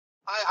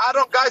I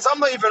don't, guys, I'm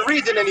not even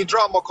reading any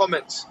drama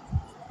comments.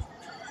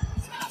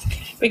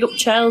 Big up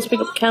Chels,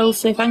 big up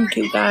Kelsey, thank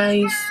you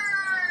guys.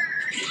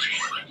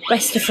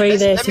 Best of 3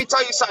 days. Let me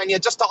tell you something here,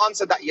 just to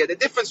answer that here. The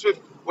difference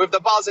with the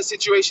Bowser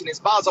situation is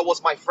Bowser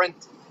was my friend.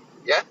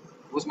 Yeah?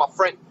 He was my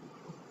friend.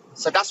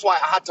 So that's why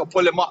I had to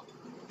pull him up.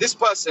 This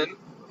person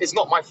is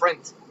not my friend.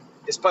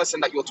 This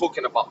person that you're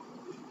talking about.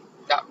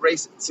 That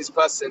racist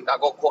person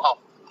that got caught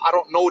up. I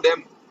don't know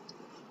them.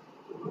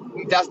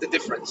 That's the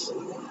difference.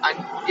 And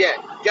yeah,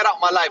 get out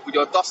my life with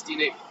your dusty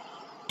name.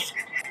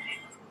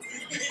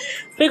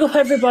 Big up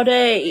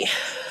everybody.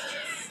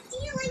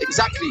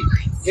 Exactly.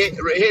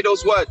 Hear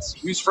those words.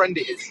 Whose friend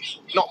it is.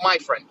 Not my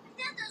friend.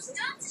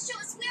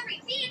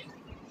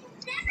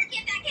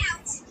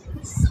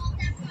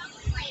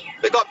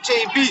 Big up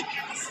JB. Big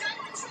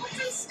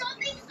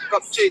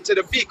up J to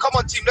the B. Come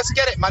on team, let's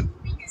get it, man.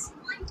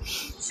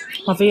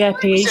 My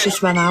VIP's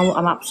just ran out.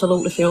 I'm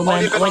absolutely filming.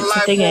 I went to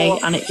thingy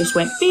and it just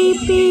went beep,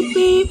 beep,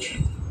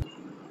 beep.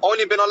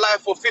 Only been on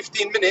live for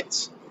 15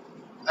 minutes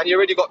and you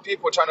already got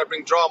people trying to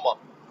bring drama.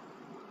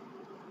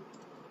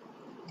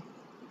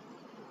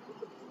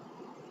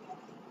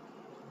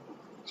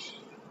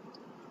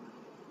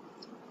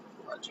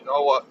 Right, you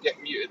know what?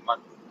 Get muted, man.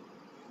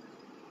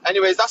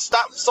 Anyways, that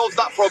solves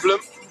that problem.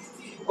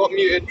 Got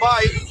muted.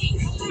 Bye.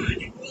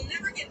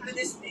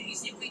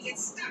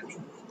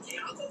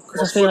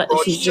 Because I feel like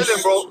this is just,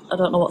 I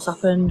don't know what's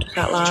happened,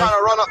 can't lie. Trying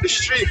to run up the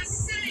street.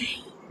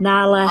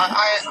 Nala,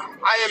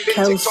 I am been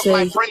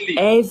Kelsey, friendly.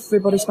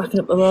 Everybody's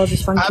backing up the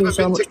roses, thank you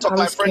so much.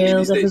 Paris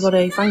Kills,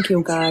 everybody, thank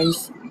you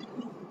guys.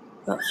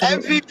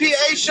 MVP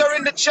Asia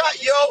in the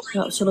chat, yo.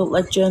 Absolute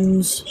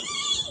legends.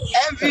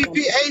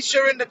 MVP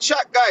Asia in the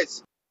chat,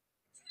 guys.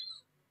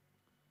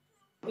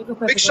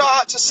 Big shout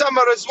out to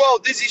Summer as well,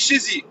 Dizzy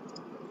Shizzy.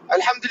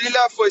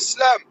 Alhamdulillah for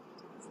Islam.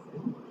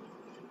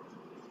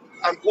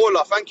 And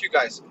Paula, thank you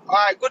guys.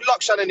 Alright, good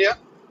luck, Shannon, yeah?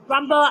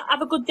 Rambo,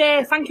 have a good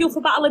day. Thank you for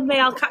battling me.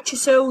 I'll catch you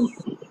soon.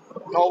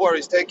 No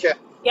worries, take care.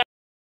 Yeah.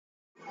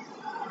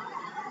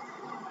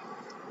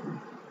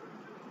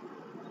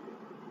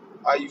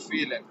 How are you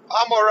feeling?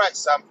 I'm alright,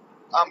 Sam.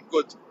 I'm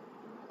good.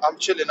 I'm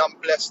chilling, I'm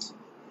blessed.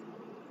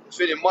 I'm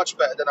feeling much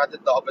better than I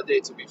did the other day,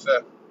 to be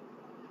fair.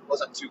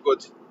 Wasn't too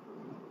good.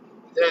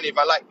 Didn't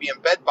even like being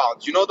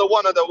bedbound. You know,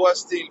 one of the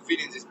worst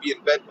feelings is being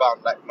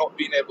bedbound, like not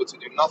being able to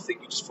do nothing.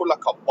 You just feel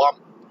like a bum.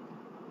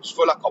 You just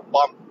feel like a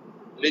bum,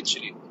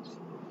 literally.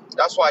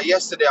 That's why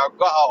yesterday I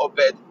got out of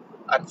bed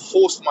and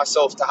forced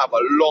myself to have a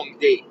long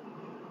day.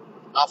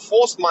 I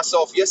forced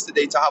myself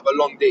yesterday to have a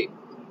long day,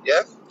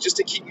 yeah? Just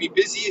to keep me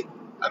busy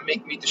and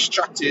make me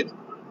distracted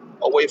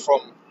away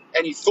from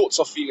any thoughts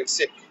of feeling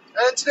sick.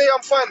 And today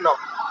I'm fine now,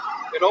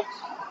 you know?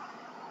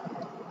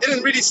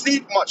 Didn't really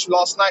sleep much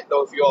last night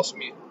though, if you ask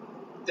me.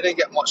 Didn't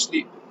get much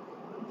sleep.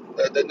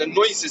 The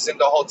noises in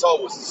the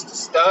hotel was just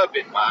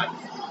disturbing, man.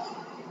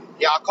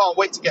 Yeah, I can't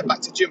wait to get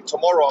back to gym.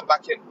 Tomorrow I'm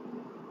back in.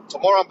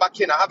 Tomorrow I'm back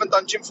in. I haven't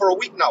done gym for a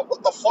week now.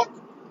 What the fuck?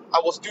 I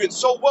was doing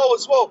so well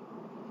as well.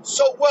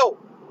 So well.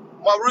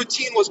 My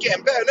routine was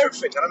getting better and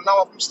everything. And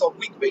now I've missed a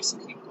week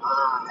basically.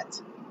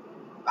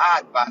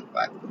 Bad.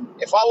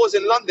 If I was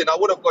in London, I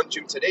would have gone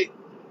gym today.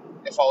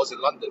 If I was in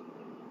London.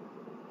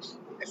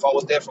 If I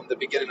was there from the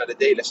beginning of the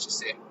day, let's just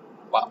say.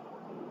 But,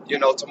 you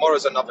know,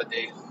 tomorrow's another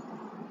day.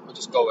 We'll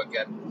just go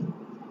again.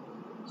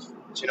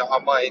 Do you know how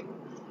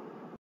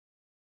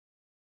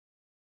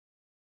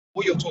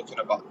what you're talking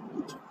about?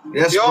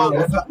 Yes, yo, bro.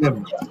 What's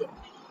happening?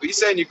 What you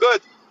saying? You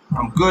good?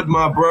 I'm good,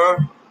 my bro.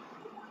 What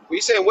you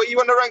saying? What are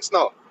you on the ranks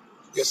now?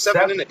 You're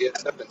seven, innit? Yeah,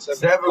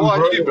 seven. Go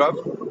on, you, bro.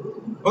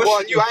 Go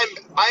on, you.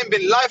 I ain't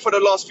been live for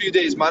the last few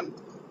days, man.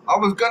 I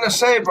was gonna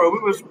say, bro, we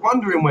was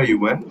wondering where you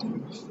went.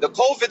 The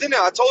COVID, innit?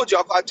 I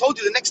told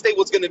you the next day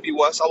was gonna be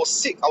worse. I was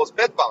sick. I was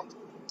bedbound.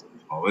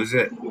 Oh, is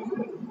it?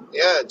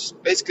 Yeah,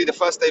 just basically the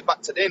first day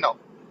back today now.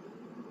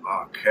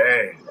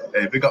 Okay.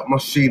 Hey, big up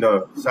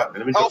Moschino.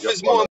 Health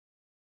is more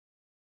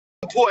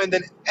important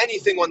than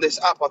anything on this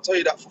app. I'll tell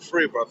you that for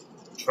free, bro.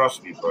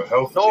 Trust me, bro.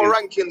 Health. No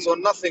rankings or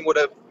nothing would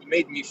have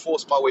made me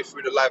force my way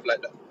through the live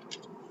like that.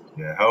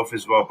 Yeah, health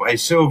is wealth. Hey,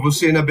 Silver, we'll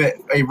see in a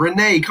bit. Hey,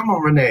 Renee, come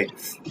on, Renee.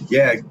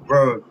 Yeah,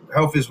 bro,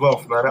 health is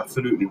wealth, man.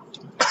 Absolutely.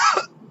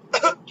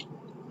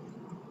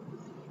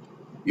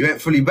 You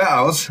ain't fully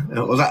better.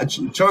 Was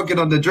that choking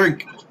on the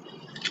drink?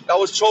 That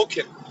was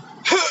choking.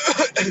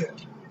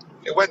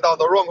 It went down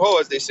the wrong hole,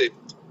 as they say.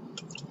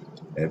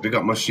 Yeah, big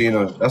up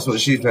Moschino. That's what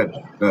she said.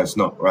 No, it's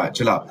not. Right,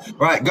 chill out.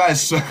 Right,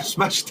 guys,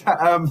 smash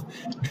that.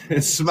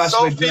 Smash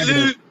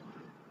the.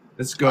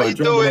 Let's go. How you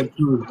doing?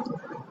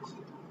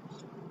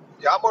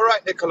 Yeah, I'm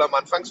alright, Nicola,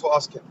 man. Thanks for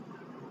asking.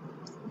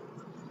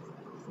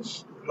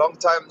 Long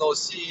time no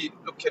see.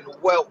 Looking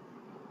well.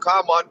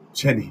 Come on.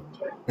 Jenny.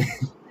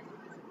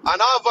 I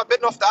know I've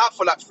been off the app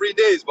for like 3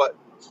 days, but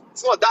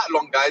it's not that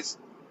long, guys.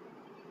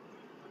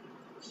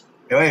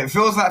 It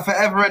feels like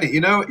forever,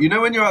 innit? You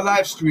know when you're a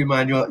live stream,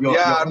 man. You're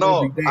I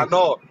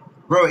know.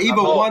 Bro,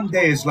 even 1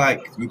 day is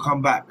like you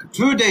come back.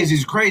 2 days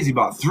is crazy,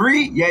 but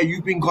 3, yeah,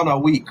 you've been gone a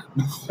week.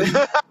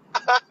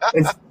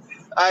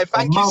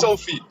 Thank you,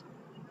 Sophie.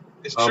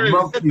 It's true. A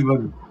month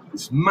even.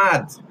 It's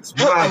mad. It's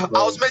mad,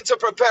 bro. I was meant to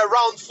prepare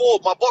round 4,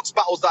 my box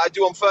battles that I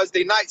do on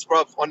Thursday nights,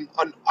 bro.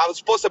 I was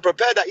supposed to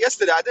prepare that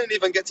yesterday. I didn't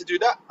even get to do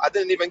that. I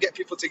didn't even get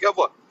people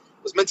together.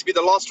 It was meant to be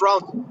the last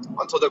round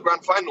until the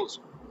grand finals.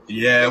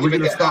 Yeah, we're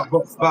going to start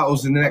box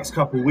battles in the next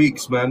couple of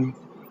weeks, man.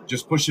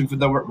 Just pushing for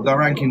the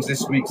rankings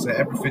this week, so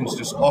everything's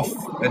just off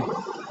and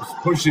just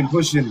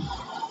pushing.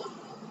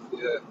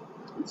 Yeah.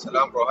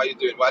 Salam, bro. How you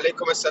doing? Wa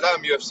alaikum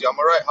assalam, UFC. I'm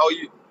alright. How are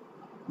you?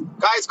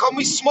 Guys, can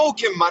we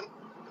smoke him, man?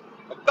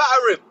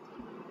 Batter him.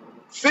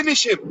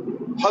 Finish him.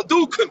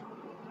 Hadouken.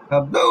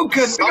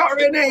 We got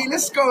Renee.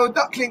 Let's go.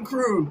 Duckling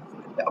crew.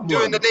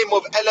 Do in the name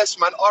of LS,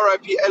 man.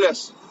 R.I.P.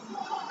 LS.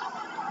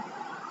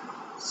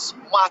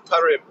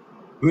 Smatter him.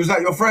 Who's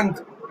that, your friend?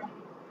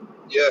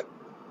 Yeah.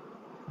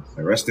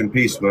 Rest in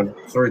peace, man.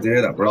 Sorry to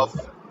hear that, bro.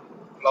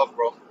 Love,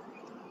 bro.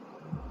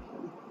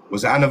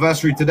 Was it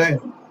anniversary today?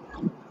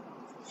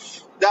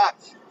 That,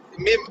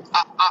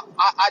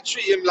 I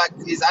treat him like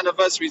his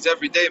anniversaries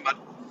every day, man.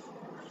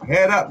 I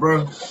hear that,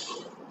 bro.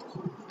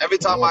 Every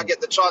time I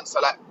get the chance to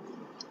like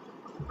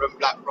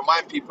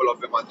remind people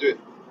of him, I do it.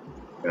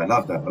 Yeah, I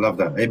love that. I love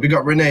that. Hey, big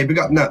up Renee. Big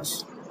up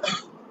Nuts.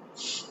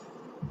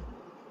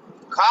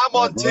 Come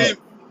on, team.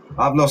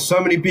 I've lost so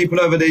many people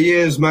over the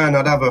years, man.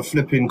 I'd have a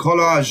flipping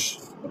collage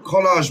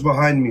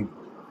behind me.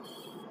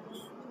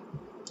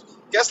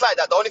 Guess like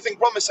that. The only thing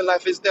promised in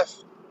life is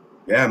death.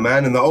 Yeah,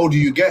 man. And the older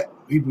you get,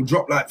 people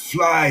drop like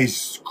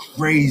flies.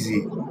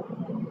 Crazy.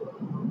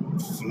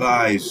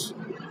 Flies.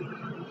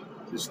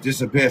 Just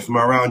disappear from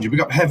around you.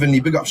 Big up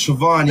Heavenly. Big up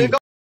Shivani. Big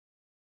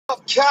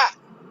up Cat.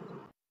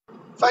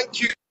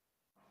 Thank you,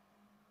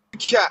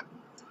 Cat.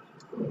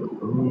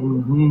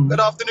 Good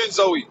afternoon,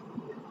 Zoe.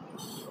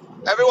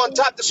 Everyone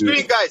tap the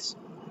screen, guys.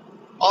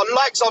 Our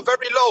likes are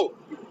very low.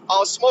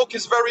 Our smoke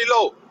is very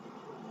low.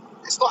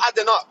 It's not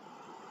adding up.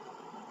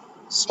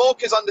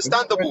 Smoke is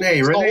understandable.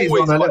 Renee's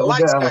on a little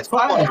bit of a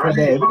fire,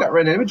 Renee. We got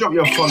Renee. Let me drop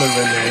your follow,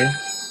 Renee.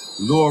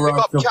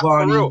 Laura,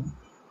 Stefani.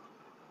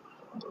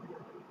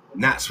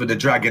 Nats with the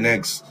dragon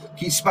eggs.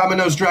 Keep spamming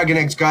those dragon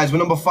eggs, guys. We're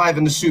number 5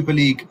 in the Super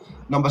League.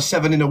 Number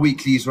 7 in the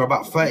weeklies. We're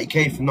about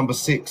 30k from number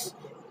 6.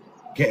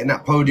 Getting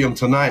that podium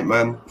tonight,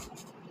 man.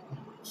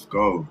 Let's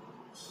go.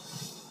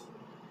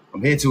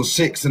 I'm here till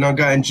 6 and I'm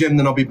going gym,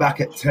 then I'll be back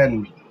at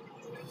 10.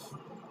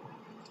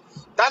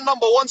 That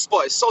number 1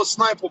 spot is so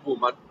sniperable,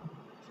 man.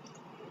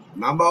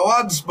 Number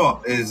 1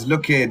 spot is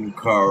looking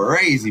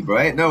crazy, bro.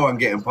 Ain't no one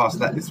getting past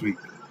that this week.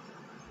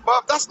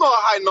 But that's not a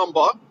high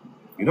number.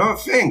 You don't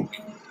think?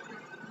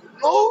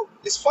 No,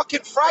 it's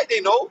fucking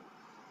Friday, no?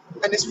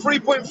 And it's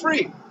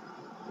 3.3.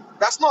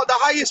 That's not the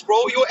highest, bro.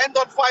 You'll end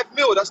on 5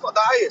 mil. That's not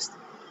the highest.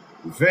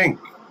 You think?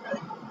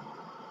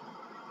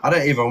 I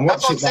don't even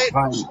watch it that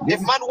high. If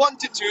man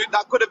wanted to,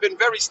 that could have been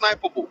very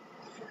snipeable.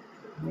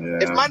 Yeah.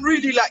 If man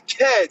really like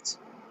cared,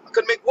 I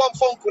could make one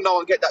phone call now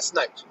and get that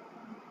sniped.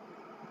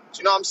 Do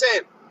you know what I'm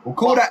saying? Well,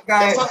 call that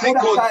guy.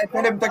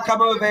 Tell him to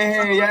come over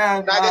here,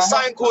 yeah. Now there's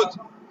something called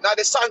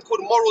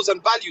morals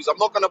and values. I'm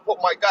not gonna put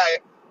my guy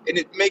in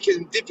it, make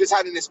him dip his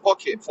hand in his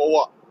pocket for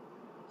what?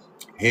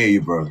 I hear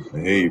you, bro. I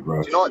hear you,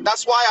 bro. You know,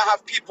 that's why I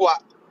have people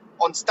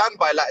on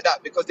standby like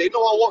that, because they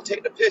know I won't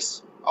take the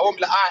piss. I won't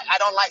be like, I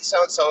don't like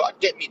so and so.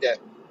 Get me there.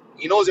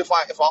 He knows if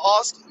I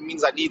ask, it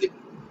means I need it.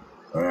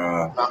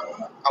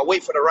 I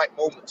wait for the right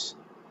moments.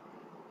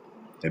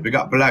 Hey, big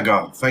up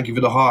Blagger. Thank you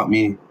for the heart,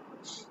 me.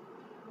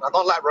 I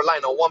don't like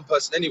relying on one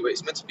person anyway.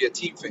 It's meant to be a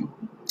team thing.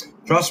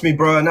 Trust me,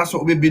 bro, and that's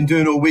what we've been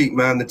doing all week,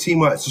 man. The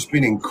teamwork's just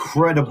been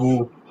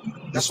incredible.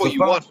 That's what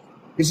you want.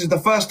 This is the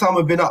first time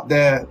we've been up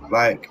there.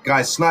 Like,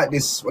 guys, snipe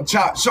this. Watch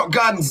out,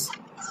 shotguns.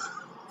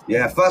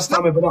 Yeah, first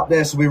time we've been up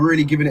there, so we're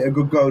really giving it a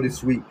good go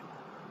this week.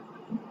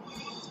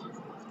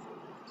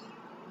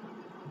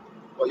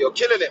 Well, you're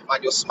killing it,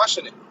 man. You're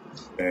smashing it.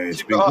 Yeah,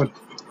 it's been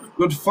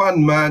good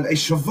fun, man. Hey,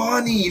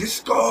 Shivani, let's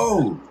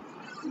go.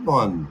 Come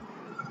on.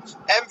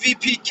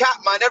 MVP Cat,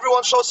 man.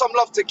 Everyone show some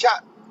love to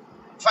Cat.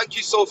 Thank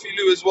you, Sophie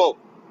Lou, as well.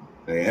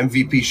 Hey,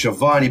 MVP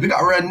Shivani. We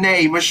got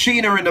Renee,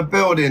 Machina in the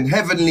building,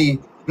 Heavenly,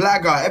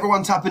 Blagger.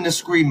 Everyone tapping the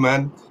screen,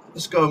 man.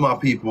 Let's go, my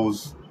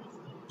peoples.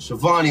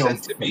 Shivani on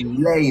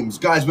lames.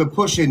 Guys, we're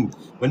pushing.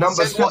 We're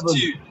number 7.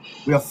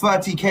 We are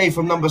 30k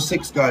from number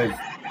 6, guys.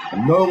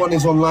 And no one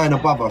is online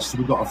above us, so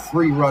we've got a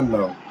free run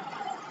now.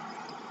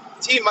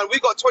 Team, man, we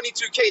got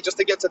 22k just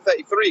to get to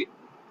 33.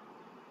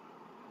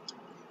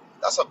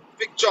 That's a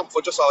big jump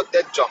for just our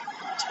dead jump.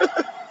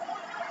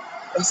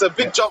 That's a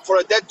big jump for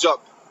a dead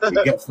jump.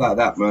 It gets like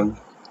that, man.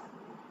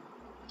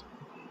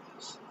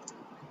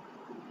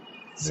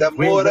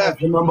 We're going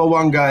for number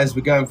 1, guys.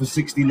 We're going for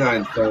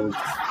 69. So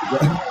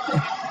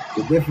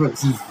the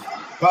difference is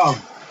calm.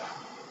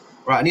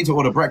 Right, I need to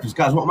order breakfast,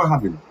 guys. What am I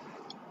having?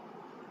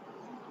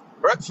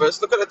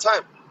 Breakfast? Look at the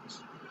time.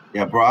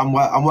 Yeah, bro.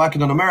 I'm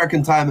working on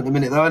American time at the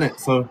minute, though, innit?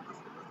 So.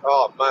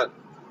 Oh man.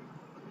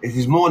 It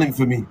is morning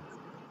for me.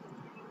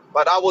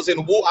 But I was in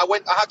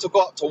I had to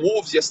go up to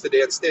Wolves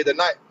yesterday and stay the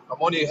night. I'm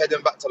only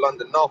heading back to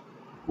London now.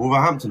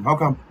 Wolverhampton, how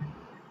come?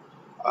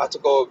 I had to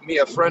go meet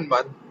a friend,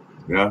 man.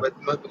 Yeah.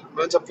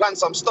 Went to plan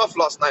some stuff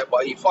last night,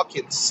 but he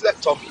fucking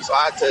slept on me, so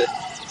I had to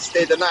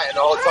stay the night in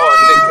the hotel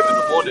and link him in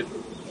the morning.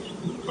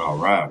 All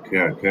right.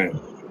 Okay.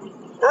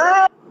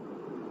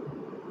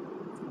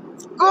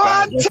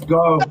 God,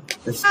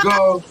 let's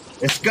go.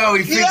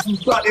 We think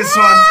we've got this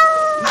one.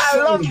 I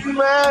love you,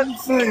 man.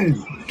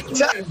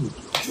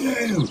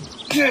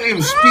 Get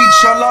him. Speed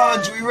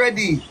challenge. We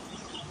ready?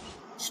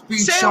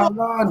 Speed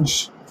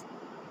challenge.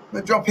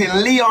 We're dropping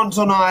Leons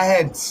on our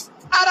heads.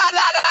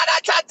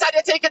 TanTan,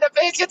 you're taking the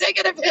piss.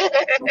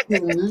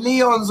 Dropping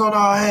Leons on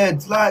our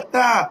heads like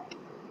that.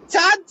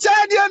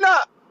 TanTan, you're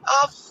not.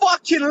 I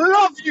fucking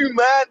love you,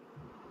 man.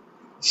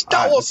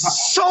 That was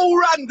so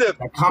random.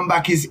 The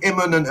comeback is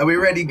imminent. Are we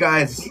ready,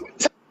 guys?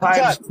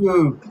 Times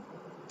 2.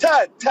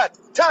 TanTan.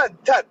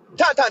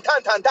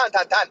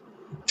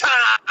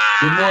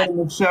 Good morning,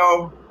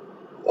 Michelle.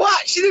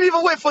 What? She didn't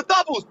even wait for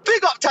doubles.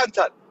 Big up,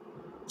 TanTan.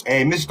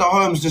 Hey, Mr.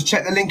 Holmes, just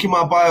check the link in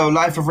my bio,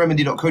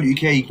 lifeofremedy.co.uk.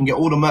 You can get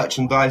all the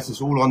merchandise.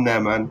 It's all on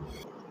there, man.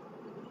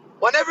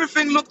 When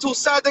everything looked all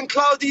sad and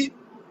cloudy,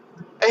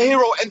 a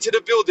hero entered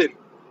the building.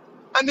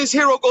 And this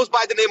hero goes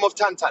by the name of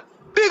TanTan.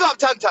 Big up,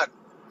 TanTan.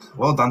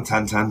 Well done,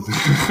 TanTan.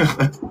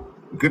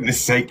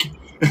 Goodness sake.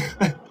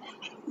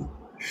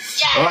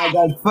 All right,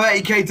 guys,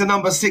 30k to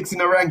number 6 in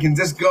the rankings.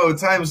 Let's go,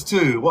 times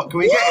 2. What can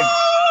we get him?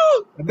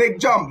 A big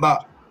jump,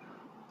 but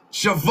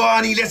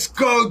Shivani, let's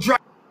go.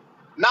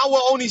 Now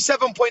we're only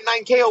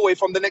 7.9k away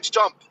from the next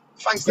jump.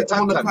 Thanks to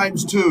TanTan. On the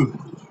times 2.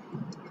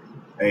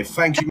 Hey,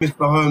 thank you,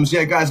 Mr. Holmes.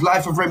 Yeah, guys,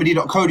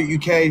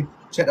 lifeofremedy.co.uk.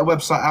 Check the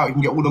website out. You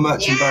can get all the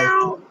merchandise.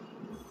 Yeah.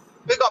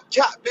 Big up,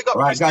 chat. Big up.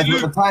 All right, guys,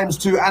 we've got the times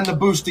 2 and the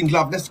boosting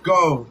glove. Let's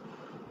go.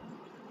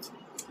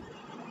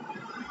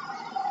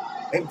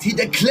 Empty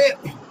the clip.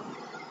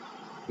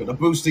 Got the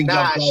boosting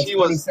glove, guys.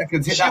 20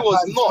 seconds. Hit that was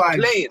not 5.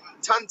 playing.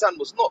 TanTan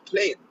was not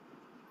playing.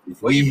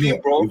 What do you mean,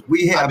 bro? If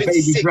we hit a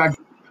baby drag.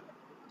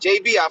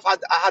 JB, I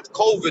had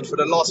COVID for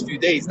the last few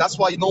days. That's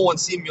why no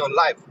one's seen me on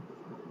live.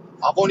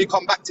 I've only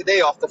come back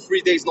today after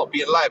 3 days not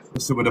being live.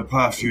 Listen with the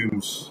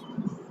perfumes.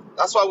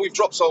 That's why we've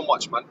dropped so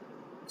much, man.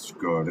 Let's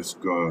go.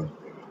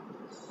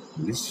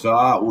 Listen,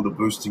 all the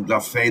boosting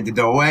glove faded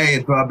away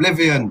into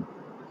oblivion.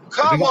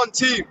 Come on,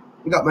 team.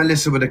 We got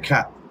Melissa with a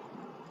cap.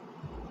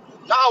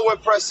 Now we're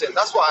pressing.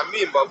 That's what I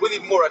mean, but we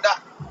need more of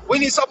that. We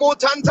need some more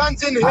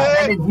TanTans in here.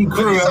 Energy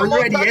crew, are we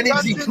ready?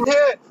 Energy crew.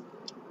 Here.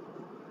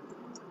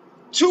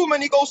 Too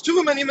many ghosts. We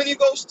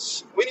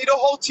need a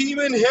whole team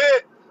in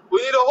here.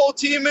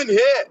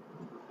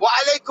 Wa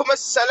alaikum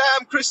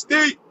assalam,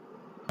 Christy.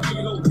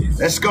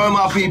 Let's go,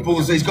 my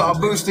peoples. He's got a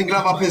boosting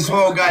glove up as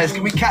well, guys.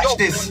 Can we catch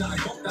this?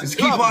 Let's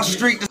keep our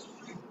streak.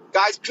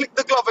 Guys, click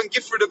the glove and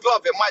give through the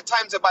glove. It might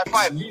times it by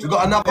 5. We've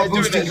got another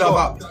boosting glove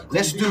up.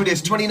 Let's do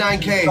this.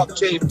 29k.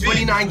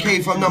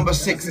 29k from number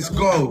 6. Let's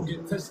go.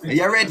 Are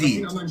you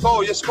ready? Let's go.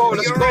 Let's go.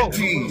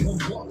 Ready?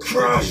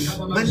 Crush.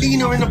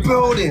 Melina in the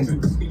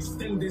building.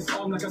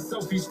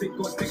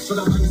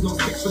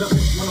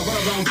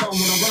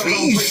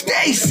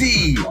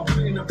 Stacy.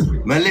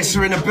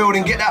 Melissa in the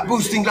building. Get that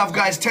boosting glove,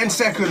 guys. 10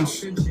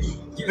 seconds.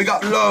 Big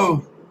up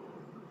low.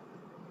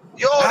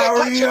 Yo,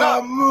 they're catching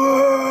up.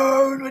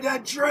 Moon with a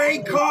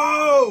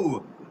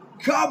Draco.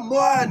 Come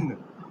on.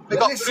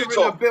 Melissa in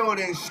the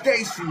building.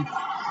 Stacy.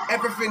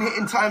 Everything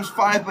hitting times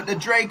 5, but the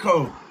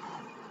Draco.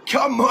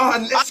 Come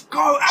on. Let's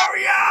go,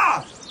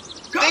 Aria.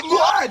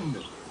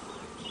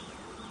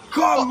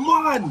 Come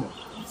on.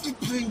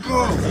 Flipping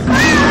go.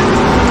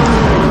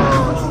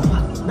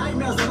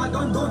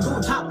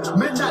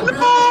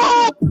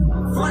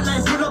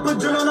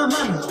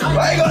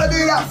 Why you gotta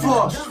do that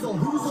for?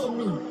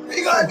 What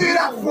you gotta do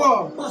that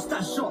for? Bust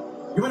that shot.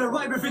 You wanna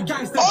ride with a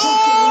gangster?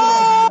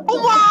 Oh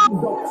my!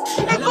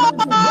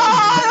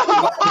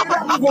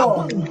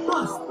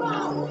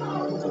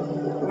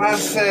 Man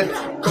said.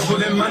 Couple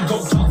them man go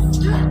tough.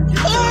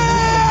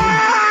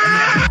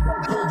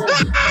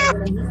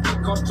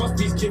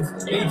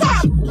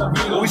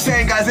 What are we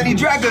saying, guys? Any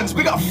dragons?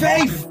 We got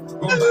faith.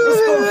 Let's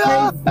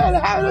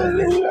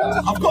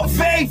go,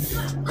 faith.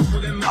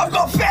 I've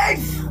got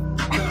faith.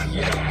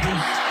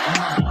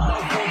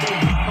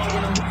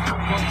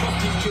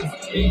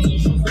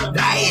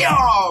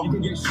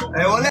 Damn.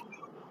 Hey, well, I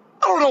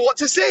don't know what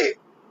to say.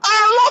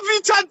 I love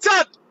you,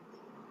 TanTan.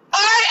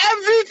 I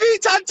MVP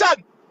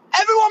TanTan.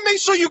 Everyone make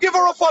sure you give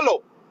her a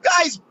follow.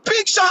 Guys,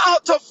 big shout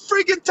out to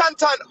friggin'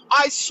 TanTan.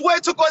 I swear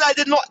to God, I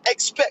did not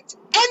expect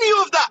any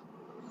of that.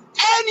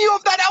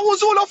 That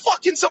was all a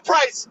fucking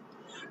surprise.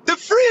 The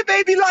 3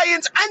 baby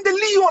lions and the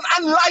Leon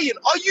and Lion.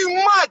 Are you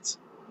mad?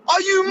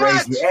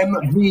 Crazy.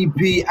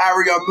 MVP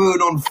Aria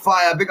Moon on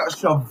fire. Big up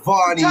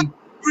Shivani.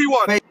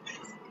 Everyone.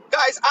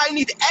 Guys, I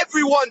need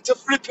everyone to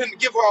flip and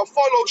give her a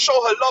follow, show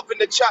her love in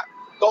the chat.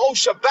 The whole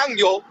shebang,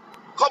 yo.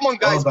 Come on,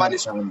 guys,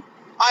 man.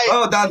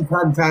 Well done,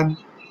 TanTan.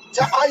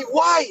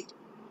 Why?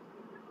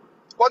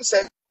 1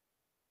 sec.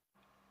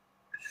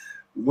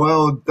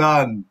 Well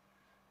done.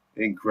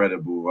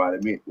 Incredible, right?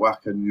 Let me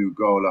whack a new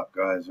goal up,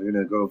 guys. We're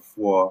going to go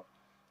for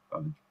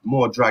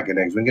more dragon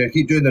eggs. We're going to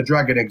keep doing the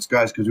dragon eggs,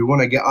 guys, because we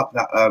want to get up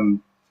that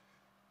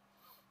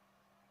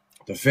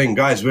The thing,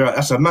 guys,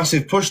 that's a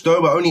massive push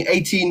though. We're only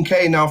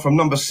 18k now from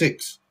number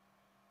 6.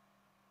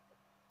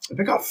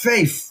 Pick up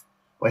Faith.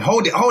 Wait,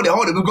 hold it.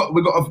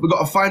 We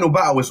got a final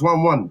battle. It's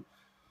 1-1.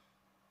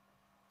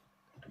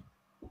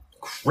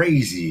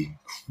 Crazy.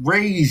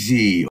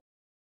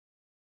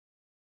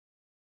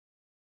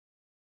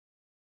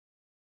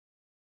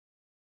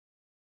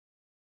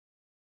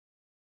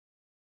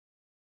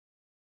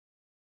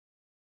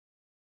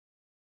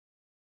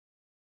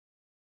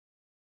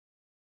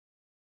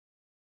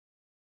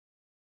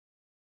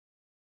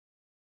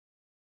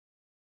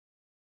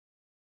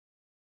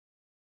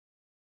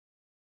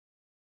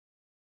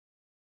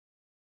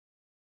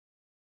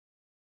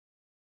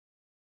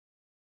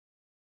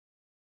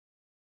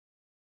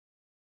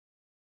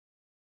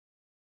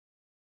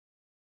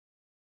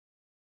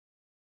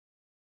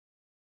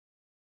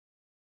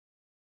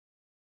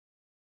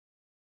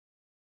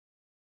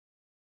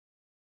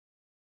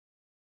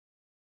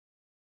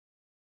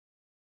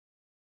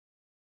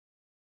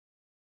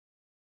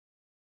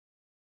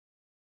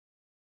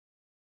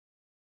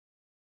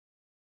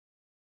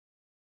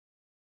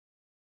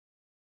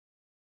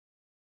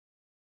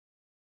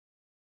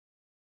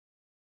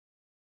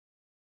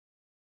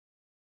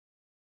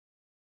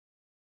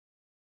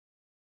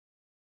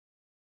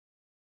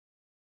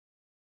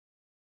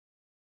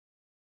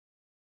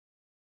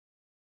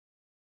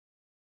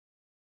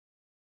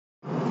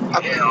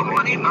 Yeah, I'm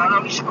on it, man.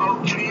 I'm just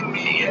between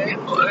me, yeah.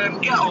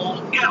 Get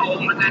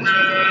home, and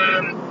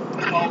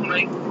then phone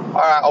me.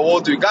 Alright, I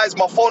will do. Guys,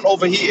 my phone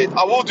overheated.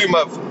 I will do,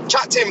 Merv.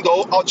 Chat to him,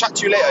 though. I'll chat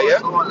to you later, yeah?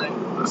 Go on,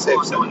 then. Same.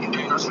 What you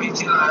doing? I'll speak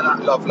to you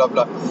later. Love.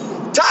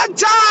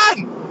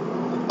 TanTan!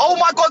 Oh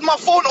my God, my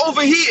phone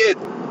overheated.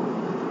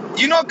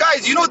 You know,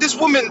 guys, this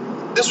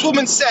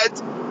woman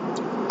said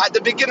at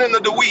the beginning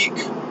of the week,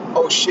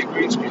 oh shit,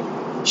 green screen.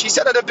 She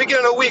said at the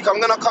beginning of the week, I'm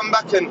going to come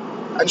back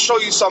and show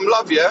you some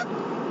love, yeah?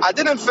 I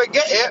didn't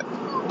forget it,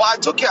 but I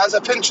took it as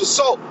a pinch of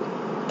salt.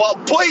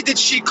 But boy, did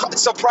she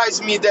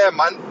surprise me there,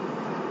 man.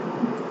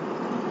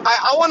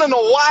 I want to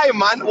know why,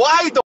 man.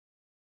 Why the...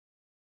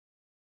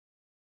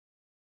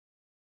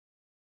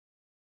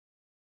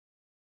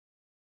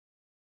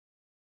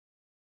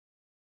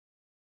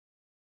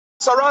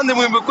 Surrounding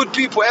me with good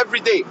people every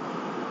day.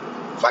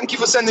 Thank you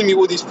for sending me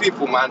all these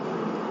people, man.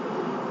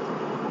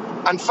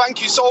 And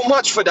thank you so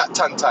much for that,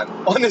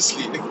 TanTan.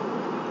 Honestly.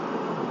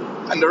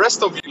 And the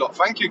rest of you lot,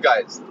 thank you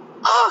guys.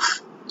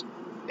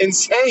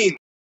 Insane.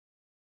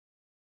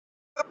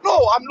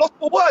 No, I'm lost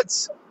for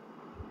words.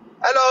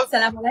 Hello.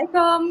 Assalamu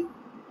alaikum.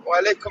 Wa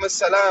alaikum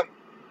assalam.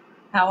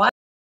 How are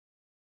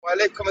Wa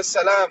alaikum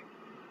assalam.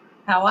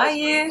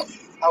 you?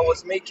 I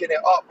was making it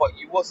up, but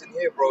you wasn't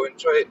here, bro.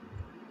 Enjoy it.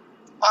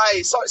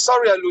 Aye,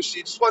 sorry,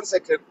 Alushi. Just 1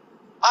 second.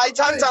 Aye,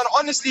 TanTan,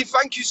 honestly,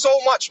 thank you so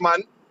much,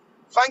 man.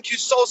 Thank you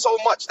so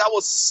much. That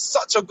was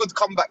such a good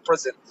comeback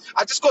present.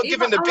 I just got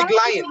given the big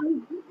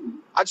lion.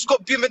 I just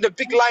got given the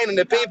big lion and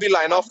the baby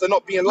lion after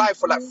not being live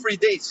for like 3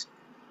 days.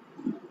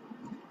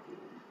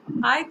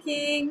 Hi,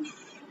 King.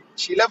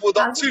 She leveled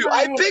up too.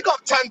 I big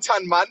up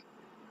TanTan, man.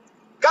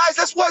 Guys,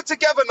 let's work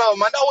together now,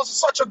 man. That was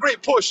such a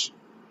great push.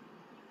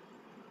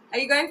 Are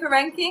you going for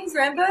rankings,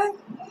 Rambo?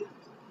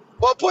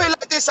 Well, put it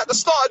like this, at the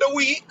start of the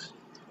week,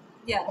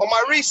 Yeah. on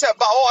my reset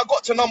battle, I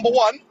got to number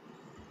 1.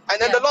 And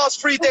then Yeah. the last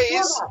 3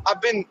 days,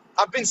 I've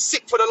been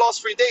sick for the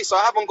last 3 days, so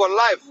I haven't gone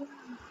live.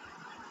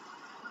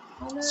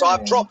 Oh, no. So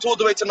I've dropped all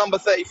the way to number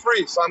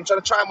 33. So I'm trying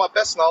to try my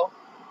best now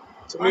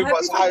to move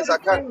as high as I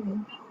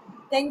can.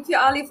 Thank you,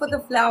 Ali, for the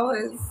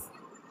flowers.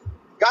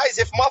 Guys,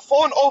 if my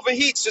phone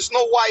overheats, just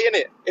know why,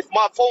 innit? If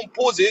my phone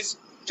pauses,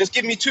 just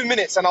give me 2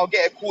 minutes and I'll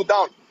get it cooled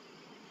down.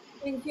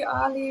 Thank you,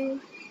 Ali.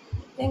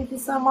 Thank you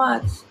so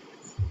much.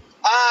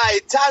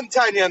 Aye,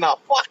 TanTan, you know.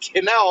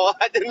 Fucking hell,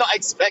 I did not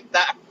expect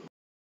that.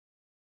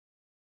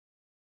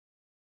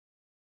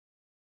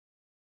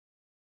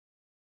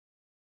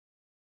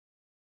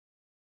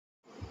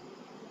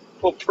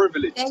 For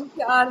privilege. Thank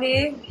you,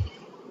 Ali.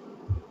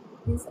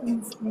 Who's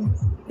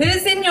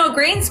in your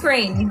green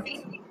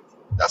screen?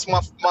 That's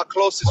my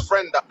closest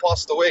friend that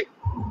passed away.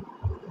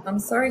 I'm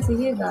sorry to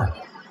hear that.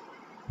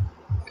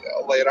 Ya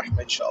Allah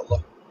yarahma,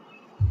 inshallah.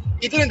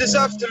 He didn't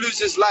deserve to lose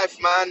his life,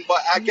 man,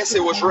 but I guess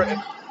it was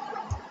written.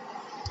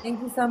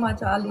 Thank you so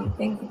much, Ali.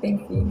 Thank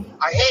you.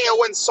 I hate it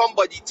when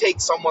somebody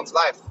takes someone's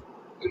life,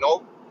 you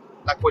know?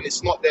 Like when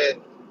it's not there.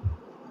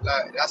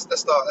 Like that's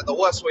the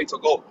worst way to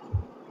go.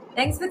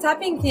 Thanks for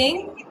tapping,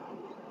 King.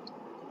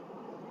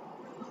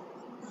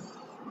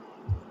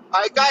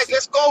 Alright guys,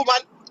 let's go,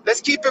 man.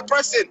 Let's keep it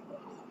pressing.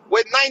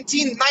 We're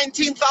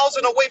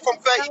 19,000 away from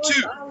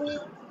 32.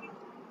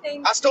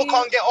 I still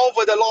can't get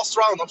over the last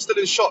round. I'm still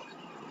in shock.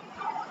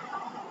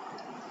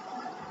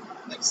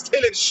 I'm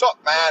still in shock,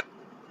 man.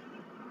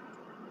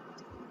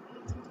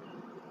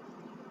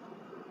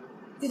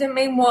 Didn't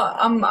mean what?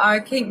 I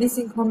keep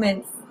missing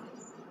comments.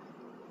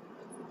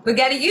 But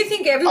Gaddy, you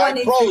think everyone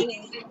is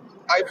winning?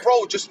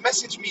 Bro, just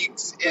message me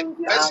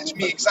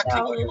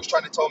exactly what you was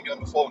trying to tell me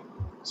on the phone.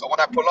 So when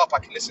I pull up, I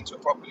can listen to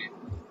it properly.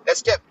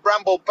 Let's get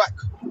Rambo back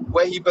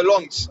where he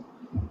belongs.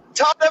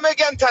 Tell them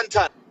again,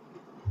 TanTan.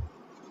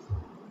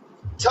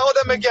 Tell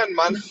them again,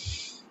 man.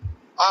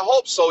 I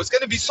hope so. It's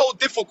going to be so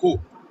difficult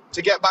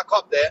to get back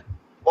up there.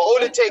 But all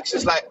it takes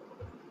is like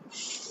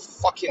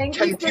fucking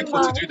 10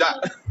 people to do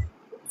that.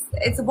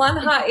 It's one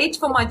heart each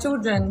for my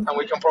children. And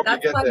we can probably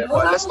That's get my there.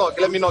 goal. But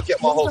let me not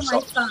get my hopes My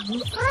up.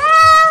 son.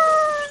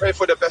 Pray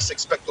for the best,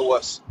 expect the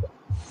worst.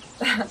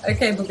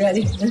 Okay,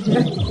 Bugatti.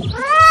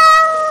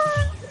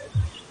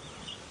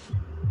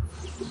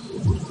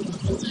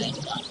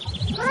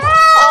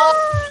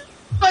 Oh,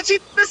 but she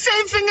did the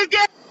same thing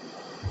again.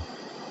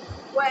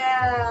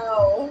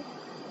 Wow.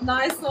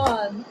 Nice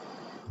one.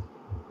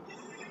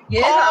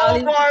 Yeah, Oh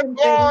Ali, my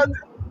God.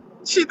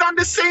 She done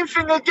the same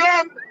thing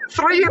again.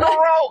 3 in a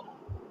row.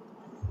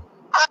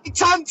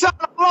 TanTan,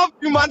 I love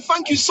you, man.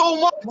 Thank you so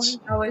much. 1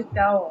 hour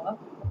shower.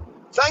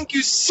 Thank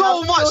you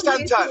so much,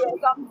 TanTan.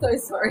 I'm so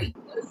sorry.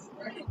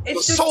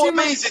 It's just so too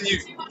much. amazing, you.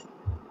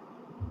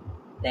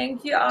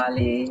 Thank you,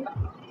 Ali.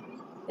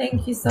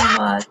 Thank you so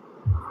much.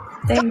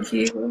 Thank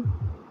you.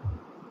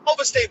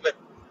 Overstatement.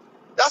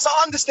 That's an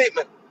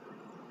understatement.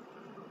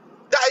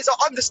 That is an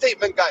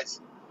understatement,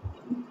 guys.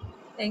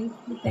 Thank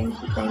you,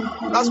 thank you,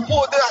 thank you.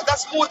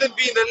 That's more than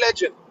being a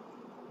legend.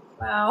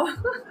 Wow.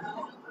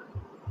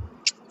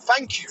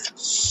 Thank you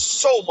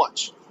so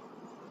much.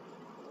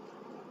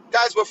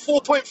 Guys, we're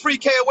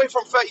 4.3k away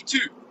from 32.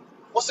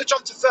 What's the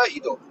jump to 30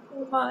 though?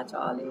 So much,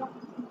 Ali.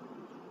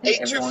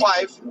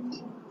 825.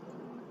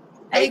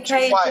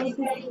 8K, thank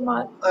you so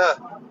much.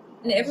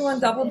 And everyone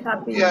double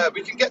tapping. Yeah,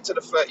 we can get to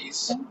the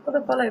 30s. Thanks for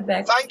the follow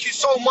back. Thank you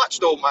so much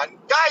though, man.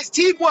 Guys,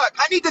 teamwork.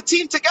 I need the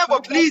team together,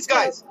 please,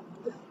 guys.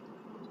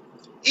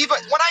 Even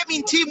when I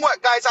mean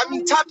teamwork, guys, I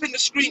mean tapping the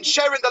screen,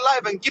 sharing the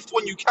live, and gift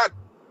when you can.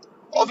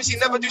 Obviously,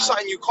 never do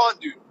something you can't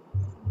do.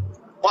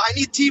 But I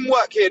need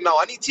teamwork here now.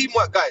 I need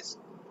teamwork, guys.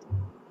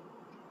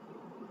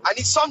 I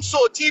need some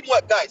sort of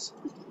teamwork, guys.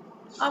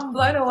 I'm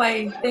blown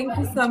away. Thank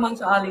you so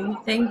much, Ali.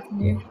 Thank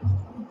you.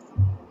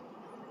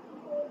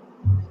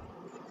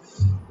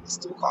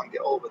 Still can't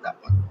get over that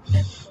one.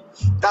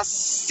 That's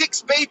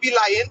 6 baby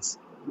lions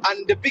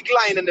and the big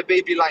lion and the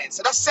baby lion.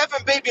 So that's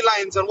 7 baby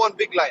lions and 1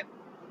 big lion.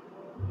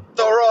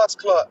 Doras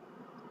Clark.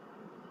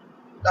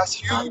 That's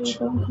huge.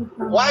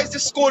 Why is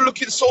this score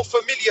looking so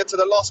familiar to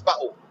the last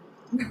battle?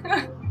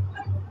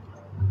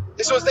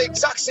 This was the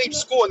exact same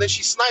score and then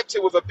she sniped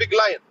it with a big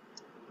lion.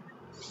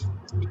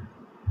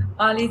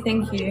 Ali,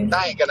 thank you.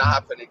 That ain't gonna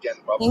happen again,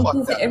 bro. Thank Fuck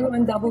you that. to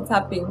everyone double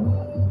tapping.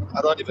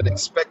 I don't even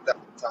expect that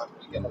to happen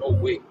again. No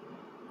way.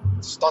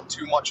 It's done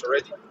too much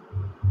already.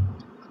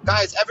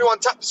 Guys, everyone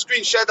tap the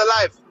screen, share the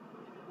live.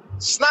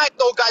 Snipe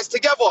though, guys,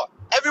 together.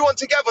 Everyone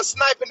together,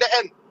 snipe in the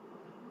end.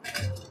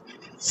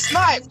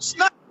 Snipe,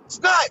 snipe,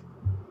 snipe.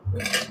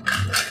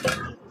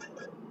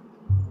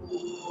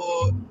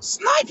 Ooh,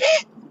 snipe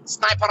it.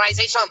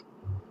 Sniperization.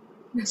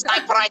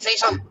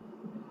 Sniperization.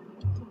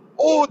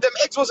 Oh, them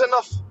eggs was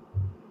enough.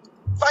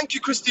 Thank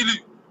you, Christy Lou.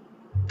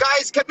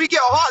 Guys, can we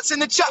get hearts in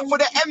the chat for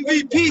the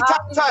MVP,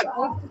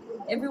 TanTan?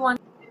 Everyone.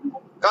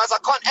 Guys, I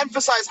can't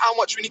emphasize how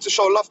much we need to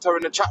show love to her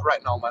in the chat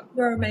right now, man.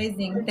 You're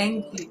amazing.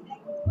 Thank you.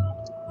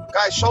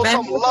 Guys, show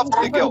some love to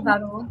the girl.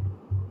 Battle.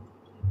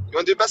 You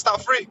want to do best out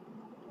of 3?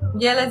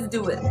 Yeah, let's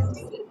do it.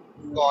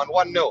 Go on,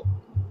 1-0.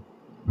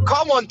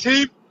 Come on,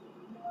 team.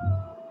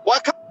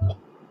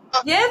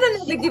 Yeah,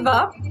 then never give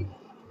up.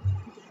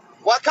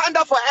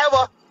 Wakanda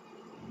forever.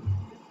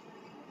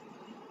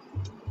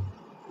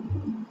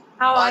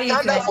 How are you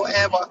Wakanda today?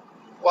 forever.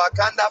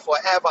 Wakanda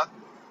forever.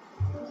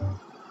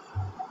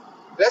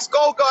 Let's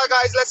go,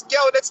 guys. Let's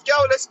go. Let's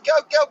go. Let's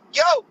go.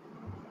 Go.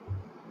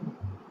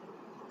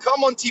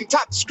 Come on, team.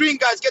 Tap the screen,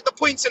 guys. Get the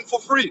points in for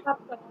free.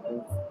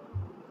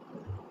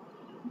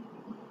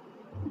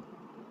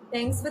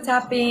 Thanks for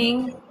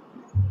tapping.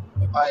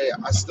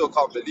 I still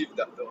can't believe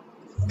that, though.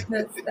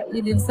 That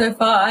you live so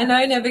far. I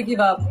know, never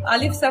give up. I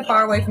live so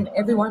far away from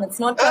everyone. It's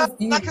not just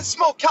you. I can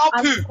smell cow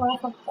I poo. live far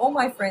from all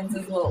my friends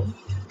as well.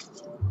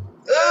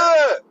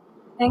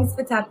 Thanks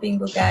for tapping,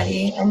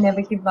 Bugatti, and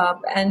never give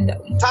up, and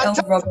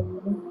TanTan.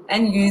 Robin,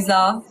 and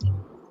user.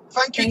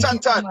 Thank you, So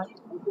TanTan. much.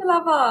 Thank you,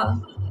 lover.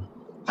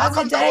 How How's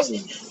come your that day?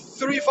 was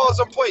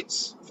 3,000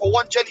 points for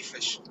 1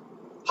 jellyfish?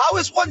 How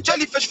is 1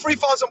 jellyfish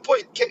 3,000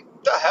 points?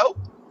 The hell?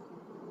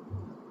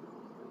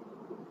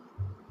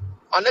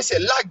 Unless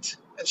it lagged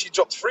and she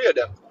dropped 3 of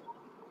them.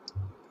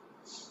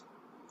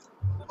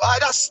 Ah,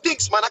 that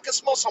stinks, man. I can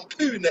smell some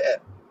poo in the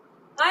air.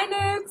 Hi,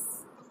 Nukes.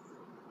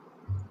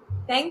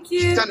 Thank She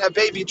you. sent her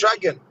baby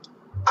dragon.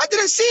 I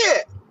didn't see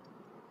it.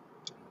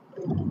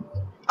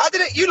 I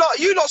didn't. You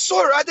lot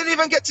saw it. I didn't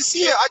even get to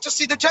see it. I just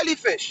see the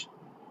jellyfish.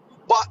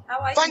 But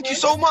thank you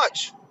so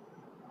much.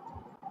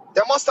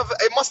 It must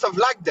have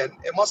lagged then.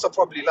 It must have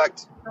probably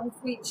lagged. Some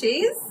sweet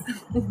cheese.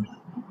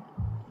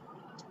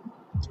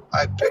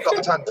 I pick up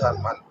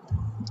TanTan, man.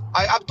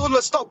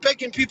 Abdullah, stop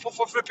begging people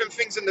for flipping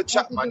things in the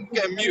chat, man.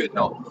 You're getting muted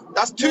now.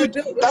 That's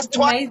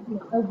twice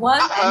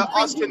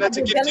asking her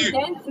to gift you.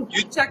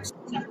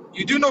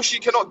 You do know she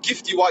cannot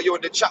gift you while you're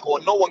in the chat,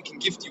 or no one can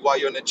gift you while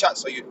you're in the chat,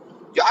 so you're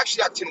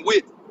actually acting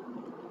weird.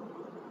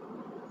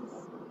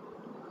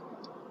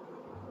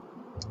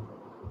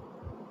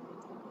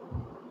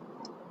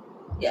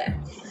 Yeah.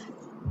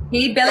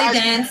 He belly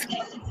danced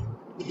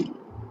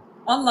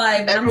on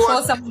live, and Everyone, I'm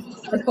sure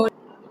someone's recording.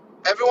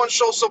 everyone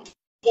show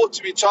support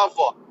to each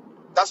other.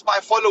 That's by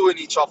following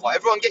each other.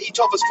 Everyone get each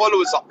other's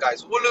followers up,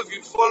 guys. All of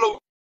you follow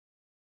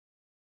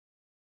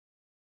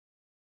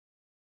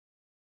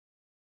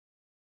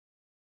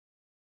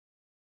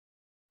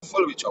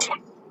each other.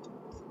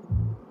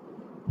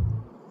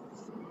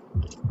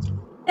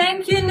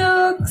 Thank you,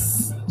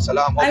 Nooks.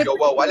 Salam, hope you're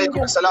well.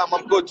 Walaikum salam,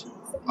 I'm good.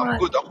 I'm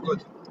good.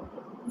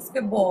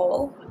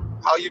 Basketball.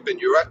 How you been?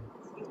 You right?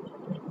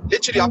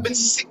 Literally, I've been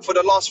sick for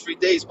the last 3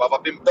 days, bruv.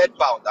 I've been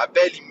bedbound. I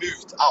barely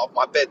moved out of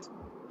my bed.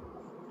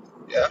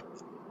 Yeah.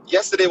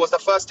 Yesterday was the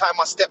first time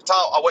I stepped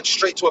out. I went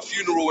straight to a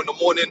funeral in the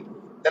morning.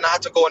 Then I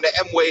had to go on the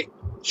M-way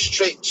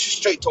straight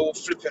to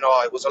flipping.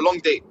 Oh, it was a long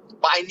day.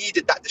 But I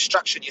needed that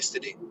distraction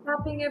yesterday.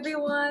 Helping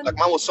everyone. Like,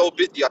 man was so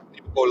busy, I didn't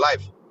even go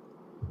live.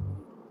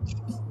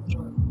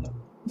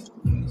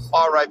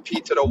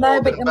 R.I.P. to the No,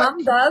 world but and your back.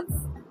 mum does.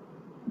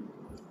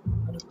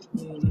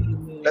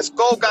 Let's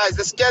go, guys.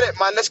 Let's get it,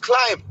 man. Let's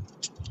climb.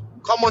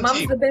 Come on, Mum's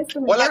team. the best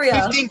in the We're like area.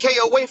 15K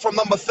away from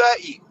number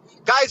 30.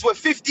 Guys, we're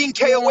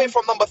 15K away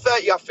from number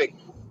 30, I think.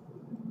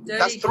 Dirty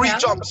That's 3 cow.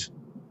 jumps.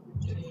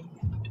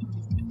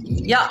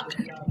 Yuck.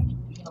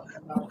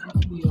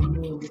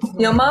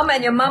 Your mum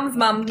and your mum's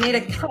mum need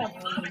a cup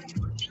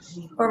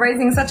for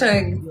raising such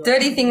a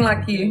dirty thing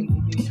like you.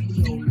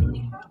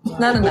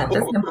 No,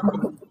 just your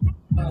mum.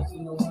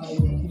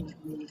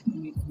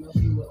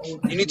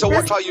 You need to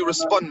watch how you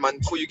respond, man,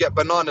 before you get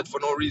bananaed for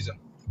no reason.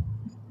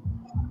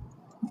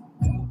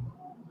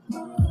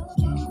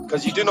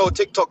 Because you do know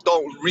TikTok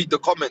don't read the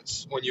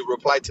comments when you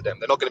reply to them.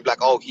 They're not going to be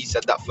like, oh, he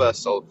said that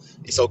first, so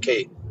it's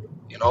okay.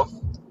 You know?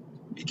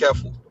 Be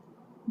careful.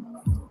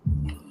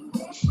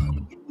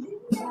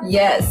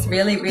 Yes,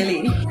 really.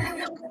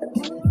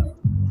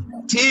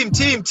 Team.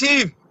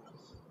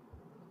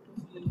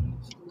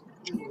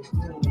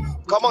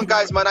 Come on,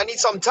 guys, man. I need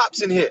some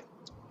taps in here.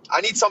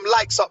 I need some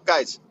likes up,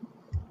 guys.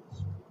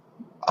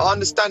 I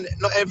understand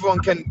not everyone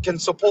can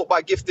support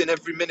by gifting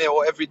every minute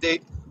or every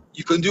day.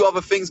 You can do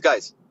other things,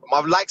 guys. My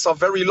likes are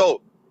very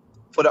low.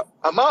 For the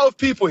amount of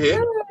people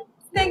here,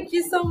 thank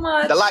you so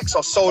much. the likes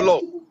are so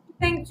low.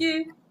 Thank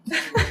you.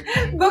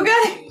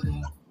 Bugatti.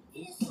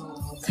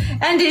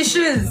 And his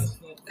shoes.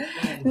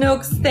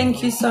 Nooks,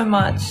 thank you so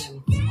much.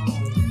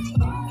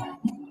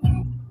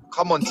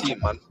 Come on, team,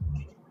 man.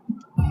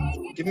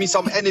 Give me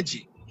some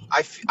energy.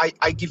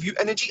 I give you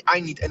energy. I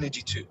need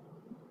energy too.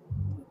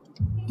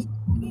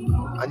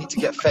 I need to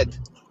get fed.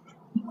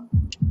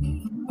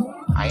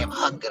 I am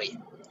hungry.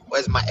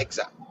 Where's my eggs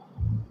at?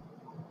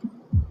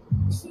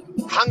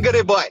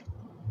 Hungry boy.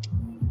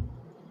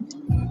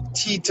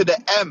 T to the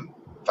M.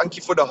 Thank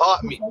you for the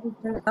heart, me.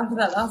 After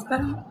that last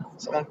one.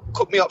 Someone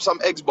cook me up some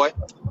eggs, boy.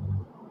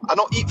 I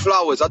don't eat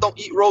flowers. I don't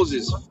eat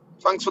roses.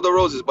 Thanks for the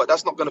roses, but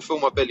that's not going to fill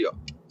my belly up.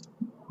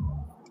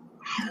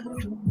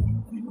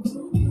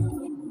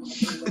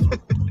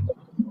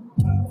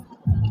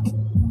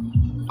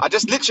 I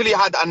just literally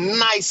had a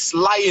nice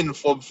lion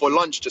for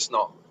lunch just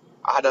now.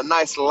 I had a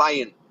nice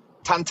lion.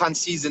 TanTan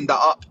seasoned that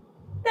up.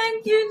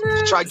 Thank you,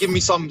 Nooks. Try give me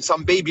some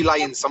baby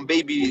lions, some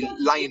baby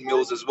lion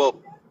meals as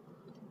well.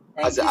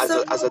 As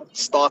a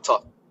starter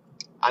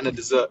and a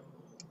dessert.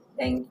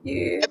 Thank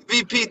you.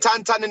 MVP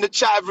TanTan in the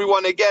chat,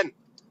 everyone, again.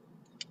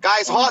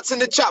 Guys, hearts in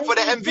the chat for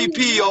the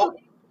MVP, yo.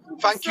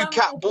 Thank you,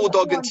 Cat,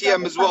 Bulldog, and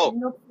TM as well.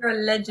 You're a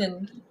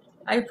legend.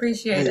 I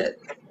appreciate it.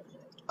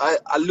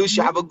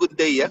 Lucia, have a good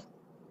day, yeah?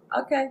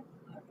 Okay.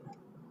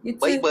 You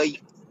too. Bye.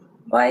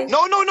 Bye.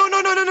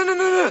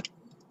 No.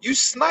 You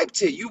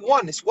sniped it. You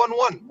won. It's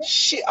 1-1.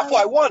 Shit, I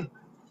thought I won.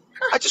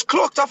 I just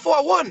clocked. I thought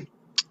I won.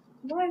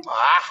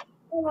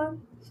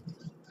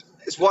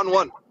 It's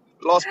 1-1.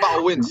 Last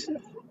battle wins.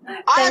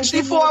 I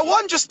actually thought I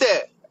won just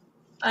there.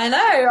 I know.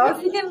 I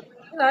was thinking,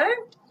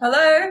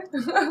 hello.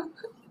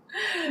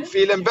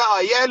 Feeling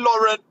better. Yeah,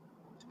 Lauren.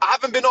 I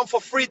haven't been on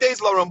for 3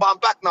 days, Lauren, but I'm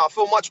back now. I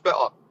feel much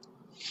better.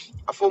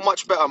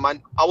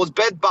 Man. I was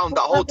bedbound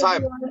that whole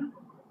time.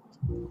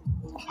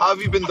 How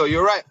have you been, though?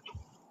 You right?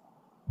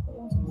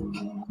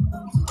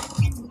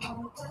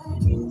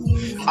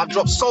 I've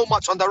dropped so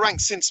much on the rank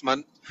since,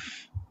 man.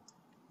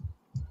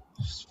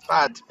 It's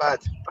bad.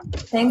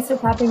 Thanks for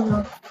tapping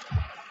me.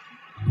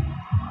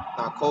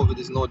 Nah, COVID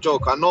is no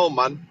joke. I know,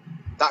 man.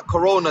 That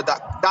corona,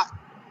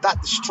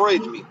 that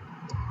destroyed me.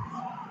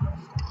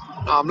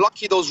 I'm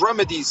lucky those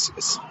remedies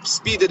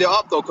speeded it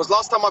up, though, because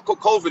last time I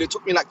caught COVID, it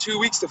took me like 2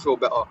 weeks to feel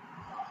better.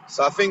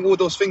 So I think all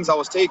those things I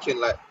was taking,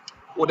 like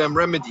all them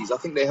remedies, I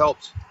think they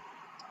helped.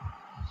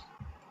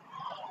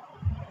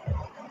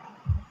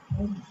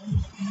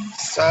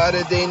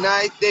 Saturday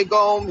night, they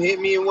gon' hit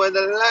me with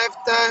a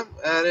lifetime.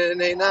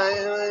 Saturday night,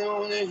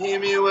 hit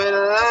me with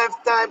a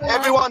lifetime.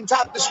 Everyone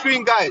tap the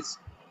screen, guys.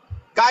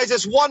 Guys,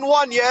 it's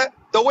 1-1, yeah?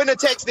 The winner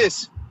takes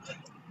this.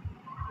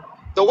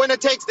 We're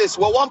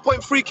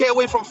 1.3K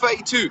away from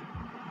 32.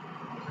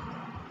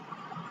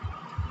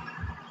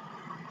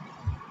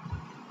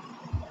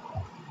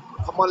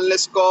 Come on,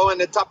 let's go. And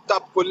the tap,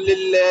 put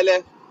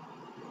lele.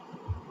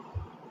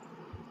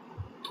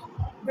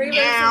 3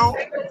 Meow.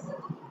 roses.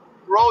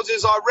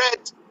 Roses are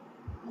red.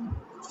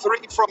 3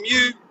 from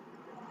you.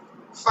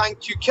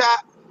 Thank you,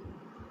 Cat.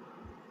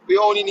 We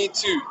only need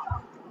 2.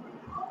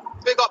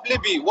 Big up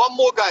Libby. One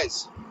more,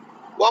 guys.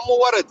 One more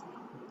word.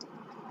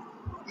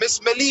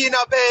 Miss Melina,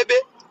 baby.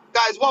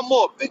 Guys, one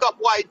more. Big up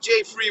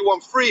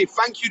YJ313.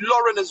 Thank you,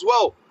 Lauren, as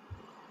well.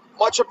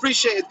 Much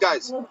appreciated,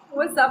 guys.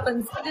 What's up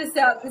and spit us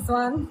out this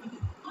one.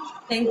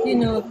 Thank you,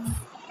 Note.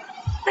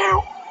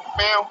 Meow,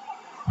 meow,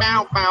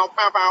 meow, meow,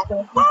 meow,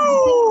 meow.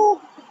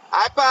 Woo!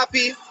 Hi,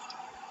 Papi.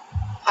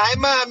 Hi,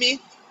 Mommy.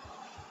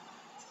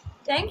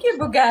 Thank you,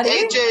 Bugatti.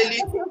 Hey, Jaylee.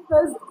 That's your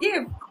first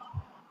gift.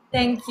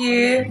 Thank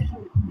you.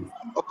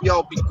 Hope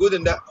y'all be good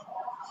in that.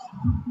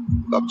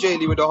 Up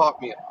Jaylee with the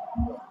heart meal.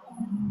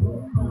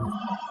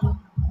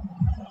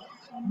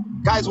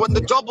 Guys, when the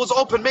doubles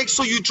open, make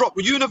sure you drop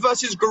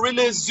universes,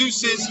 gorillas,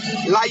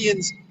 Zeuses,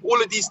 lions, all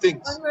of these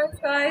things. One rose,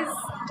 guys.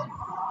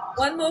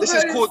 One more This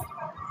rose.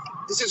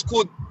 is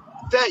called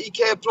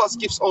 30k plus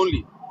gifts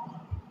only.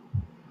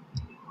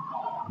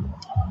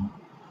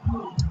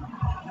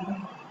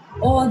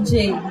 Oh,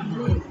 Jay.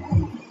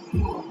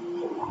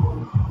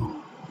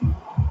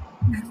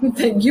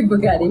 Thank you,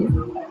 Bugatti.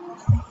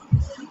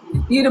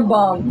 You the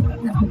bomb.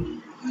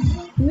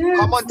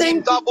 Come on,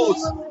 team Thank doubles.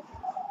 you.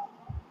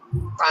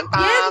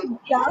 TanTan.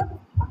 Yeah.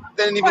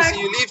 Didn't even see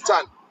you leave,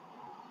 Tan.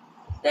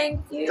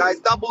 Thank you. Guys,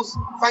 doubles.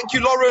 Thank you,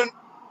 Lauren.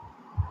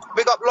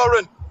 Big up,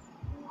 Lauren.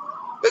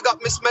 Big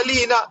up, Miss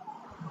Melina.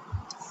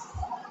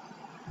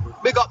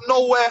 Big up,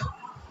 Nowhere.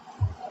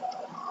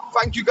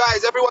 Thank you,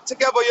 guys. Everyone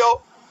together,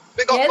 yo.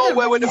 Big up, Yeah,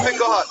 Nowhere with the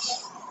finger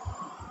hearts.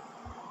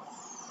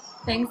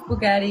 Thanks,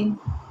 Bugatti.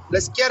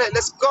 Let's get it.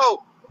 Let's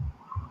go.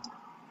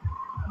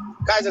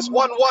 Guys, it's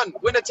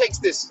 1-1. Winner takes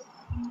this.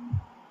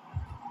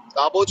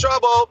 Double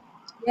trouble.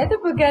 Yeah, the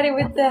Bugatti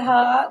with the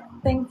heart.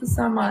 Thank you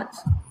so much.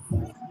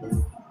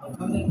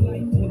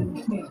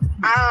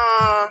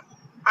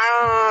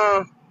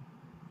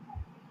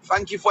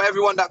 Thank you for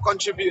everyone that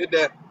contributed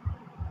there.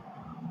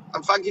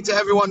 And thank you to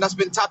everyone that's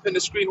been tapping the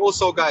screen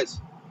also,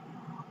 guys.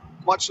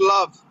 Much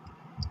love.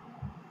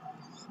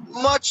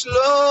 Much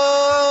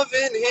love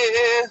in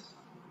here.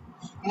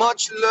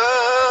 Much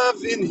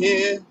love in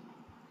here.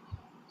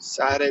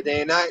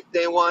 Saturday night,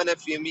 they wanna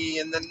feel me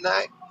in the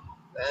night.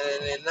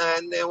 Saturday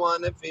night, they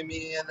wanna feel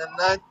me in the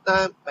night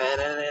time.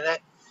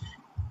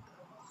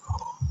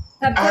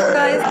 Tap,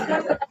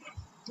 guys.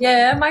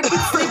 Yeah, my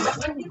kids sleep.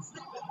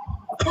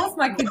 Of course,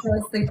 my kids are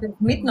asleep at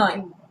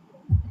midnight.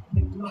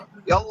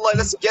 Yallah,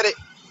 let's get it.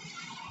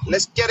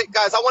 Let's get it,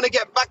 guys. I want to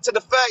get back to the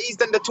 30s,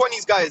 then the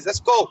 20s, guys. Let's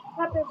go.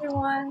 Tap,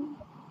 everyone.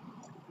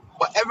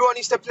 But everyone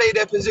needs to play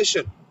their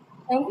position.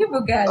 Thank you,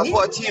 Bugatti. That's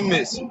what a team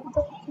is. Thank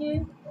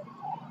you.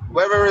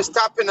 Whether it's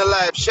tapping the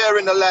live,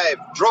 sharing the live,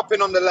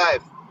 dropping on the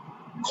live,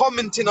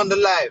 commenting on the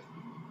live.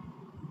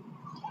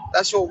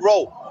 That's your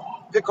role.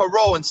 Pick a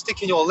role and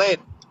stick in your lane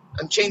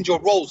and change your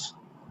roles.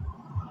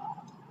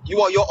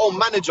 You are your own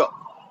manager.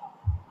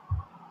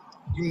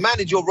 You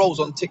manage your roles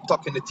on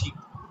TikTok and the team.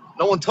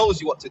 No one tells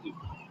you what to do.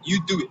 You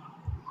do it.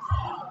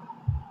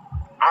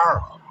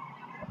 Arr.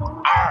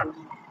 Arr.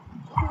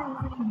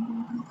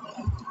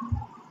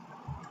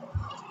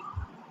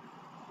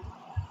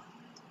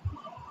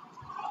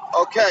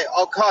 Okay,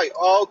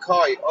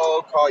 mate.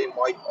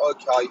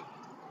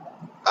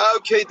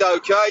 Okay,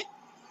 okay.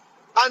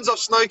 Hands off,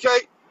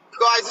 Snokey.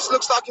 Guys, this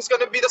looks like it's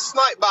going to be the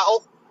snipe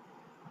battle.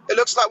 It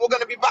looks like we're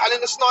going to be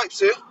battling the snipes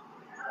here.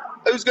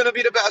 Who's going to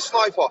be the better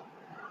sniper?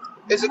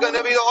 Is it going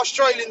to be the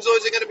Australians or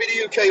is it going to be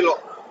the UK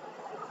lot?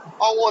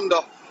 I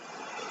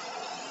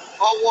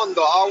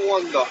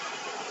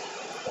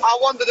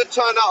wonder the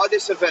turnout of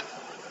this event.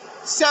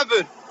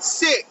 7,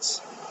 6,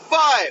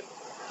 5,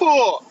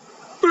 4,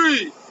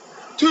 3,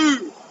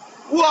 2,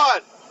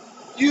 1.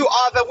 You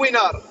are the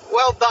winner.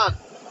 Well done.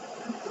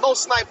 No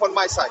snipe on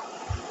my side.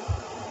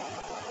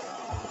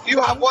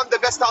 You have won the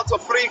best out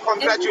of 3.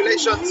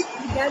 Congratulations.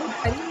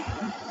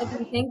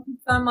 Thank you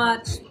so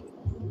much.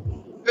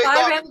 Big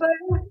Bye, up,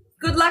 Rambo.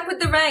 Good luck with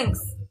the ranks.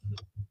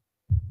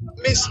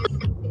 Miss.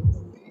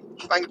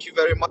 Thank you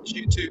very much,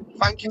 you too.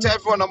 Thank you to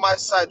everyone on my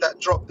side that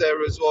dropped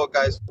there as well,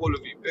 guys. All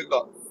of you. Big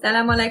up.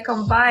 Salam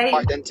alaikum. Bye.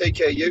 Right then, take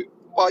care, you.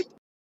 Bye.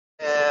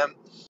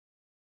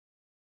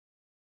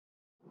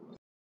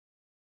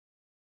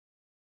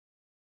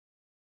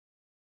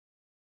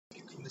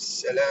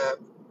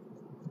 Salam.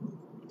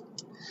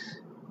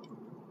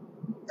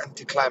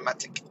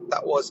 Anticlimactic.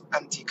 That was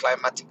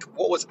anticlimactic.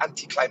 What was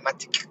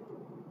anticlimactic?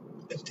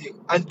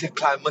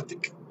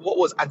 Anticlimactic. What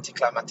was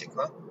anticlimactic,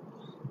 huh?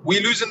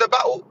 We losing the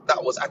battle?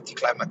 That was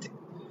anticlimactic.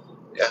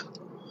 Yeah.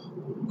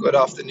 Good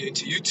afternoon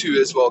to you too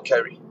as well,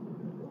 Kerry.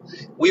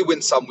 We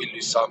win some, we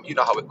lose some. You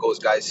know how it goes,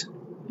 guys.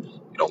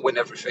 You don't win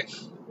everything.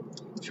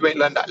 If you ain't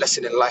learned that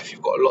lesson in life,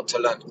 you've got a lot to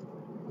learn.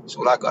 That's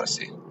all I gotta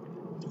say.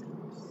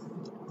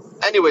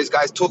 Anyways,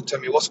 guys, talk to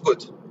me. What's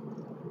good?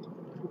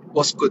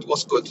 What's good?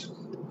 What's good?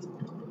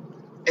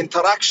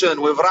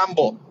 Interaction with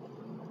Rambo.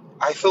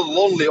 I feel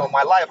lonely on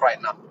my live right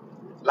now.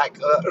 Like,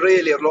 I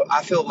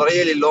feel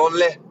really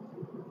lonely.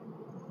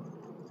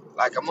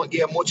 Like, I'm not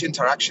getting much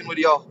interaction with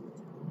y'all.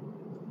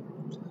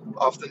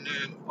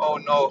 Afternoon. Oh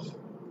no.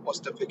 What's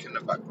the pic in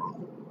the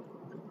background?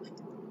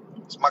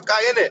 It's my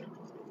guy, innit?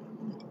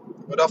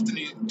 Good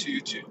afternoon to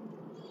you too.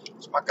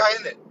 It's my guy,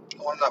 innit?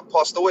 The one that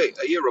passed away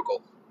a year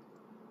ago.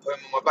 Put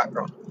him in my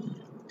background.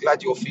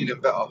 Glad you're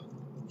feeling better.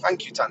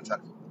 Thank you,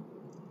 TanTan.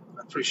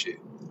 I appreciate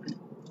it.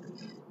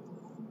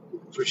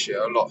 Appreciate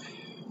it a lot.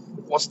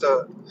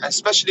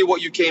 Especially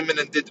what you came in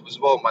and did as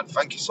well, man.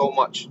 Thank you so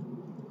much.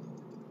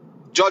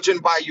 Judging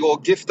by your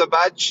gifter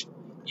badge,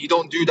 you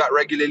don't do that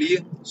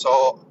regularly.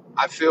 So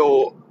I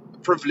feel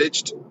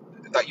privileged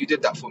that you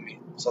did that for me.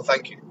 So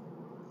thank you.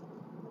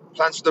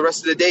 Plans for the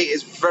rest of the day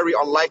is very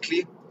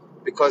unlikely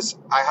because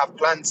I have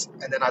plans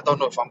and then I don't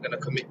know if I'm going to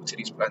commit to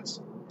these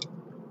plans.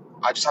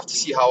 I just have to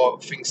see how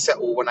things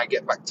settle when I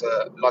get back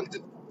to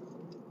London.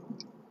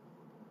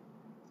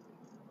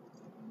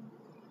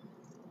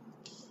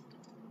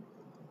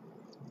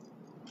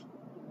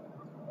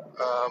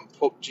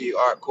 PUBG,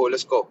 alright, cool,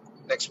 let's go.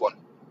 Next one.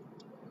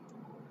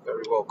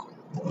 Very welcome.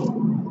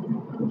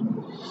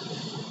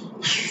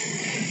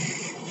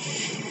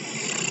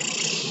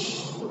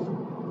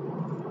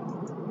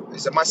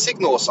 Is it my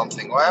signal or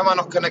something? Why am I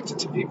not connected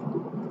to people?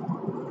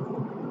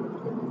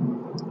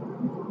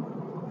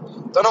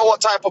 Don't know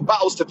what type of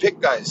battles to pick,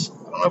 guys.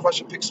 I don't know if I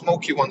should pick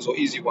smoky ones or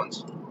easy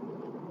ones. I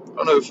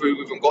don't know if we've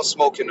even got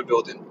smoke in the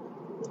building.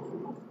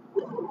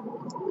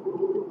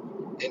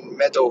 In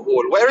Meadow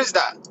Hall. Where is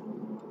that?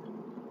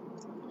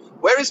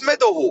 Where is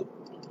Meadow Hall?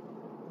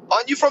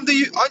 Aren't you from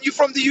the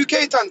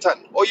UK,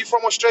 TanTan? Or are you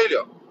from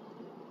Australia?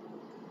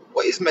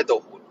 What is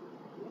Meadow Hall?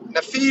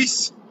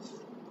 Nafis.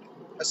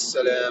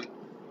 Assalam.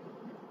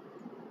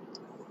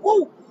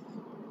 Woo.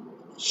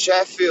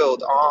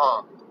 Sheffield.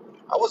 I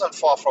wasn't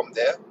far from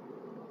there.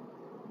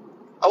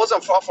 I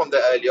wasn't far from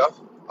there earlier.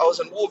 I was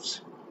in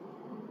Wolves.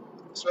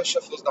 I swear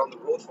Sheffield's down the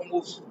road from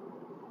Wolves.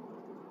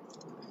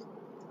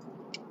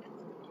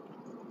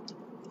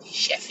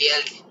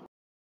 Sheffield.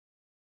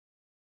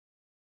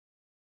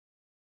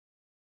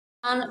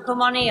 And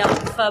come on here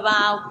for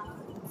about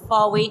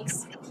 4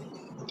 weeks.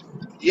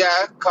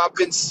 Yeah, I've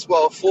been,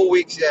 4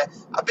 weeks, yeah.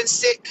 I've been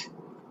sick.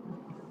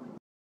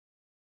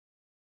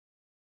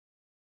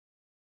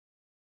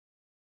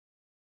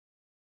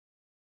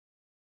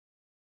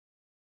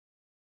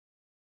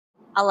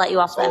 I'll let you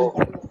off then.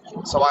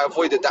 So I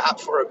avoided the app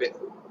for a bit.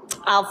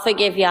 I'll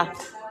forgive you.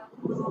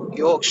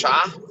 Yorkshire,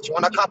 do you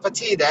want a cup of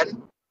tea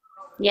then?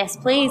 Yes,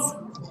 please.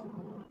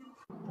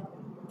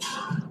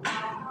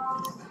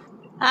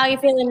 How are you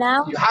feeling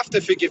now? You have to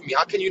forgive me.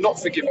 How can you not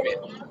forgive me?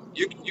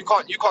 You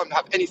can't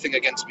have anything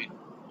against me.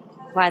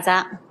 Why is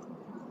that?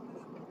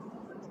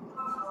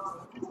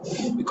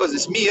 Because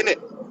it's me,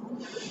 innit?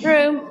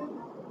 True.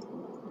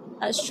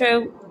 That's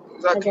true.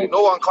 Exactly.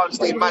 No one can't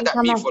stay mad at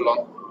me for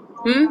long.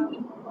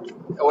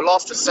 It will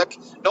last a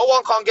second. No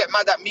one can get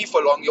mad at me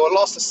for long. It will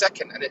last a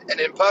second, and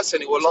in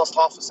person, it will last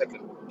half a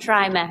second.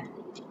 Try me.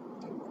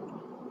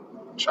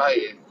 Try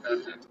it.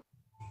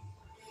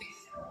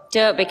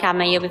 Don't be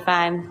Cammy, you'll be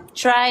fine.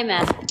 Try me.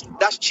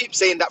 That's cheap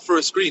saying that through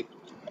a screen.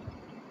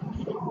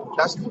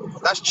 That's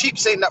cheap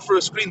saying that through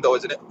a screen, though,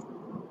 isn't it?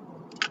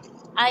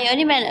 I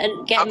only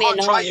meant get me I can't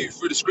annoyed. try you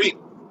through the screen.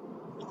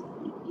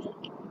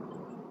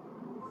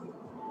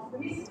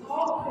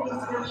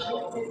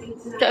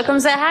 Do you come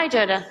say hi,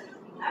 Joda?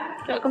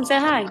 Do you come say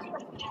hi?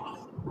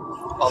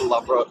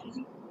 Allah, bro.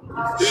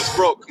 Who's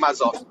broke,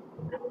 Mazza?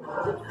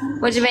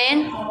 What do you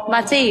mean?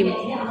 My team?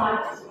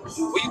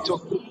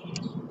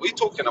 What are you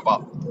talking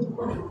about?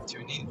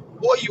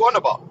 What are you on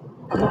about?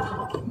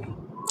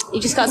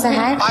 You just got to say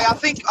hi?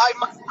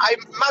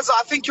 Mazza,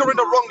 I think you're in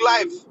the wrong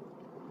live.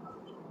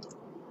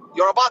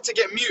 You're about to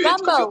get muted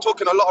because you're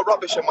talking a lot of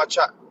rubbish in my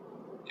chat.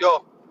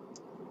 Yo.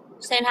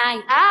 Saying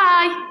hi.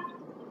 Hi.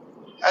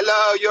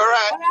 Hello, you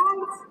alright?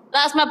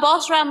 That's my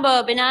boss,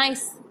 Rambo. Be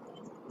nice.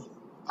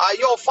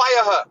 Yo,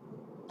 fire her.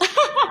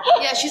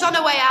 Yeah, she's on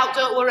her way out,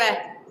 don't worry.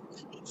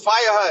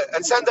 Fire her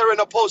and send her in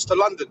a post to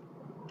London.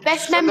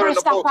 Best member of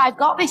staff I've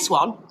got, this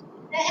one.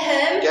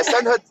 Yeah,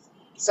 send her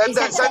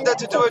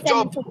to do a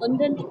job.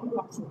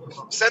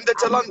 Send her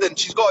to London.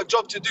 She's got a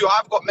job to do.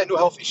 I've got mental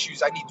health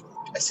issues. I need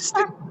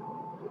assistance.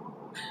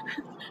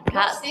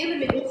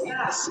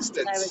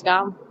 Assistance. There we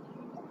go.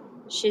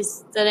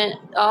 She's stunning.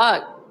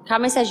 Oh,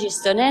 Cammy says she's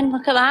stunning.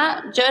 Look at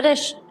that. Joda,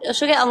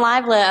 she'll get on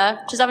live later.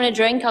 She's having a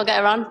drink. I'll get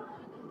her on.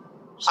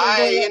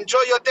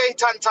 Enjoy your day,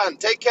 TanTan.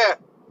 Take care.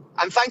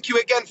 And thank you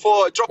again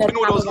for dropping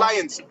all those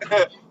lions.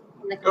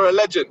 You're a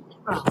legend.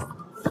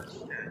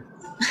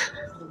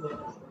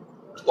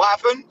 What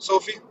happened,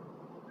 Sophie?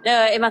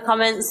 No, in my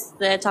comments,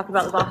 they're talking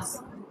about the boss.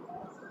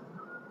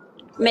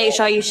 Make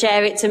sure you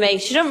share it to me.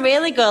 She doesn't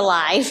really go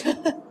live.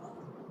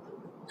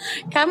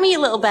 Cammy, you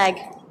little beg.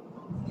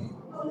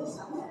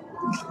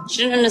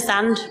 She doesn't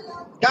understand.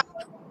 Yeah,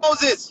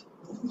 Roses.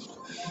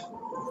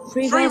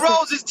 Free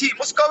Roses team.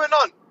 What's going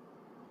on?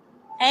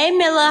 Hey,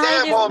 Miller.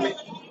 Damn, homie.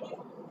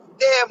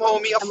 Damn,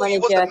 homie. I thought you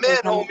was the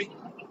man, homie.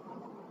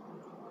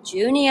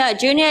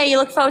 Junior, you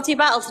look forward to your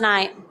battle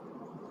tonight?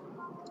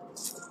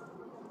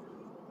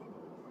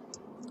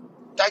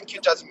 Thank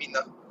you,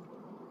 Jasmina.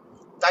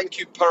 Thank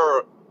you,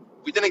 Per.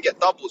 We didn't get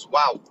doubles.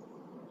 Wow.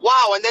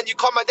 Wow, and then you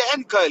come at the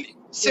end, Curly.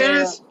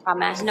 Serious?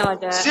 Yeah, no, I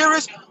don't.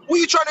 Serious? What are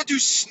you trying to do?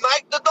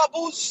 Snipe the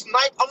doubles?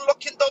 Snipe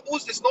unlocking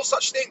doubles? There's no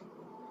such thing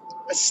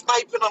as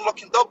sniping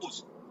unlocking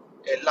doubles.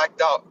 It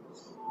lagged out.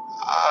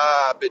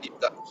 I believe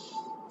that.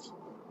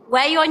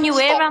 Where are you on your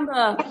way,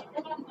 Rambo?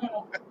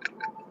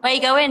 Where are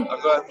you going?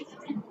 I'm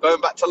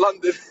going back to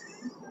London.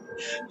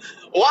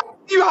 Why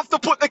do you have to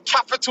put the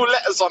capital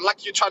letters on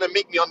like you're trying to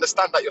make me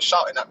understand that you're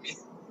shouting at me?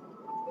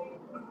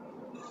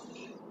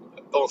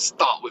 Don't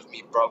start with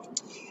me, bro.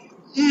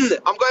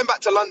 I'm going back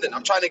to London.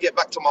 I'm trying to get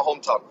back to my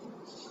hometown.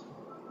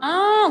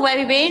 Oh, where have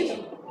you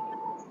been?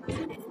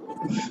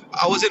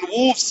 I was in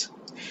Wolves.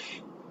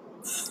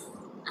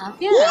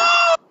 Have you?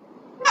 Whoa!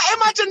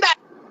 Imagine that.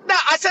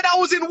 I said I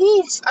was in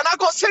Wolves and I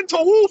got sent to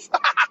Wolf.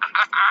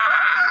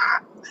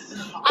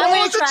 I'm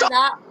going to try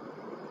that.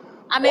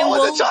 I'm in Wolves.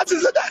 What was Wolves. the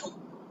chances of that?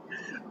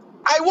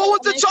 What was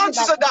the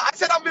chances of that? I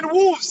said I'm in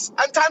Wolves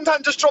and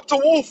TanTan just dropped a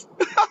Wolf.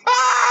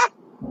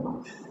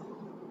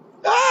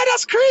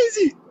 That's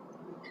crazy.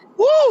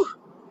 Woo!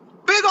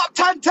 Big up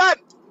TanTan.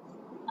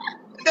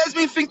 There's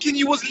me thinking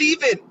you was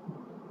leaving.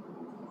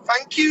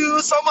 Thank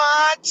you so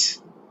much.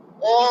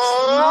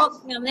 Oh,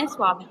 on this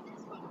one.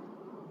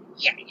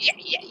 Yeah.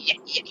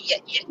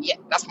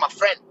 That's my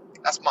friend.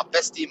 That's my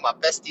bestie.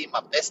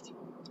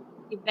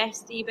 Your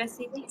bestie.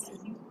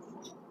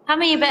 Tell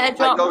me you better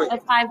drop a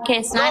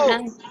 5k snipe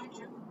now.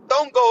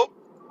 Don't go.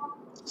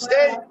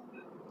 Stay.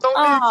 Don't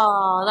leave.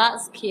 Oh,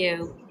 that's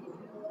cute.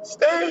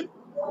 Stay.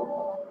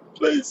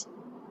 Please.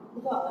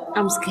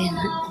 I'm scared.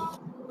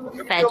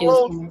 Fair dues.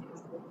 I'm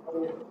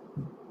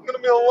gonna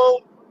be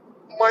alone.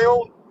 On my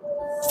own.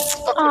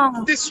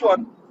 Oh. This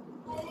one.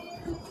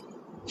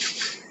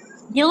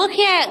 You're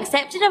lucky I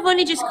accepted. I've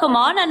only just come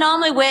on. I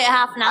normally wait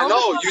half an hour. I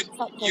know,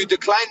 you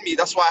declined me.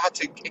 That's why I had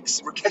to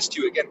request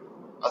you again.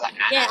 I was like,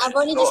 yeah, I've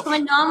only just come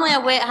in. Normally I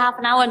wait half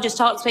an hour and just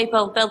talk to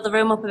people, build the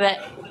room up a bit.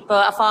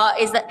 But I thought,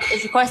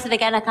 it's requested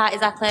again. I can't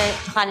exactly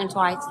decline him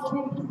twice.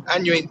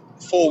 And you in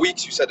 4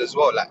 weeks, you said as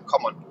well. Like,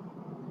 come on.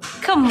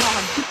 Come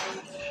on.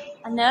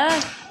 I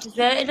know.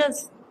 Deserted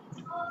us.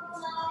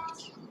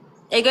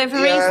 Are you going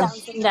for reset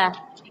Sunday?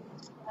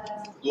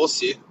 We'll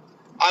see.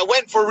 I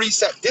went for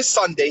reset this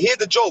Sunday. Hear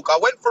the joke. I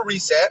went for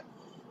reset,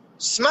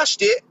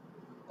 smashed it,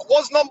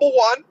 was number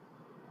 1,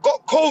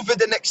 got COVID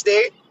the next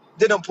day,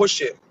 didn't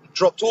push it.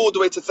 Dropped all the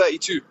way to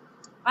 32.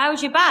 Why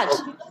was you bad?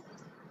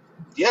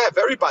 Yeah,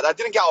 very bad. I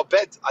didn't get out of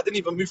bed. I didn't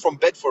even move from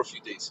bed for a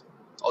few days.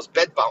 I was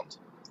bedbound.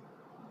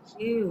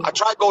 Ew. I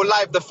tried to go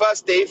live the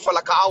first day for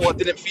like an hour,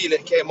 didn't feel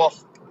it, came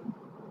off.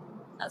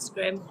 That's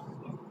grim.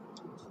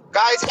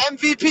 Guys,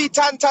 MVP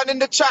TanTan in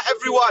the chat,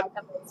 everyone.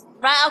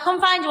 Right, I'll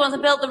come find you once I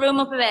built the room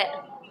up a bit.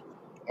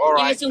 All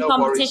right, give me some no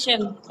competition.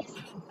 Worries.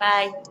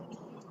 Bye.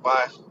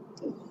 Bye.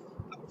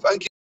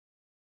 Thank you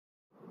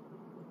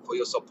for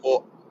your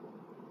support.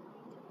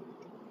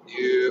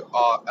 You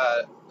are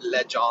a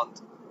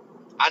legend.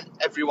 And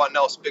everyone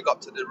else, big up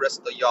to the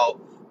rest of y'all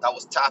that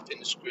was tapping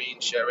the screen,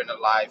 sharing a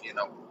live, you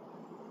know.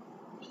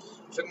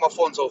 I think my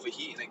phone's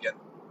overheating again.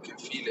 I can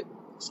feel it.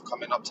 It's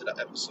coming up to that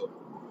episode.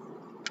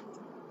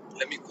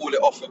 Let me cool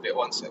it off a bit,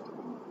 1 second.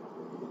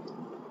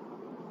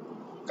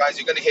 Guys,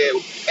 you're going to hear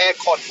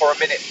aircon for a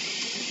minute.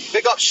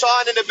 Big up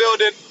Sean in the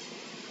building.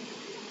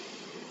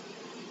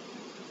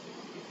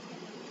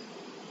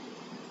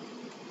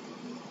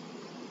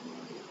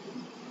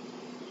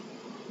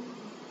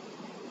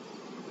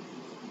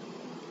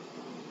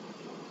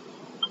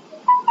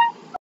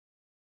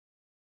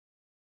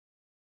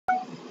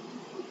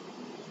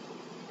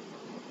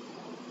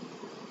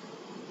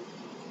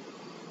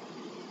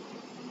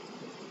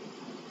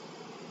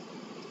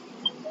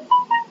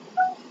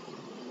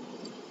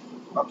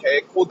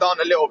 Okay, cool down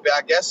a little bit,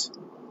 I guess.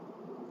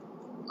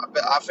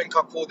 I think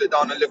I cooled it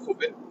down a little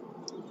bit.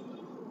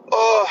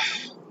 Oh,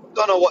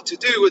 don't know what to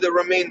do with the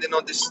remaining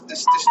of this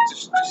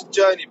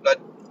journey,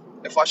 but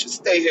if I should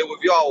stay here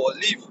with y'all or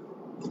leave.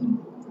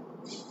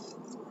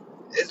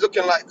 It's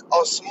looking like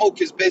our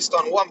smoke is based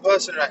on one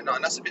person right now,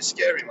 and that's a bit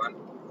scary, man.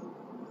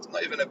 There's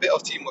not even a bit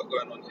of teamwork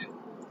going on here.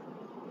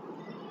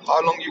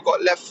 How long you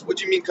got left? What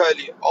do you mean,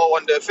 Curly? Oh,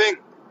 on the thing?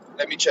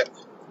 Let me check.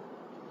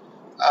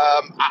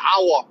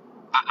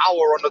 An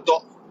hour on the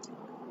dot.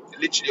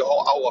 Literally a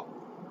whole hour.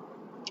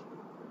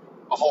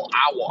 A whole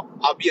hour.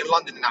 I'll be in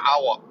London in an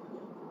hour.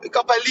 Pick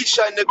up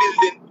Alicia in the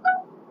building.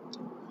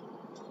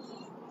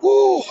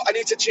 Ooh, I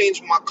need to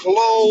change my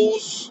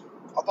clothes.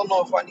 I don't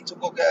know if I need to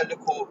go get a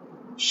little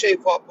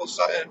shape up or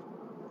something.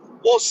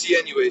 We'll see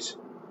anyways.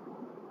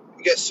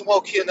 Get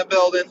Smokey in the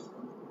building.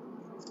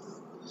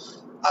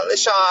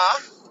 Alicia.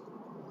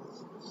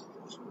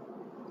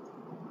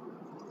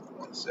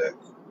 1 sec.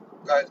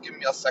 Guys, give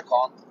me a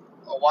second.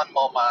 1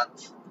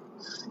 moment.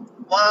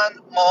 1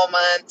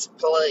 moment,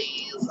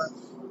 please.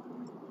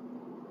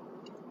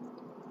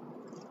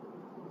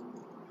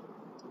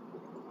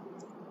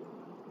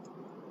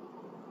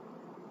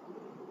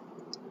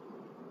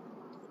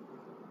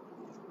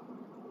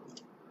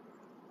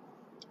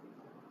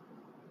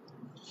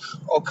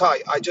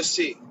 Okay, I just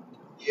see.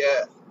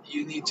 Yeah,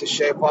 you need to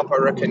shape up, I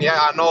reckon. Yeah,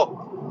 I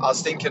know. I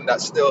was thinking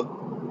that still.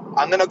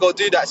 I'm gonna go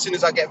do that as soon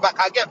as I get back.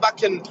 I get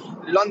back in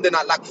London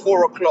at like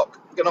 4 o'clock.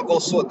 I'm gonna go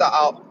sort that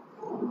out.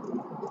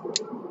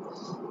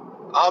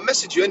 I'll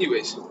message you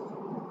anyways.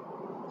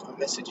 I'll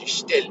message you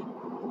still.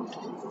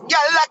 Yeah,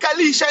 like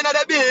Alicia in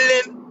the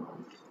building.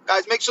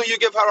 Guys, make sure you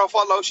give her a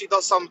follow.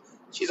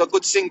 She's a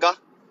good singer.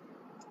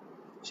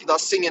 She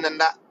does singing and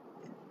that.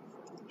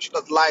 She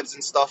does lives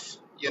and stuff,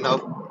 you know.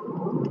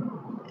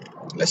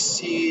 Let's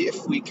see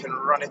if we can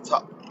run it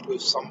up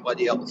with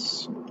somebody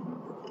else.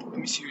 Let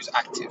me see who's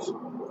active.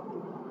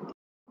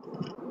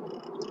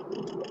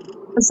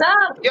 What's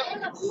up? Yo,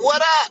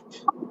 what up?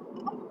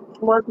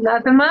 Well,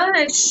 nothing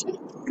much.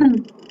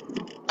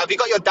 Have you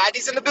got your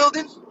daddies in the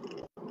building?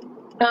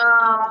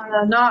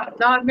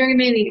 Not very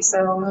many.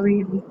 So I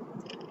mean,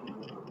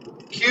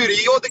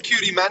 Cutie, you're the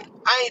cutie, man.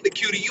 I ain't the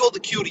cutie, you're the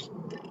cutie.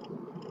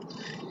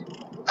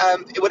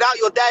 Without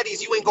your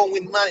daddies, you ain't gonna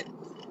win nothing.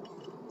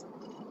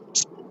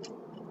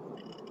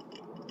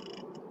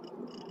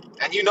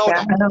 And you know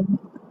yeah, that.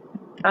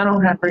 I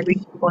don't have really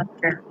people in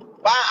here.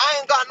 But I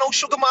ain't got no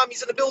sugar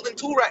mommies in the building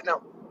too right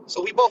now.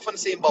 So we both on the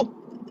same boat.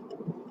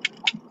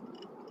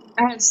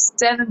 I have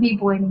 7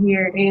 people in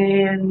here,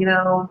 and you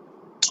know,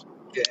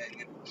 Yeah,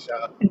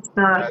 shut up. it's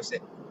not.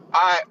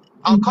 Alright,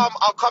 I'll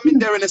come in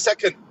there in a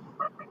second.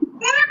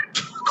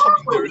 Come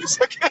in there in a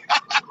second.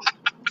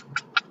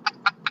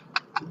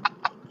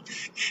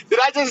 Did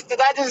I just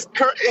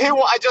hear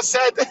what I just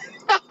said?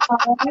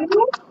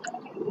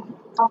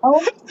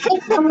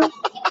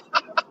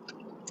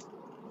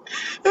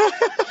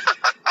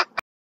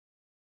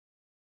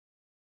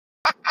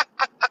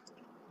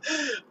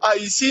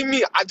 You see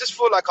me? I just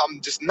feel like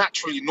I'm just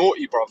naturally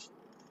naughty, bruv.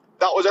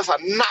 That was just a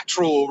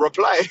natural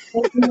reply.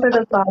 Thank you for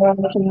the follow,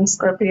 King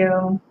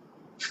Scorpio.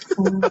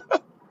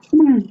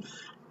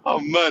 Oh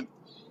man.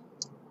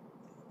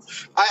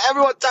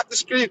 Everyone tap the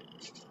screen.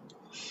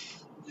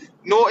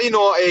 Naughty,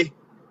 naughty.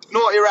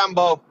 Naughty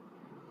Rambo.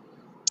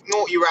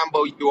 Naughty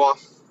Rambo you are.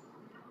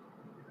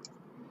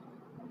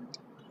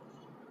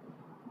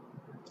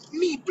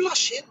 Me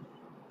blushing?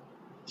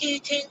 You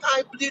think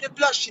I do the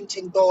blushing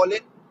thing,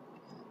 darling?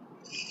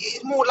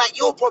 It's more like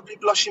you're probably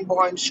blushing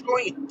behind the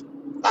screen.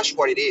 That's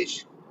what it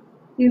is.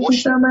 You can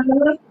show my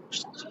love.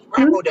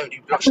 Rambo don't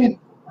do blushing.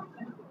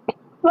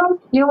 Well,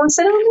 you want to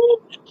sit on me?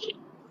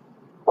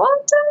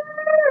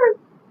 Walter!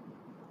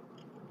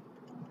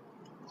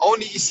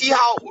 Only you see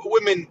how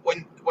women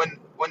when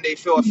they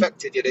feel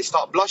affected, yeah, they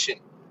start blushing.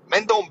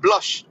 Men don't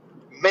blush.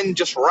 Men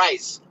just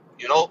rise.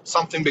 You know,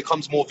 something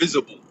becomes more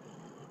visible.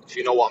 If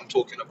you know what I'm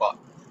talking about.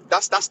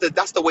 That's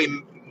the way.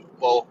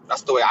 Well,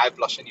 that's the way I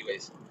blush,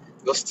 anyways.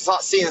 You'll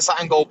start seeing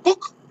something go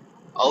book.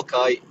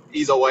 Okay,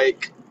 he's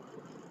awake.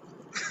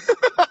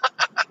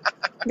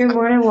 Good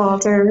morning,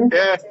 Walter.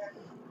 Yeah,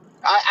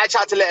 I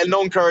tried to let it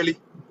known, Curly.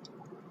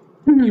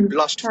 You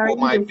blushed for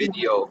my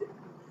video.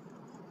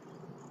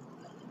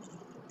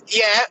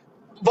 Yeah,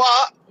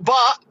 but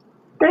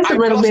Just a I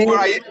little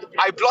blushed bit.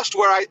 I blushed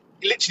where I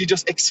literally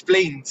just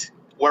explained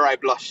where I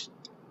blushed.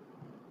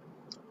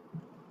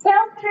 So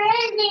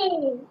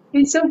pretty.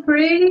 He's so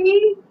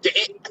pretty.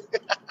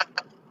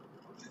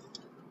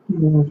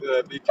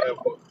 Yeah, be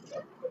careful.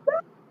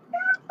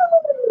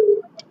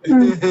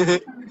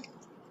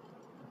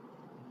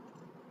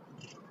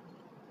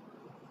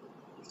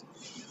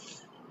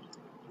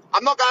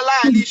 I'm not gonna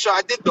lie, Alicia,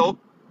 I did though.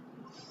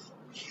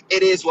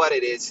 It is what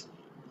it is.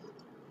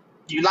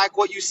 You like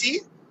what you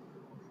see?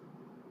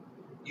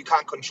 You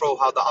can't control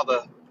how the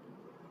other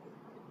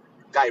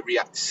guy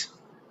reacts.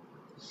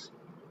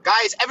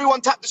 Guys,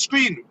 everyone tap the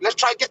screen. Let's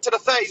try and get to the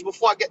 30s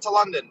before I get to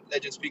London.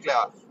 Legend, speak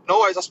later. No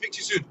worries, I'll speak to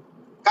you soon.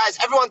 Guys,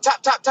 everyone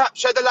tap.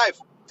 Share the live.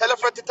 Tell a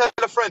friend to tell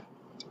a friend.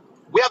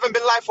 We haven't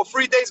been live for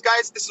 3 days,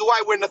 guys. This is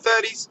why we're in the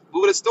 30s. We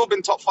would have still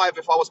been top 5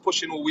 if I was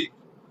pushing all week.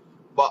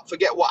 But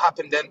forget what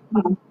happened then.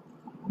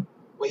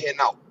 We're here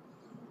now.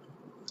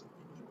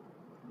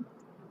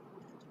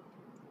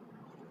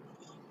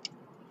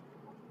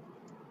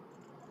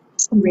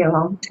 It's gonna be a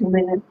long 2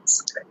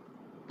 minutes.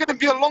 It's going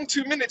to be a long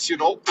 2 minutes, you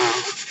know.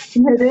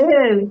 It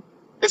is.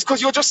 It's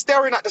because you're just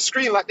staring at the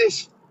screen like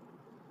this.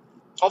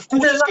 Of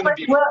course There's it's not going to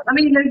much, be... well, I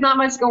mean, there's not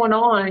much going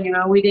on, you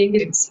know. We didn't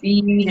get the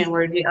speed, and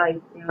we're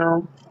like, you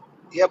know.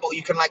 Yeah, but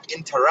you can, like,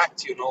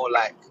 interact, you know,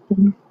 like...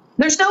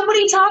 There's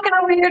nobody talking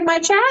over here in my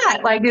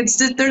chat. Like, it's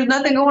just, there's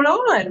nothing going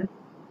on.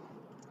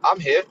 I'm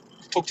here.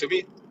 Talk to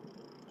me.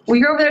 Well,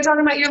 you're over there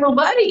talking about your little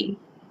buddy.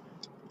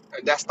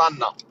 That's done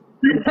now.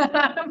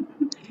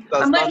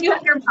 I'm letting you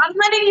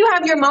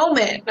have your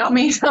moment. I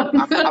mean,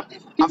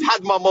 I've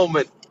had my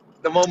moment.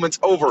 The moment's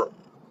over.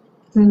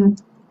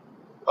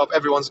 Hope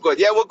everyone's good.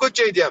 Yeah, we're good,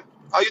 JDM.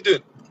 How you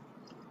doing?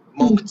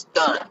 Moment's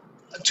done.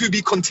 To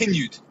be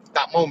continued.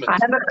 That moment.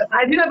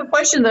 I do have a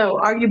question though.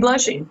 Are you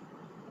blushing?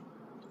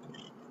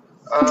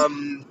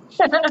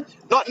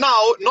 Not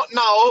now.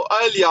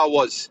 Earlier I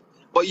was.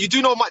 But you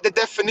do know the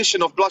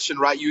definition of blushing,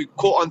 right? You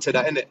caught onto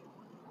that, innit?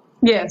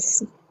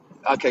 Yes.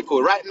 Okay,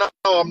 cool. Right now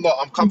I'm not.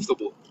 I'm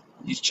comfortable.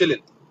 He's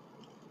chilling.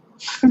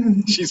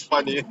 She's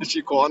funny.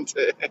 She caught onto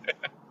it.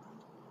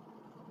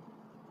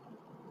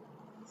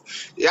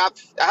 Yeah,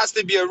 it has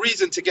to be a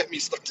reason to get me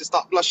to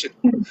start blushing.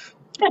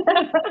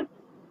 It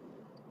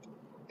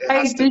Hey,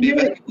 has to be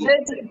very cool.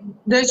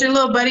 does your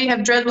little buddy have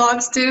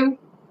dreadlocks too?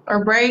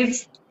 Or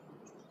braids?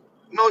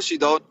 No, she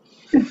don't.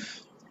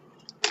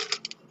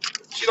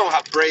 She don't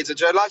have braids or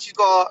dreadlocks. She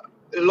got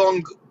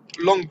long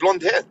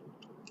blonde hair.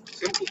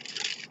 Simple.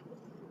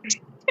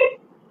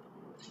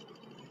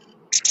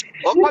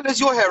 What color is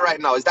your hair right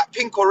now? Is that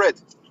pink or red?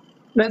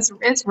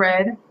 It's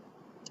red.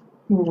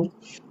 Hmm. Do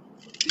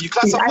you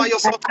classify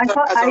yourself as a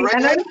I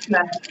redhead? noticed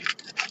that.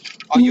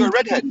 Are you a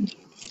redhead?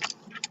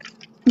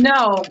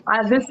 No,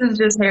 this is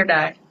just hair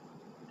dye.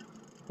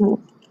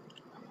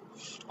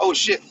 Oh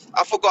shit!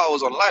 I forgot I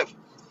was on live.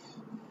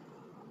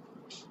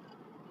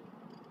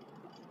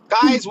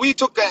 Guys, we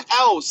took an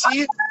L.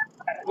 See,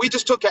 we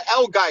just took an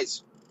L,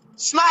 guys.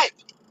 Snipe,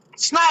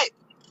 snipe,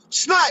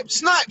 snipe,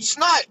 snipe,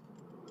 snipe.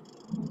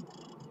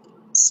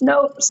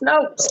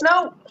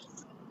 Snope.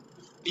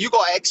 You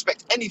gotta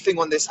expect anything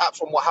on this app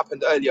from what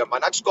happened earlier,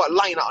 man. I just got a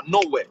line out of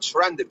nowhere, just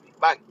randomly,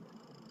 bang.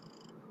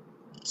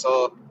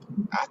 So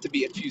I have to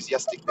be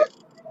enthusiastic there.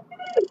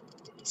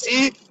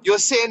 See, you're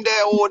saying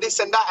there all this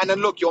and that, and then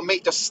look, your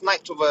mate just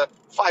sniped with a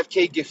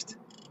 5K gift,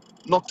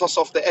 knocked us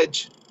off the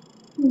edge.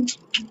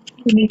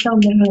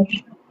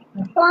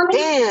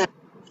 Damn.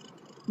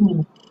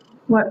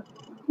 What?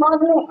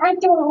 Mommy, I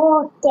don't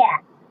want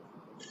that.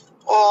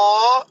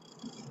 Oh,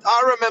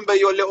 I remember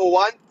your little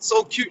one.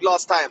 So cute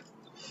last time.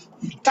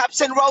 Taps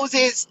and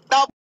roses,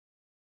 doubles,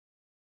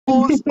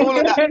 all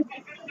of that.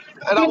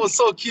 And that was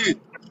so cute.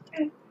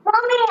 Mommy,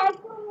 I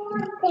don't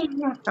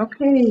want that.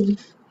 Okay.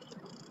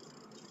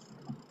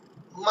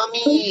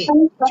 Mommy,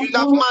 do you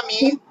love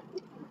mommy?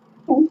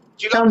 Do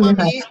you love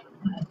mommy?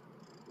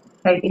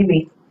 Hey,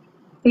 Amy.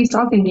 He's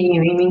talking to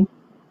you, Amy.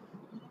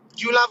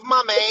 Do you love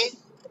mommy?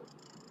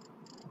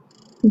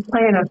 He's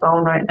playing a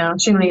phone right now.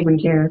 She don't even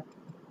care.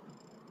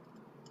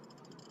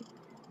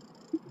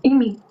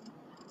 Amy.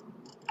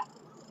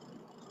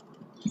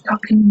 He's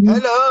talking to you.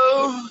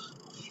 Hello,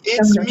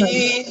 it's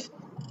me.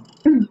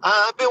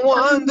 I've been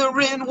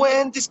wondering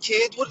when this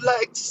kid would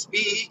like to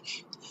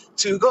speak,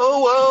 to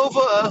go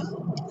over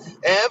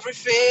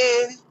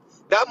everything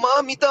that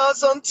mommy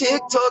does on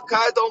TikTok.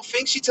 I don't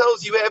think she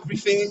tells you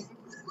everything.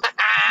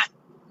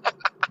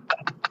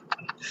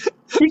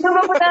 Did you come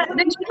up with that?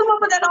 Did you come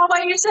up with that all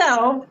by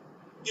yourself?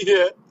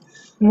 Yeah.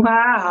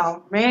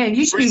 Wow, man,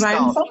 you should be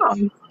writing Freestyle.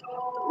 songs.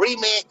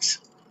 Remix.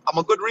 I'm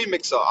a good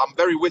remixer. I'm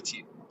very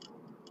witty.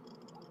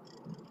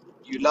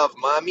 You love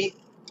mommy?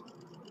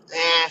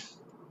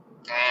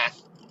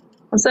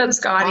 What's up,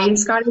 Scotty?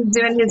 Scotty's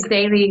doing his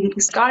daily.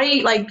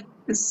 Scotty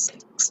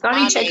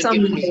Mommy checks ain't on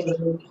giving me me-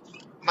 daily.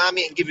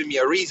 Mommy ain't giving me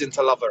a reason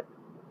to love her.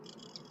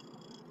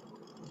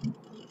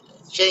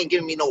 She ain't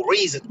giving me no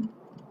reason.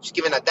 She's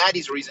giving her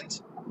daddy's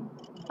reasons.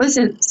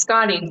 Listen,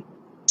 Scotty,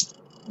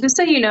 just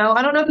so you know,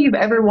 I don't know if you've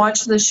ever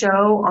watched the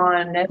show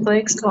on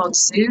Netflix called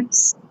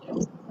Suits,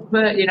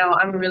 but you know,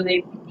 I'm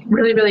really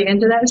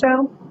into that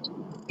show.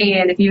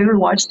 And if you've ever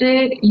watched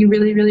it, you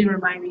really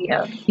remind me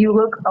of. You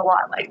look a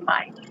lot like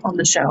Mike on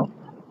the show.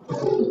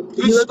 Who's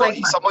You look like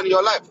Scotty? Mike. Someone in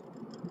your life?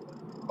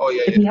 Oh,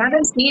 yeah, If you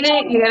haven't seen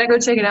it, you gotta go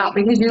check it out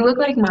because you look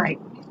like Mike.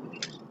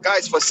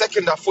 Guys, for a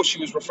second, I thought she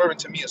was referring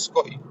to me as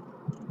Scotty.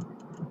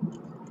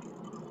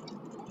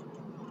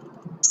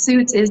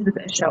 Suits is the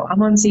best show.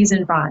 I'm on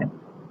season 5.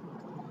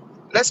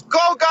 Let's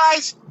go,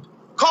 guys.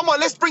 Come on,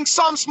 let's bring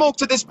some smoke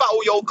to this battle,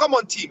 yo. Come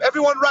on, team.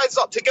 Everyone rise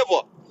up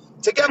together.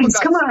 Together, guys.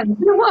 Come on,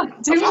 do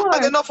more. I've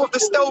had enough of the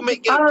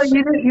stalemate games. Oh,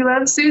 you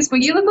love Suits, but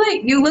you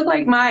look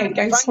like Mike.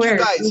 I swear.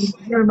 Thank you, guys.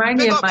 You remind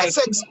me Big of up Mike.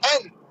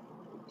 SXN.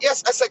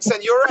 Yes,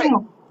 SXN, you're right.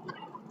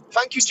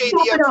 Thank you,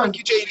 JDM. Thank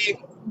you,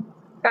 JD.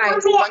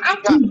 Guys, Thank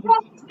you,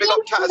 Kat. Big up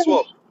Kat as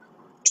well.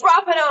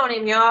 drop it on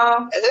him,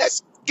 y'all.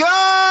 Let's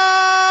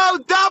go,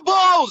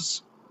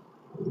 doubles.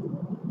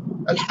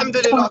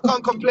 Alhamdulillah, I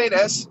can't complain,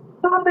 S.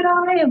 Drop it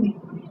on him.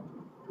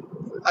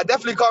 I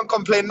definitely can't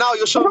complain now.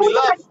 You're showing me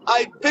love.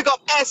 I big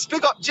up S,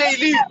 big up J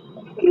Lee,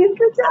 He's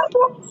the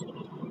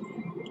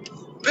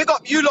double. big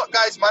up you lot,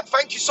 guys, man.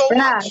 Thank you so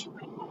much.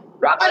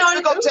 Drop it I on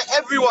big up him. to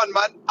everyone,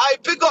 man. I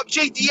big up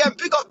JDM,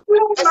 big up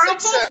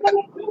SXN.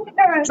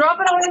 Drop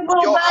it on his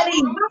little Yo, buddy. I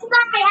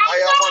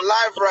am on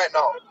live right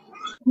now.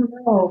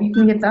 Oh, you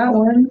can get that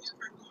one.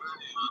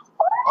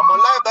 I'm on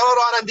live.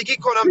 Darara and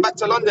Digiko, and I'm back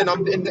to London.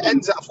 I'm in the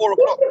ends at 4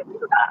 o'clock.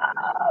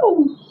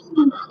 Oh.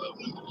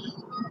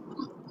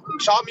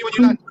 Shout me when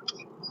you land.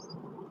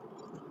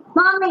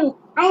 Mommy,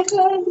 I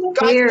can't.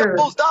 Guys, Here.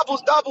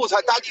 doubles.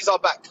 Her daddies are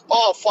back.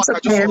 Oh, fuck, I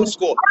just saw the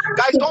score.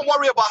 Guys, don't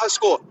worry about her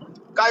score.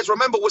 Guys,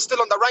 remember, we're still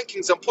on the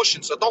rankings and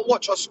pushing, so don't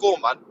watch her score,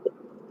 man.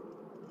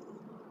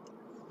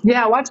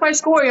 Yeah, watch my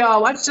score,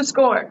 y'all. Watch the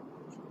score.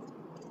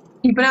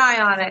 Keep an eye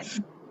on it.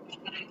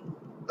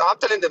 No, I'm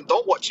telling them,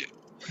 don't watch it.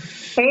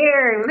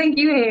 Hair. Thank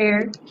you,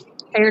 hair.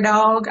 Hair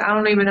dog. I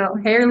don't even know.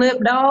 Hair lip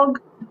dog.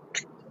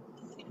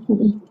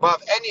 But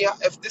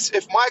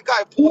if my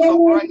guy pulls up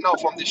right now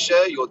from the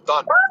share, you're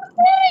done.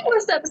 Hey,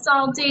 what's up,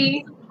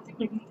 Salty?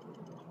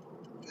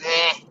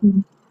 Nah.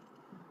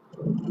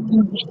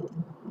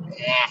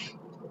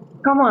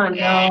 Come on,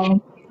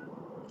 y'all.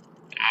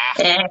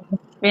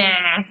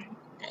 Yeah.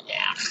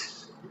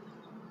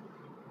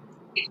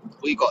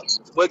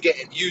 We're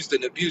getting used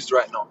and abused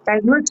right now.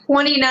 Guys, we're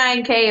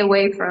 29K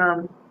away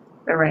from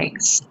the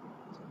ranks.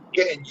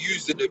 Getting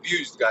used and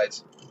abused,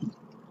 guys.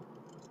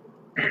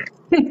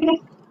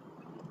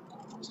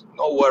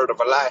 No word of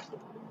a lie.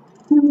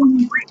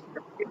 What's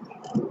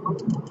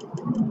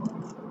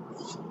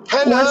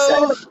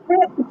Hello, up,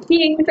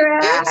 King it's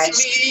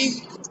Crash?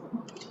 me.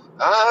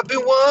 I've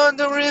been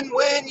wondering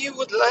when you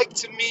would like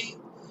to meet.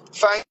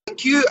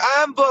 Thank you,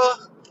 Amber,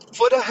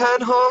 for the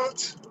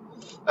handhold.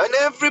 And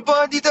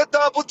everybody that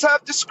double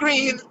tapped the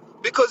screen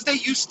because they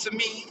used to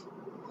me.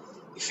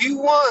 If you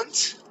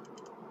want,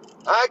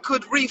 I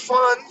could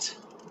refund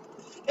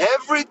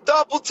every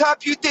double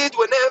tap you did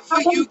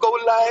whenever you go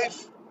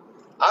live.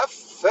 I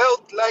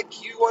felt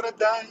like you wanna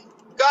die.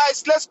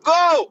 Guys, let's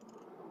go!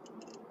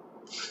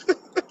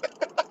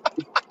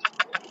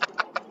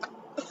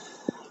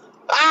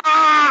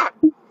 Ah!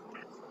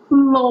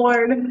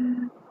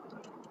 Lord.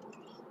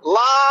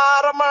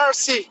 Lot of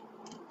mercy.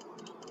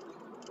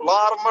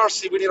 Lot of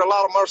mercy. We need a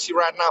lot of mercy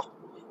right now.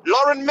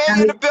 Lauren May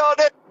in the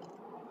building.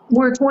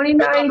 We're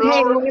Big up 29K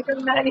Lauren. away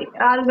from that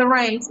out of the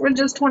ranks. We're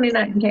just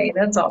 29K,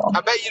 that's all.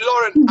 I bet you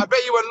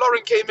when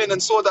Lauren came in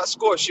and saw that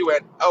score, she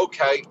went,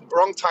 okay,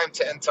 wrong time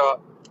to enter,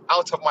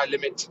 out of my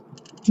limit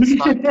to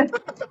snipe. Big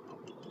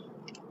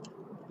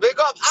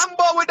up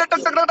Amber with the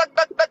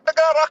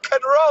rock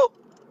and roll.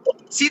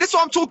 See, this is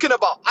what I'm talking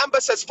about. Amber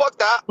says, fuck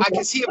that, I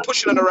can see him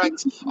pushing on the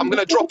ranks, I'm going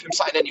to drop him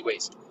something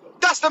anyways.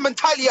 That's the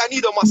mentality I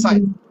need on my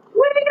side.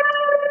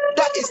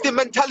 That is the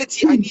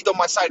mentality I need on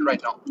my side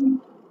right now.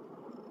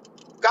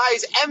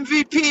 Guys,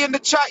 MVP in the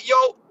chat,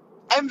 yo.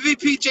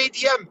 MVP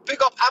JDM,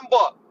 big up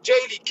Amber,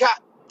 Jaylee,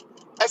 Cat,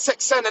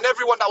 SXN, and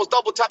everyone that was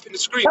double tapping the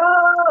screen.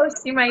 Oh,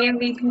 see my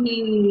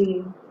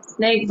MVP.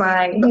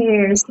 Snakebite.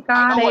 Here's I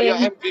got know what your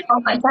it. MVP. All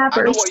my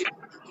tappers.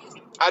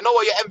 I know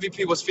what your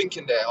MVP was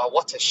thinking there. Oh,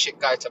 what a shit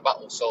guy to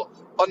battle. So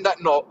on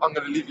that note, I'm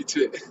gonna leave you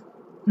to it.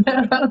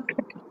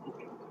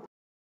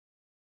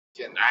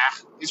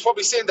 He's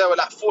probably sitting there with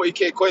like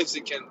 40k coins,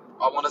 thinking,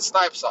 I want to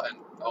snipe something.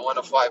 I want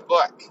to fight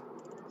back.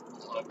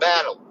 I want to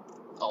battle.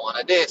 I want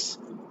to this.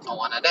 I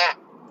want to that.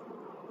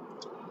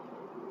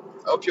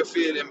 I hope you're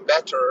feeling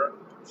better.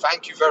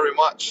 Thank you very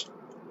much.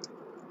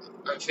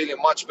 I'm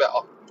feeling much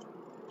better.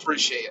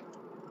 Appreciate it.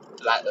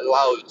 Like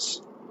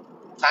loads.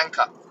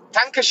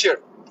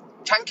 Tankashire.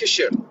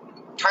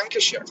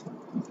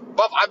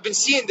 Bruv, I've been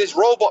seeing these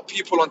robot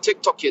people on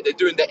TikTok here. They're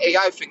doing the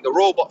AI thing, the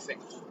robot thing.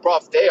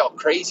 Bruv, they are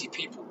crazy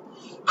people.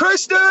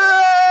 Christy!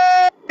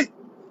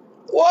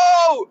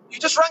 Whoa! You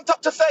just ranked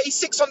up to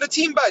 36 on the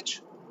team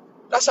badge.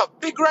 That's a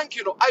big rank,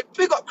 you know. I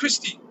big up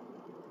Christy.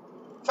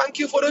 Thank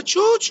you for the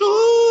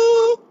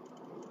choo-choo.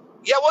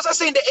 Yeah, what was I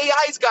saying? The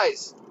AIs,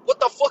 guys. What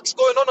the fuck's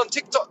going on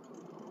TikTok?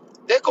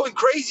 They're going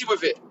crazy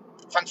with it.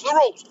 Thanks for the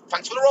rolls.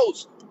 Thanks for the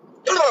rolls.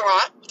 They look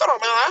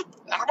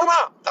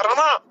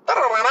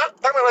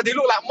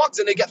like mugs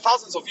and they get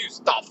thousands of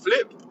views. That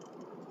flip.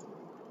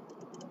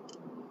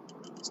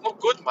 It's not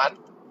good, man.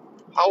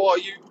 How are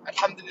you?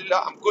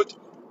 Alhamdulillah, I'm good.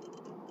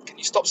 Can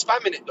you stop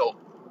spamming it though?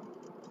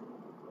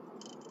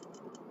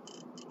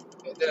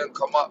 It didn't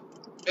come up.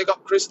 Big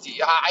up Christy.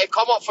 It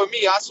come up for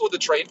me. I saw the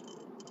train.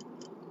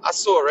 I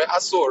saw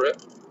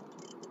it.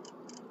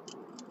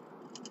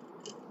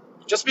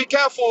 Just be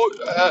careful.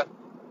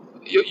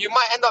 You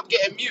might end up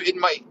getting muted,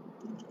 mate,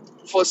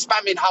 for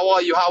spamming how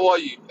are you,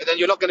 and then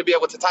you're not going to be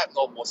able to type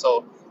no more.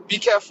 So be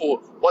careful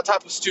what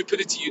type of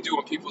stupidity you do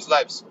on people's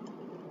lives.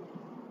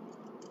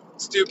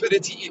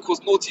 Stupidity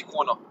equals naughty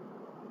corner.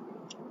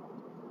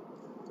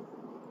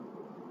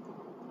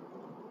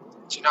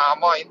 Do you know how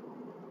mine?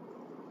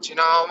 Do you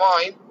know how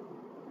mine?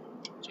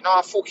 Do you know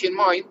how fucking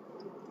mine?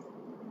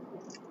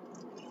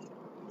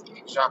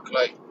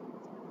 Exactly.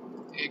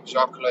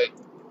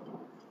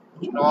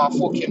 Do you know how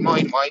fucking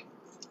mine, mate?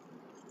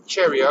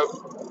 Cheerio.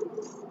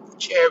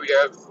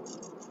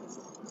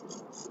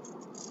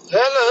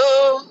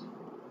 Hello,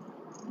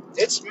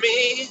 it's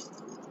me.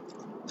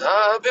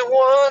 I've been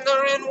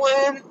wondering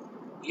when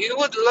you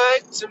would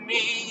like to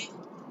meet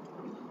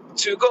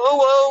to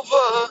go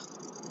over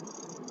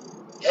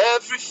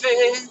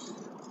everything.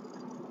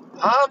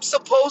 I'm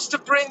supposed to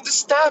bring the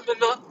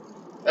stamina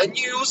and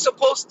you're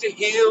supposed to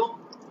heal.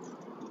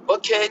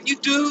 But can you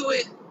do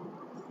it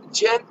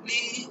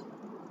gently?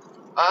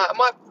 I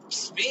might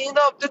speed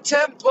up the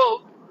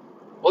tempo,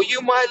 or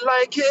you might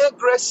like it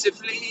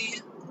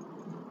aggressively.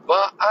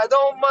 But I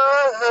don't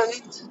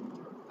mind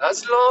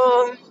as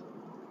long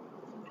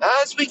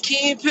as we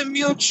keep it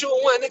mutual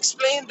and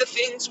explain the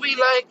things we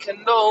like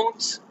and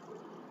don't.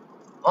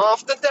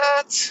 After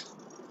that,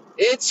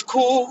 it's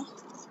cool.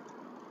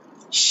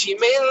 She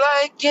may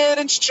like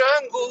getting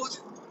strangled,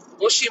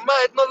 or she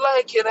might not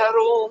like it at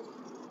all.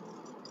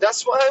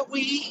 That's why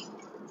we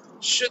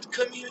should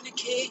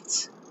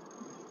communicate.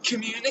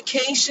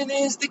 Communication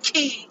is the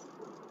key.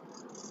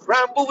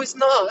 Rambo is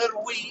not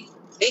we.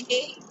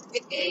 Innit,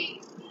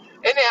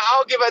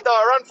 I'll give her a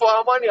run for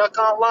her money, I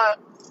can't lie.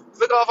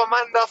 Big up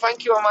Amanda,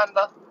 thank you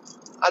Amanda.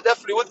 I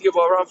definitely would give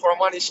her a run for her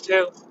money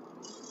still.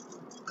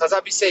 Because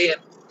I'd be saying,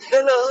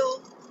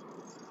 hello.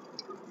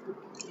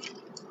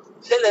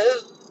 Hello.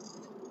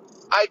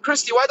 Alright,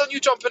 Christy, why don't you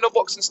jump in the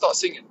box and start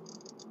singing?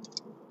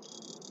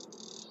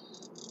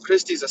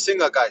 Christy's a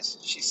singer, guys.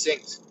 She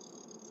sings.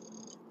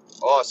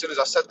 Oh, as soon as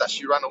I said that,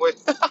 she ran away.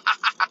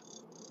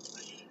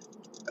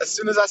 As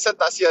soon as I said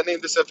that, I see her name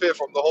disappear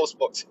from the host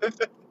box.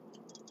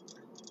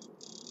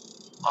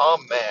 Oh,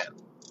 man.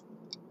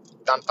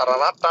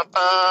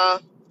 Dun-da-da-da-da-da.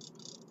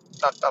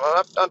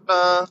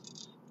 Dun-da-da-da-da-da.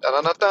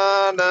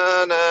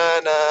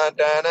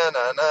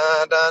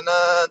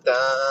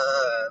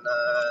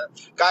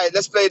 Guys,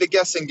 let's play the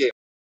guessing game.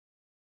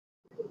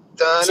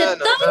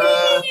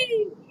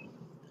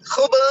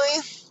 خوبه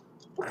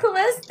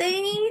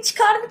خوبستی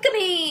چیکار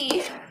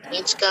میکنی؟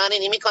 هیچ کاری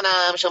نمی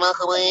کنم. شما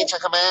خوبه؟ چه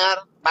خبر؟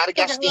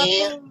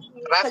 برگشتی؟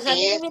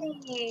 رفتی؟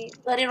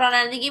 داری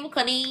رانندگی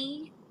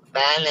میکنی؟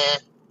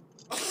 بله.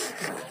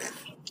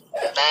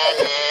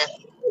 بله.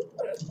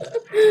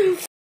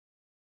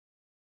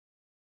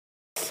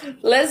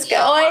 Let's go.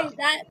 Oh,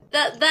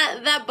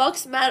 that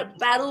box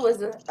battle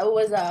was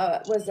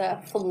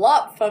a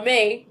flop for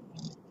me.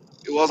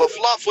 It was a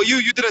flop for you.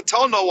 You didn't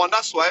tell no one.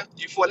 That's why.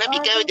 You thought, let me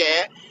go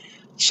there.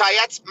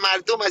 شاید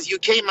مردم از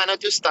UK منو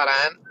دوست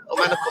دارن و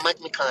منو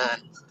کمک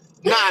میکنن.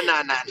 Nah.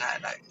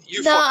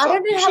 You No, fucked I up.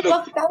 don't know how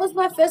box. That was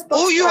my first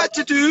box. All you had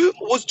to do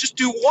was just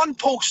do one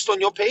post on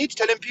your page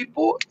telling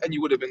people, and you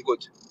would have been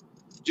good.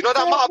 Do you know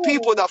that amount of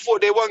people that thought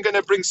they weren't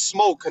gonna bring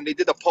smoke and they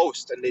did a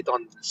post and they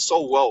done so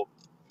well?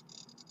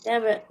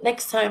 Damn it!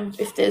 Next time,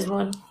 if there's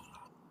one,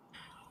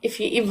 if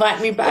you invite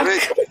me back.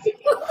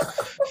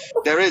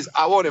 There is.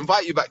 I won't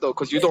invite you back though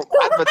because you don't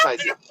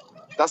advertise it.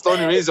 That's the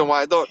only reason why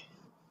I don't.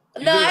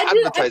 No, I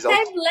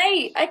came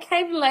late. I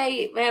came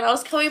late, man. I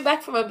was coming back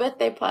from a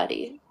birthday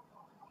party.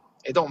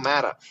 It don't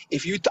matter.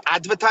 If you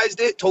advertised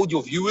it, told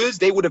your viewers,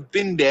 they would have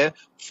been there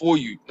for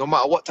you, no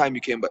matter what time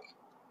you came back.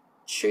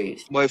 True.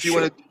 But if you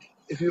want to,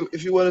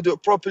 if you want to do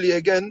it properly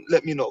again,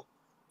 let me know.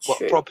 But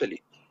properly.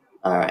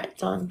 All right,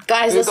 done,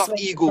 guys. Let's smoke.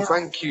 Eagle,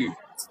 thank you.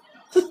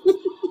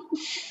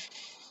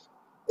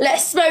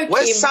 Let's smoke.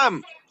 Where's Sam?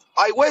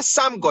 Where's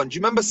Sam gone? Do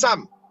you remember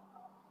Sam?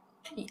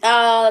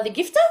 The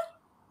gifter.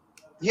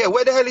 Yeah,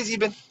 where the hell has he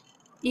been?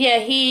 Yeah,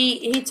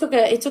 he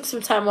took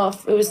some time off.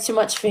 It was too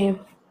much for him.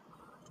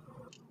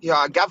 Yeah,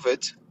 I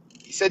gathered.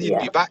 He said he'd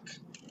be back.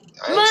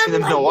 I ain't seen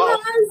him in a while.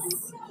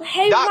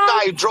 Hey,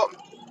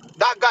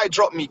 that guy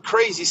dropped me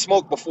crazy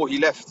smoke before he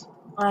left.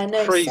 I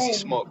know. Crazy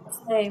smoke.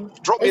 Same.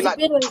 Dropped me like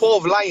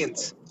 12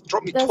 lions.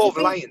 Dropped me 12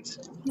 lions.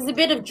 There's a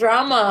bit of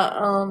drama.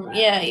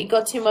 Yeah, it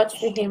got too much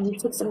for him. He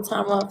took some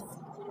time off.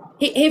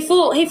 He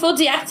full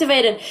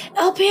deactivated.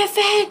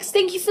 LPFX,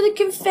 thank you for the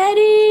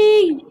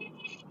confetti.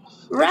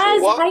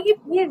 Raz, how you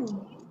been?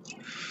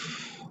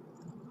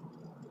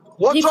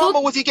 What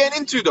drama was he getting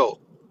into though?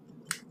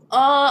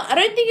 I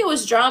don't think it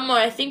was drama.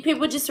 I think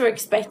people just were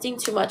expecting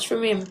too much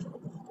from him.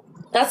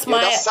 That's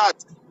sad.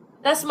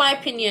 That's my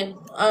opinion.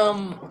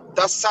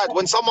 That's sad.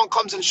 When someone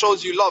comes and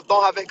shows you love,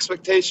 don't have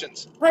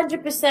expectations.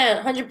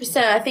 100%.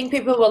 I think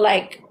people were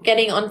like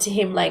getting onto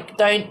him, like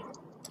don't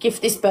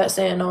gift this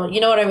person, or you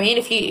know what I mean.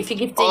 If you're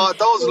gifting.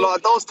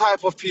 Those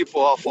type of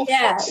people are for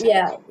fuck's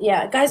sake.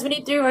 Yeah. Guys, we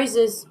need 3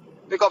 roses.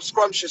 Big up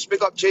Scrumptious.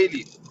 Big up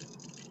Jaylee.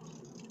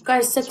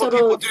 Guys, that's what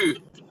people do.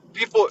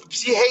 People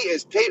see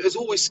haters. Haters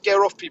always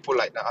scare off people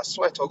like that. I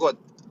swear to God.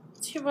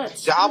 Too much.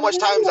 So how much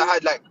times I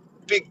had like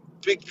big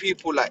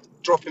people like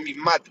dropping me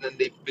mad and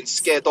they've been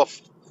scared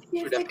off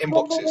through them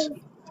inboxes.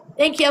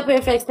 Thank you,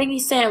 LPFX. Thank you,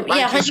 Sam.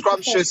 Thank you,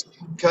 Scrumptious,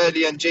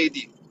 Curly, and JD.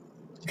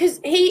 Because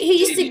he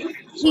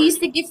used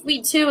to gift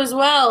me too as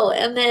well,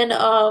 and then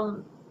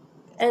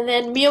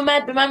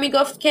میومد به من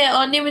میگفت که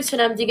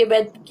نمیتونم دیگه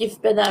بهت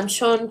گیفت بدم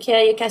چون که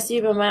یه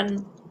کسی به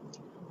من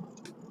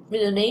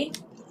میدونی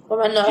به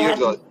من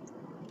ناراحت.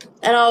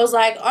 And I was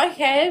like,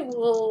 okay,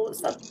 well,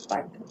 it's up,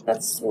 like,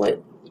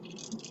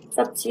 it's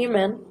up to you,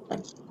 man.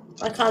 Like,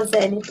 I can't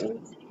say anything.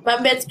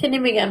 من بهت که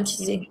نمیگم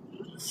چیزی.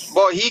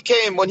 But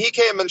when he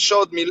came and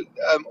showed me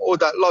all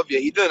that love, yeah,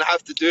 he didn't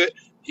have to do it.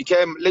 He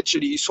came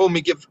literally, he saw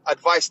me give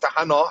advice to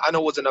Hannah.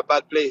 Hannah was in a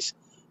bad place,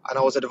 and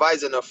I was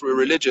advising her through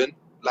religion,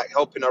 like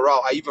helping her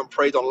out. I even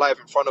prayed on live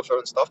in front of her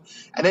and stuff.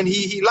 And then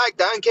he liked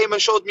that and came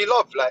and showed me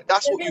love. Like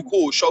that's what you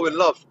call showing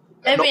love.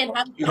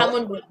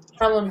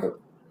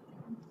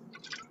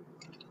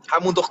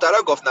 همون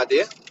دختره گفت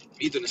نده.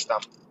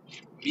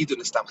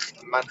 میدونستم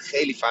من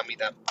خیلی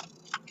فهمیدم.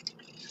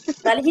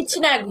 ولی هیچی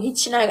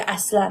نگو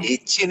اصلا.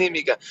 هیچی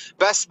نمیگه.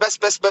 بس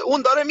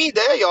اون داره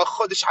میده یا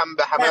خودش هم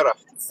به همه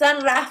رفت؟ اصلا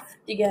رفت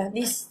دیگه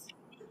نیست.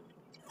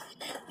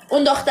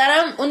 اون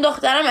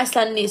دخترم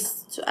اصلا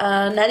نیست.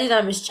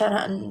 ندیدمش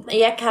چند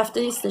 1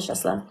 هفته نیستش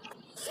اصلا.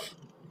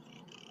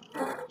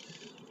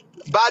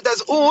 بعد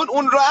از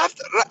اون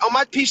رفت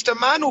اومد پیش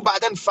من و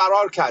بعدن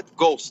فرار کرد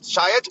گوست.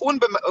 شاید اون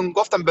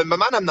گفتم به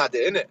منم نده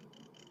اینه.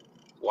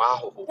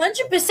 واو.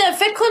 100%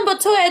 فکر کن با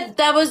تو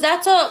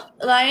 12 تا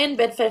لاین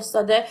بهت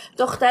فرستاده.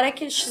 دختره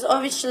که she's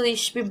obviously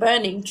should be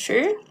burning,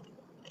 true?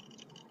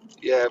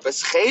 Yeah,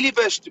 بس خیلی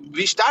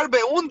بیشتر به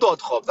اون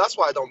داد خب. That's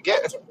why I don't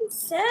get it. 100%.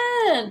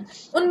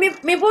 اون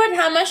میبرد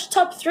همش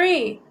top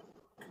 3.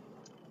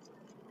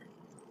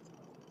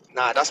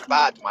 Nah, that's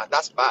bad, man.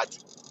 That's bad.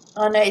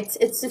 Oh no, it's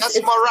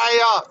That's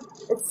Mariah.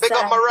 Big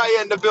up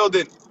Mariah in the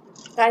building.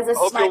 Guys, let's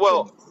Hope you're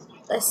well.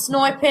 Let's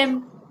snipe him.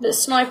 Let's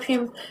snipe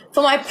him.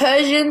 For my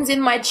Persians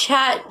in my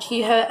chat, he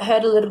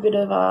heard a little bit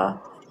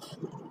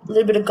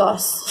of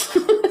goss.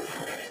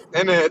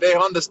 And they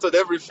understood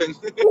everything.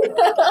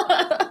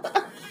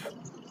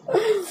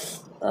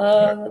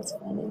 Oh, that's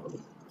funny.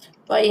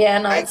 But yeah,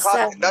 no,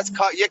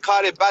 you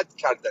caught it bad,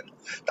 Kardan.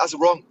 That's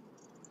wrong.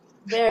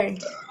 Very.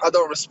 I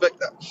don't respect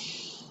that.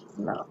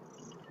 No.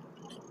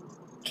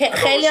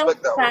 خیلی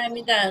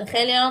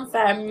هم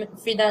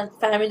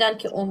فهمیدن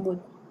که اون بود.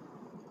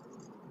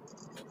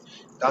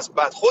 That's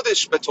bad.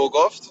 خودش به تو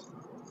گفت؟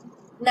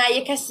 نه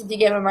یه کسی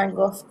دیگه به من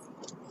گفت.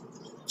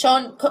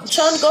 چون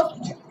گفت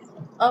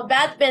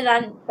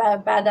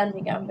بعدن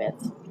میگم بهت.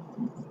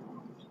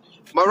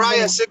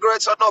 Mariah,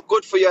 cigarettes are not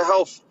good for your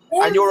health.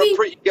 And you're a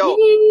pretty girl.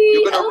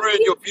 You're going to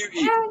ruin your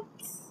beauty.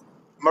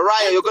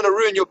 Mariah, you're going to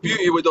ruin your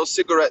beauty with those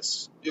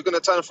cigarettes. You're going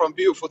to turn from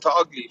beautiful to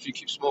ugly if you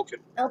keep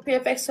smoking.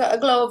 LPFX got a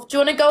glove. Do you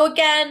want to go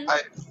again?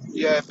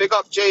 Yeah, big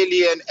up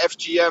Jaylee and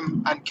FGM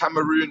and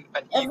Cameroon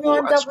and Eagle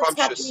and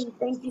Scrumptious.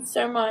 Thank you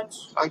so much.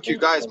 Thank you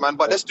guys, man.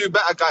 But let's do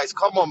better, guys.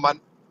 Come on, man.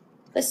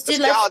 Let's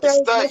get out the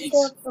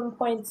 30s. Some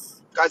points.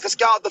 Guys, let's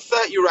get out the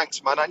 30 ranks,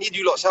 man. I need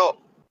you lot's help.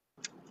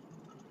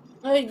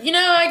 You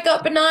know, I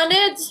got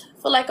bananaed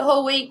for like a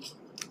whole week.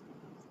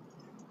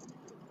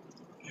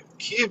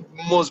 کی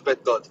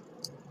مثبت داد؟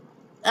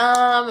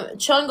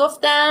 چون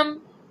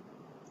گفتم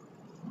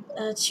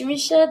چی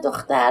میشه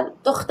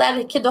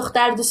دختر که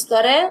دختر دوست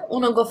داره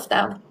اونو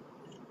گفتم.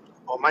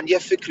 من یه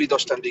فکری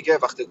داشتم دیگه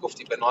وقتی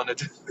گفتی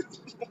بنانت.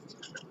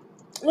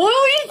 What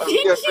were you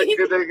thinking?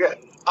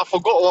 I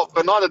forgot what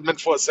bananas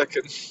meant for a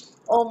second.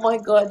 Oh my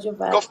god, you're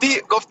bad.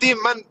 گفتی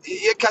من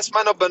یه کس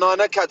منو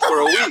بنانه کرد for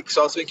a week,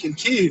 so I was thinking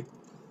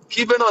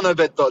کی بنانه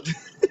بد داد؟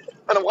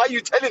 And why are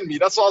you telling me?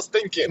 That's what I was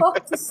thinking.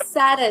 Fuck to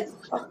Saturn.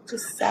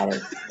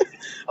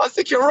 I was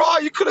thinking, raw,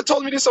 you could have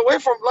told me this away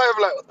from live.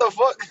 Like, what the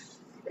fuck?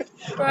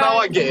 Right.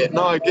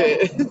 Now I get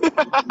it.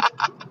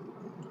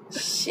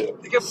 Shit.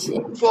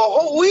 For a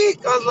whole week,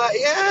 I was like,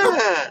 yeah.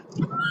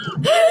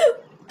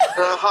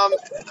 I'm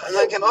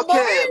like,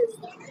 okay.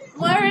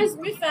 Mara's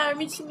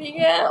میفهمی چی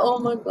میگه. Oh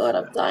my god,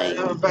 I'm dying.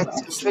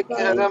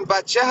 فکر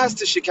بچه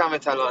هستش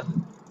کمت الان.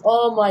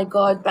 Oh my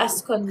god,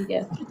 بس کن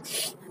دیگه.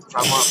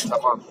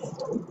 Tamam.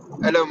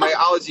 Hello, mate.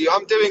 How's you?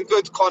 I'm doing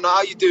good, Connor.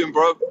 How you doing,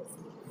 bro?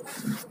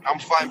 I'm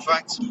fine,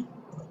 thanks.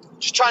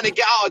 Just trying to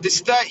get out of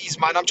this 30s,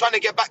 man. I'm trying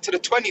to get back to the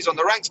 20s on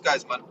the ranks,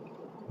 guys, man.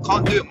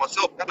 Can't do it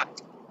myself, can I?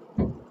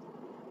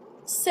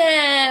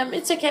 Sam,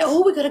 it's okay.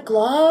 Oh, we got a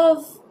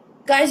glove.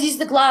 Guys, use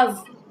the glove.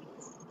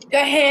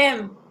 Go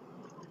him.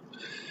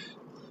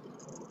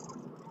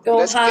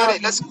 Let's get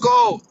it. Let's go.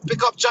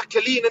 Pick up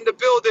Jacqueline in the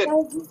building.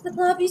 Guys,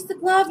 use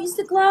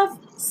the glove.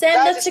 Sam,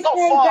 guys, that's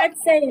okay. Grab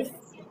safe.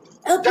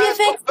 Guys,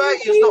 top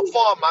 30 is not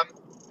far, man.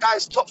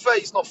 Guys, top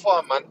 30 is not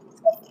far, man.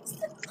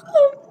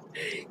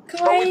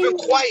 But we've been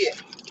quiet.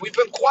 We've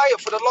been quiet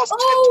for the last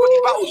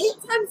 10-20 battles.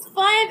 8 times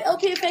 5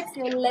 LPFX,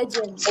 you're a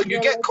legend. So you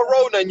get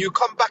corona and you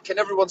come back and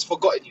everyone's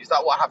forgotten you. Is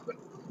that what happened?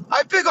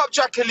 I pick up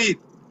Jacqueline.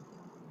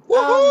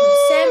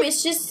 Sam,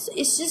 it's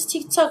just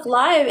TikTok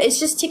live. It's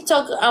just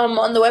TikTok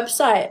on the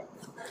website.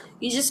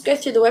 You just go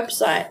through the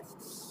website.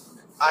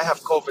 I have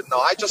COVID now.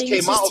 I just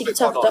came out of it.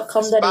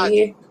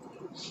 TikTok.com.au.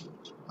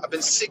 I've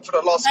been sick for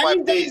the last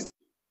 5 days.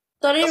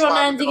 Sorry,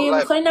 رانندگی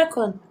میخوای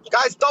نکن.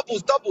 Guys,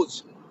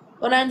 doubles.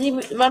 رانندگی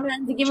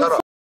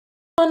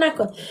میخوای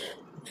نکن.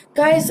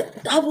 Guys,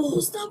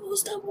 doubles.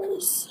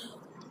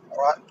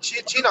 Alright,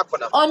 چی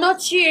نکنم? Oh,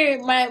 not you.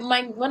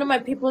 One of my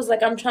people's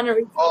like, I'm trying to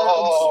reach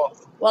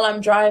while I'm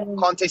driving.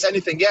 Can't taste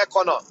anything. Yeah,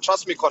 Connor.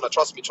 Trust me, Connor.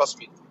 Trust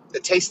me. The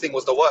tasting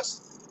was the worst.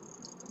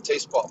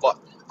 Taste but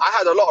I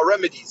had a lot of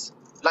remedies.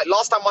 Like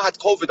last time I had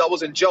COVID, I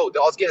was in jail. I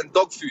was getting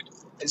dog food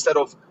instead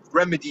of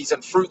remedies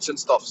and fruits and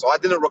stuff. So I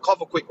didn't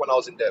recover quick when I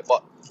was in there.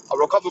 But I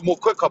recovered more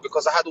quicker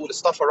because I had all the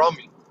stuff around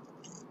me.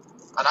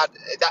 And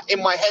that in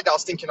my head, I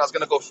was thinking I was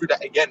going to go through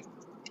that again.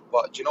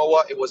 But you know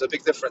what? It was a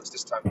big difference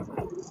this time.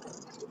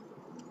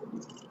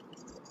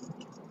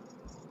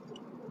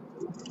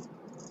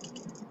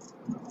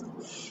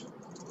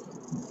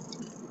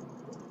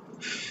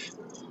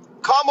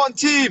 Come on,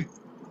 team.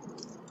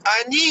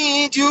 I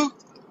need you.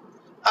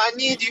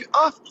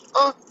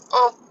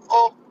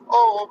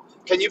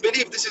 Can you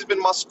believe this has been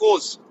my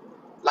scores?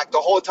 Like the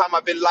whole time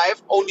I've been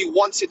live, only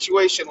one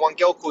situation, one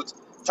girl called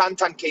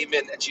TanTan came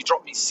in and she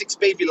dropped me 6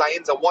 baby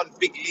lions and 1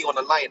 big Lee on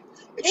a lion.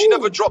 If she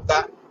never dropped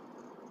that,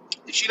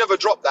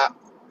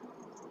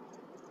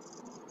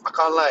 I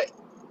can't lie,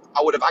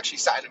 I would have actually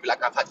sat in and be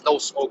like, I've had no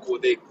smoke all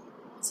day.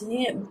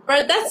 Damn,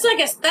 bro, that's like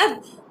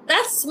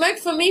that's smoke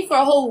for me for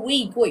a whole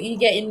week. What you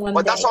get in one day.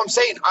 But that's what I'm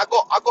saying. I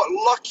got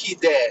lucky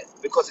there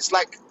because it's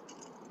like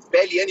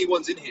barely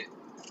anyone's in here.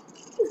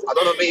 I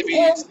don't know, maybe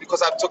it's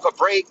because I took a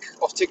break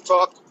of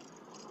TikTok.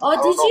 Oh,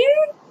 did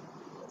you?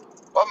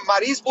 But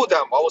Maris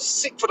Budam, I was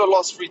sick for the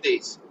last 3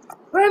 days.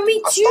 Bro,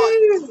 me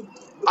too.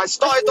 I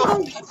started off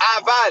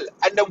Aval,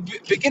 and the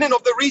beginning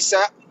of the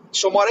reset,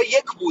 Shomare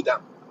Yek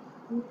Budam.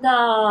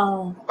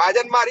 No. But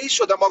then Maris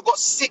showed them, I got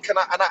sick and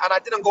I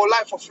didn't go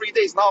live for 3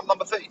 days. Now I'm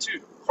number 32,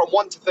 from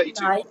 1 to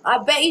 32. Nah, I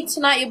bet you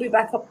tonight you'll be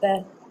back up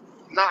there.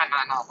 Nah.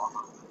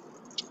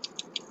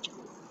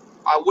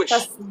 I wish.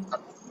 Trust me.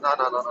 No.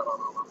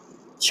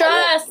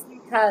 Trust me,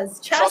 cuz.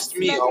 Trust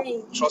me.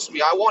 Trust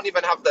me. I won't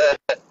even have the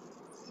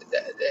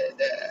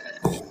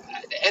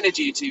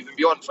energy to even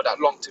be on for that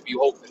long to be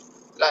hoping.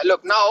 Like,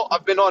 look, now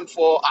I've been on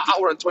for an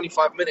hour and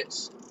 25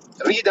 minutes.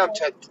 ريدم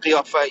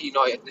قيافة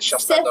إينا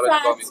نشستن داره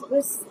نگاه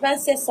میکنن. من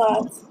 3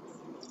 ساعت.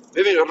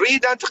 ببین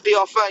ریدن تو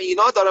قیافه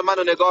اینا داره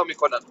منو نگاه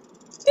میکنن.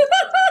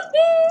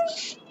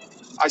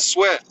 I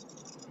swear.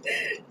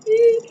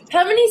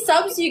 How many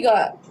subs you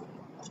got?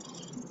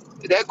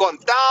 They're gone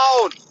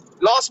down.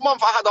 Last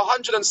month I had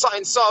 100 and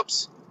something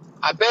subs.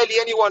 I barely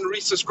anyone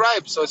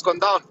resubscribed, so it's gone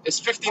down. It's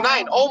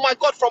 59. Oh my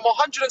god, from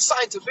 100 and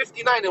something to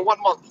 59 in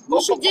 1 month.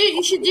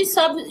 You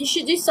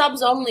should do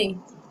subs only.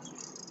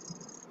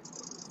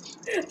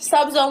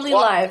 Subs only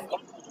What? live.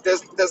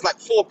 There's like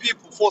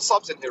 4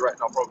 subs in here right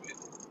now, probably.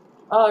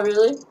 Oh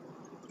really?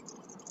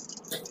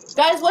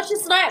 Guys, watch the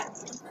snipe.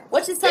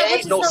 Watch the snipe. There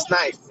ain't no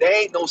snipe. There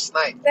ain't no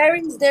snipe. There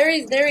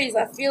is.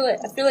 I feel it.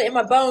 I feel it in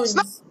my bones.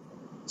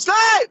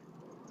 Snipe!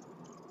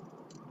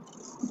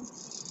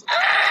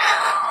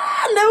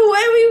 No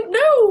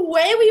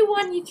way we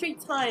won you 3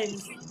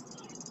 times.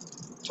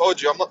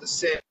 Told you, I'm not the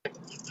same.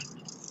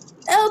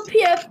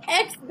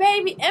 LPFX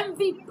baby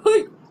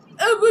MVP.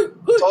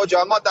 Told you,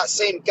 I'm not that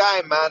same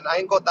guy, man. I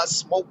ain't got that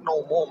smoke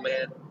no more,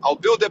 man. I'll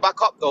build it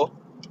back up, though.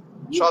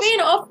 You've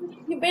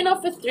been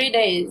off for 3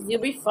 days.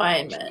 You'll be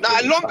fine, man. Nah,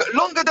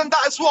 longer than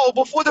that as well.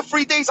 Before the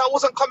 3 days, I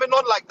wasn't coming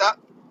on like that.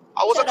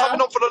 I wasn't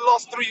coming on for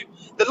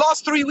the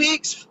last 3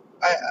 weeks.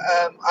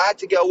 I had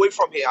to get away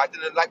from here. I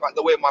didn't like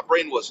the way my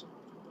brain was.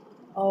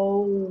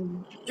 Oh,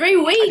 3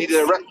 weeks.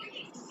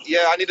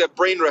 I needed a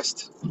brain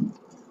rest.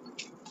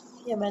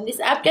 Yeah, man, this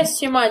app gets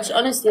too much.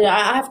 Honestly,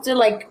 I have to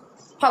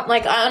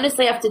I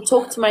honestly have to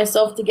talk to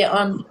myself to get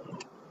on.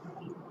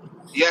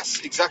 Yes,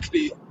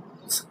 exactly.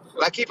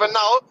 Like even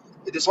now,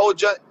 this whole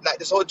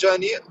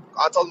journey,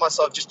 I told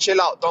myself just chill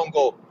out, don't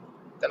go.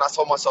 Then I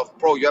told myself,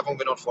 bro, you haven't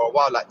been on for a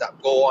while like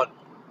that. Go on.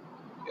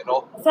 You know.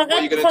 What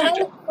are you gonna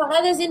do?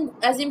 فقط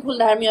از این پول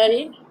در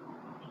میاری؟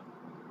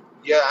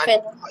 Yeah,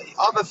 and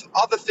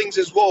other things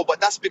as well, but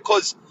that's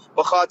because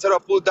بخاطر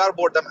پول در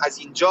بردم از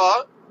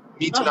اینجا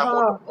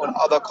میتونم اون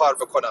other کار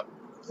بکنم.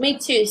 Me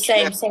too.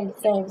 Same.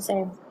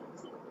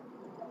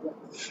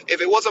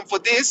 If it wasn't for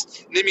this,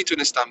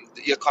 نمیتونستم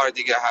یه کار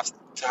دیگه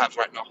to have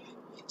right now.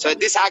 So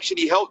this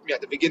actually helped me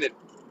at the beginning.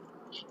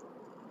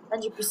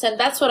 100%.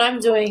 That's what I'm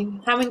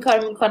doing. همین کار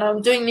میکنم.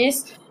 I'm doing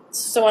this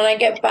so when I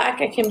get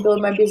back, I can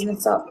build my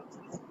business up.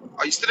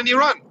 Are you still in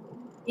Iran?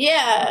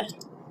 Yeah.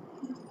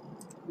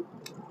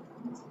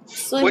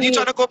 When are you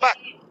trying to go back?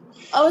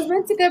 I was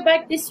meant to go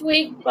back this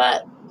week, but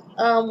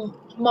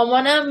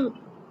مامانم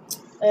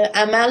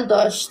عمل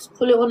داشت.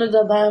 پول اونو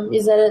دادم.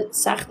 یه ذره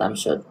سختم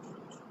شد.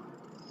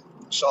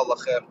 Inshallah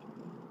khair.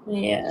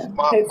 Yeah.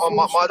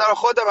 مادر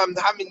خودم هم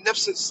همین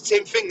نفس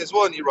same thing as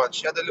well in Iran.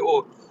 She had a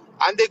little,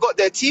 and they got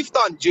their teeth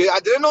done. I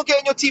didn't know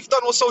getting your teeth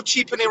done was so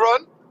cheap in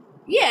Iran.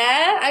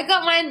 Yeah,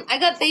 I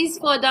got these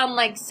 4 done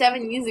like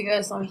 7 years ago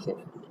or some shit.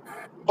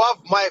 But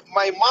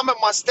my mom and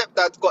my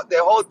stepdad got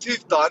their whole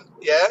tooth done,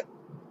 yeah?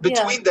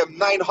 Between them,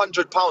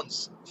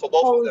 £900 for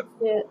both of them.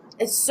 Shit.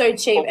 It's so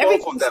cheap.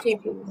 Everything's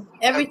cheap.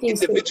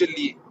 Everything's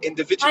individually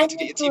to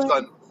get your teeth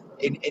done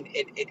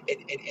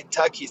in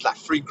Turkey is like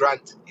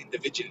 $3,000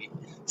 individually.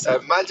 So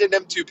imagine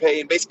them two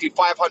paying basically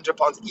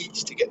 £500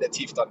 each to get their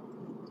teeth done.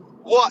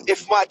 What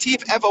if my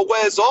teeth ever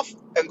wears off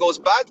and goes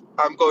bad?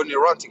 I'm going to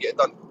Iran to get it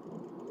done.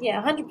 Yeah,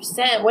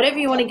 100%. Whatever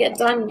you want to get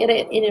done, get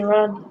it in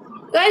Iran.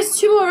 Guys,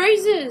 2 more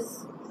raises.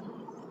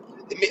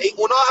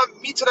 اونا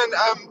میتونن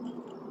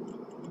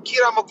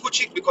گیرم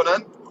کوچیک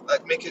بکنن,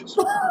 like make it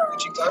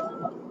کوچیک‌تر.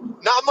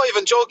 No, I'm not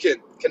even joking.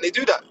 Can they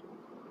do that?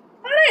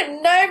 I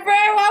don't know, bro.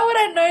 Why would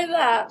I know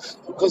that?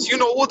 Because you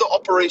know all the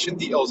operation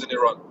details in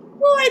Iran.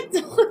 Well, I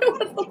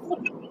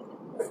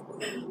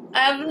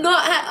don't.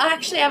 I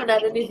actually haven't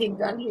had anything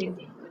done here.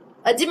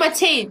 I did my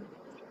teeth.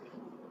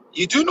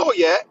 You do know,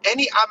 yeah,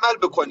 any amal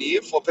bukoni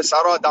for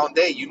Pesara down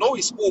there, you know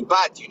it's all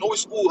bad. You know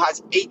it's all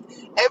has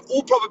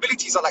all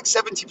probabilities are like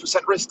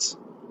 70% risks.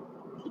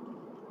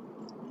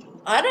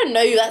 I don't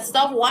know that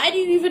stuff. Why do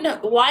you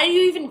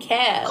even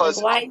care?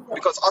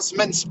 Because us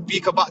men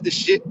speak about this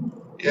shit,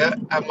 yeah.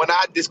 And when I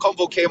had this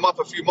convo came up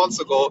a few months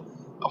ago,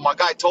 and my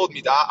guy told me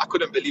that, I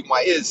couldn't believe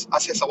my ears. I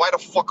said, so why the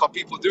fuck are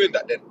people doing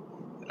that then?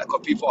 Like,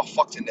 people are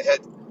fucked in the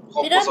head.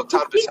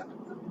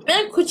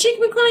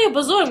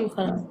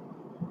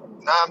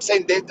 Nah, I'm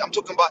saying I'm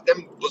talking about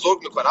them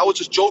buzurg mikon. I was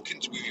just joking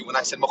with you when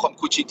I said makham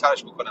kuchik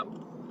tarish mikonam.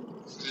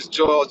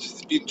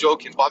 Just being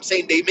joking, but I'm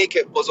saying they make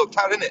it buzurg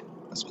tar in it.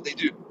 That's what they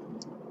do.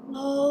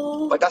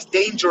 No. But that's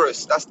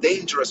dangerous.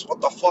 What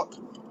the fuck?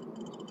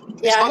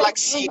 It's not like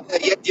seeing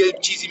یه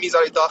چیزی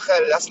میذاری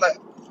داخل. That's like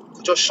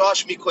کجا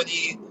شاش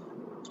میکنی،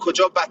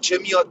 کجا بچه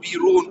میاد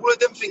بیرون. All of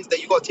them things that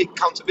you got to take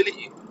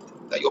accountability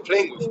that you're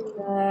playing with.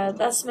 Yeah,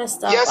 that's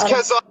messed up. Yes,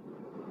 Keza.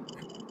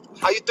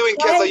 How you doing,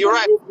 Keza? You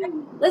right?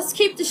 Let's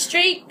keep the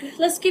streak.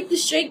 Let's keep the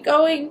streak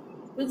going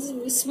with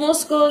small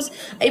scores.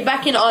 Are you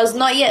back in Oz?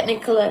 Not yet,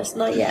 Nicholas.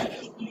 Not yet.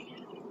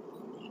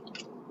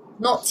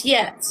 Not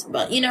yet.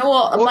 But you know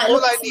what?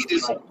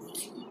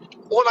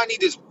 All I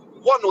need is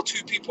 1 or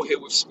 2 people here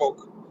with smoke,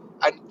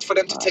 and for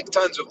them to take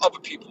turns with other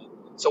people.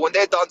 So when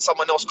they're done,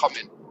 someone else come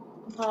in.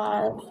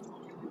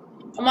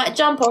 I might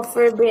jump off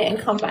for a bit and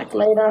come back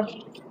later.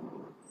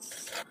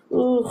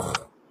 Ooh.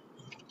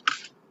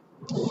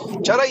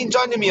 چرا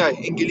اینجا نمیای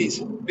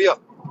انگلیس؟ بیا.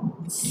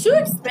 It's too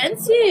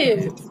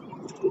expensive.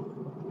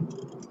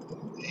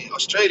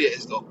 Australia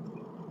is though.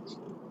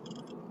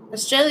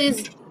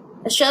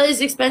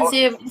 Australia's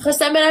expensive.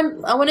 Because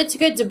I wanted to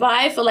go to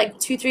Dubai for like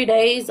 2-3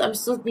 days. I'm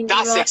still thinking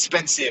That's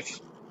expensive.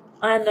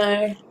 I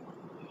know,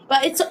 but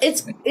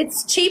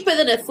it's cheaper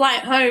than a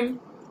flight home.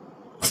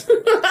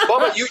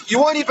 Mama, you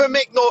won't even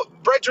make no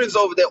brethrens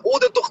over there. All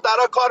the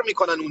دخترها کار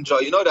میکنن اونجا.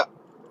 You know that?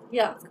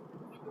 Yeah.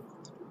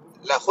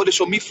 لا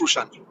خودشو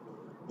میفروشن.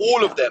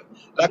 All of them.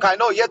 Like I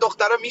know یه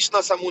دختره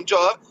میشناسم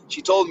اونجا.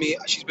 She told me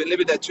she's been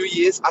living there 2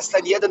 years.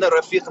 اصلا یه دونه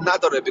رفیق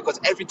نداره because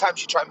every time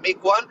she try to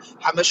make one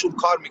همشون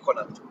کار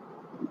میکنن.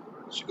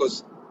 She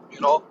goes, you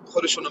know,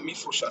 خودشونو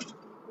میفروشن.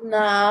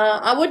 Nah,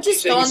 I would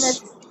just go on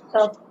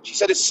there. She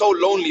said it's so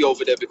lonely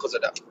over there because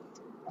of that.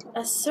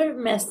 That's so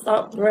messed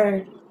up,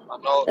 bro. I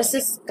know. That's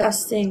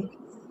disgusting.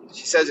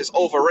 She says it's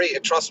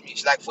overrated, trust me.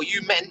 She's like, for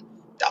you men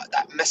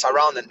that mess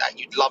around and that,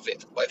 you'd love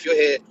it. But if you're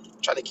here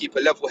trying to keep a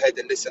level head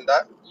and this and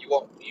that,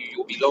 you'll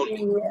be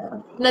lonely.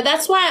 Yeah. No,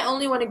 that's why I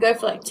only want to go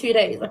for like 2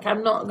 days. Like,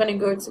 I'm not going to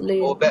go to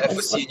leave. Or better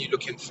for seeing you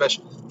looking fresh.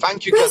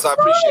 Thank you, because I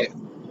appreciate it.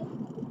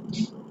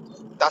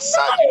 That's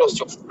sad. You lost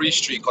your free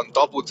streak on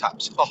double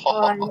taps.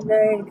 I know,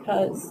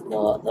 because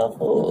what the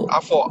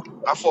fuck?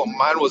 I thought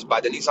mine was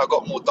bad. At least I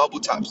got more double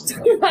taps.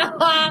 Thank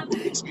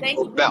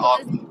you. Better.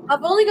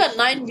 I've only got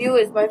 9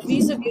 viewers. My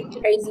views are getting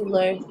crazy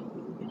low.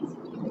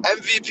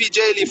 MVP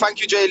Jaylee,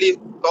 thank you Jaylee.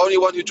 The only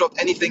one who dropped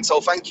anything. So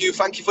thank you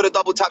for the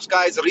double taps,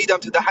 guys. Read them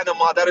to the Hannah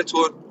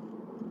Madaratur.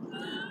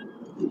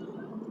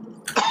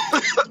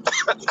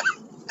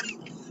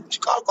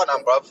 چیکار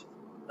کنم bruv?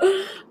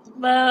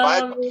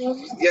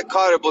 یه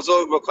کار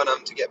بزرگ بکنم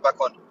to get back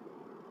on.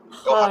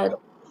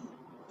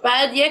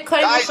 بعد یه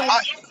کاری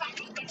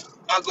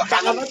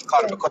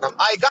بکنم.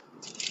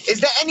 Is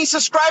there any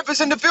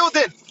subscribers in the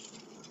building?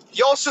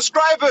 Yo,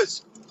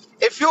 subscribers.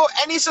 If you're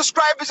any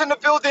subscribers in the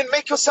building,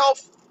 make yourself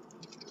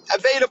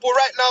available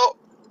right now.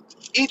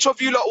 Each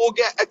of you lot will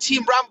get a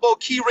Team Rambo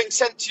keyring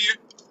sent to you.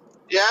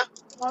 Yeah?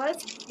 Oh,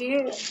 that's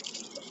cute.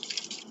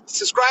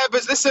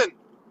 Subscribers, listen.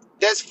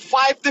 There's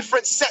 5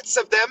 different sets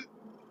of them.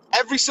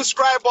 Every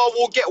subscriber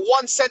will get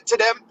 1 sent to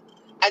them.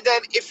 And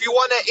then if you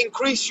want to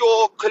increase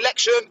your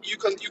collection, you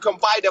can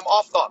buy them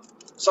after.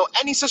 So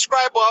any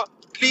subscriber,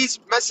 please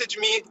message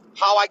me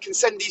how I can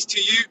send these to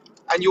you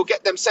and you'll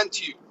get them sent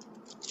to you.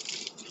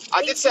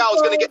 I did say I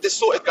was going to get this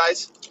sorted,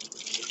 guys.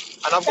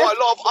 And I've got a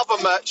lot of other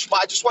merch, but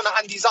I just want to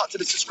hand these out to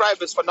the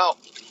subscribers for now.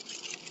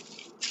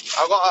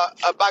 I've got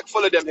a bag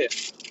full of them here.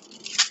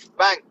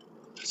 Bang.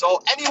 So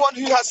anyone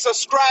who has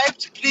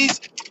subscribed,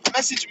 please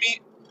message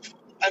me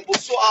and we'll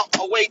sort out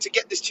a way to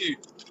get this to you.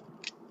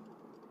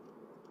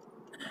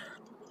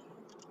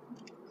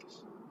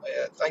 Oh,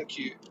 yeah, thank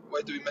you.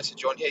 Where do we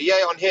message you? On here?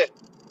 Yeah, on here.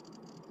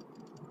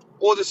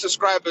 All the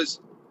subscribers,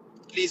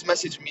 please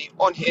message me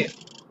on here.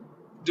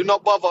 Do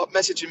not bother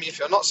messaging me if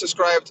you're not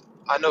subscribed.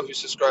 I know who's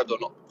subscribed or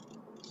not.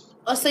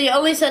 Oh, so you're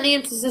only sending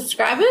it to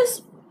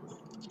subscribers?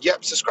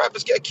 Yep,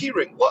 subscribers get a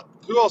keyring. What?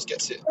 Who else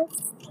gets it?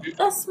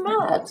 That's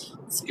mad.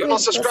 You're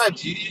not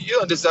subscribed. You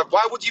don't deserve.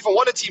 Why would you even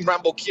want a Team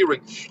Rambo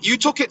keyring? You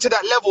took it to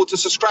that level to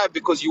subscribe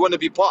because you want to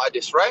be part of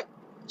this, right?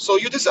 So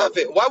you deserve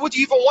it. Why would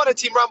you even want a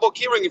Team Rambo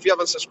keyring if you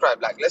haven't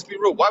subscribed? Like, let's be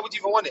real. Why would you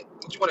even want it?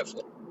 What do you want it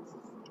for?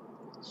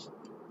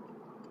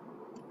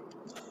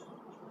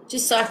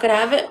 Just so I could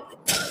have it.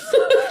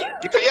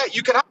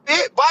 You can have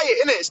it. Buy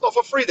it, innit? It's not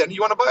for free. Then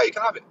you want to buy it, you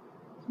can have it.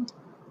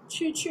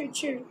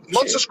 True.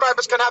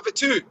 Non-subscribers can have it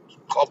too.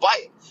 Or buy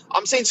it.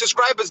 I'm saying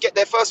subscribers get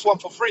their first one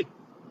for free.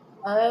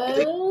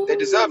 They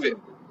deserve it.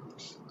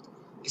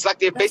 It's like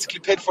they're basically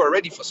paid for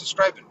already for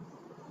subscribing.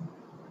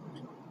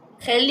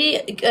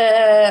 خیلی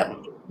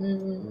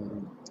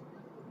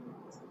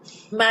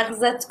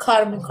مغزت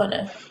کار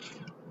میکنه.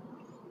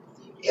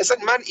 اصلا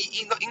من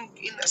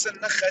این اصلا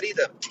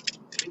نخریدم.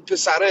 این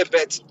پسره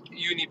بد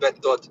یونی بد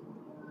داد.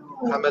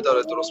 همه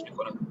داره درست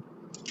میکنه.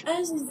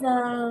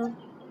 عزیزم.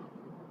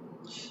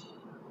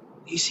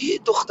 You see,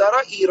 دخترها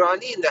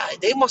ایرانی,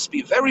 they must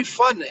be very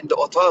fun in the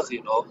اتاق,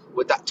 you know,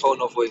 with that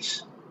tone of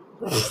voice.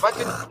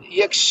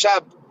 یک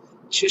شب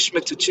چشم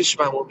تو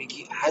چشمم و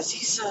میگی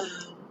عزیزم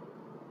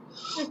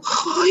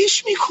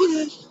خواهش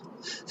میکنم.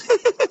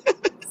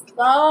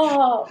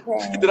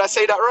 Did I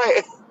say that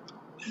right?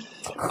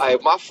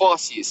 My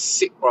Farsi is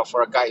sick, bro,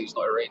 for a guy who's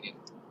not Iranian.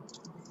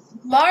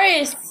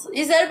 Morris,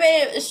 إذا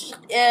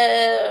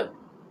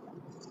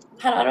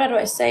how do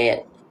I say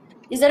it?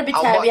 إذا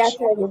How much?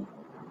 بتابعته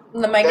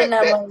لما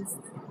قلنا Morris.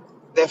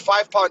 They're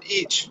 £5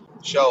 each,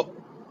 show.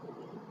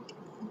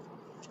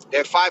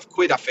 They're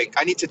 £5, I think.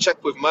 I need to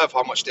check with Merv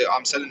how much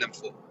I'm selling them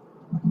for.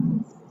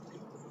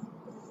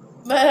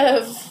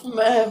 Merv,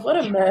 what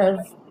a Merv.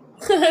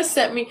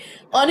 Sent me,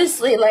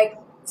 honestly, like,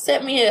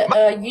 sent me a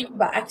YouTube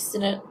by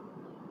accident.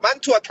 Man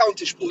to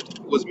account it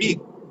was me.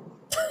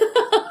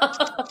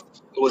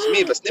 It was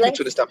me, but let me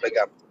to this time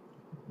again.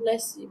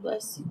 Bless you.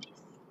 Bless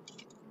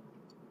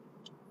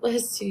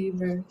you,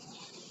 Merv.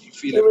 You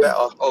feeling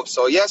better? Oh,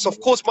 so yes, of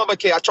course, Mama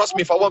K. Trust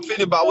me, if I wasn't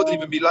feeling better, I wouldn't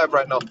even be live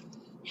right now.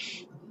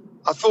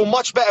 I feel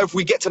much better if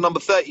we get to number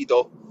 30,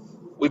 though.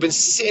 We've been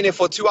sitting here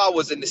for 2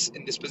 hours in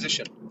this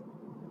position.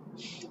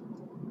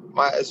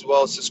 Might as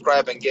well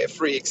subscribe and get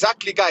free.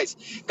 Exactly, guys.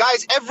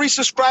 Guys, every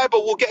subscriber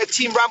will get a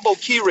Team Rambo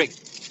keyring.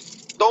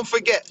 Don't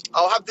forget,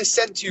 I'll have this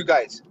sent to you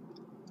guys.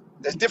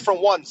 There's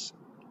different ones.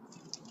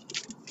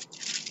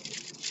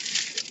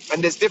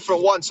 And there's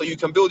different ones, so you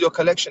can build your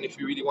collection if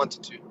you really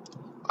wanted to.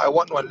 I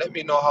want one. Let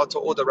me know how to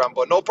order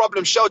Rambo. No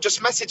problem, Shell.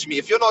 Just message me.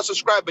 If you're not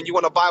subscribed and you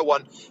want to buy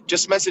one,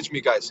 just message me,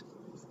 guys.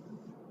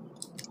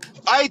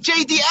 Aye,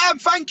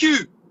 JDM, thank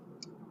you.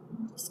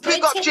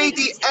 Big up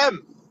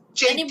JDM.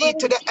 JD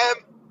to the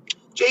M.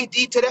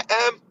 JD to the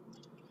M.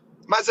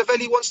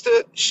 Mazzavelli wants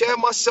to share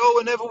my soul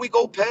whenever we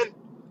go pen.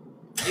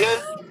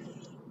 Yeah.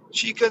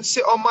 She can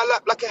sit on my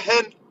lap like a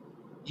hen.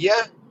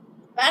 Yeah.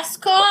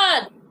 Best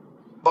card.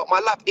 But my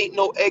lap ain't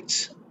no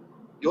eggs.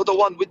 You're the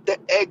one with the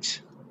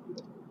eggs.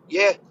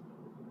 Yeah.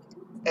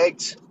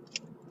 Eggs.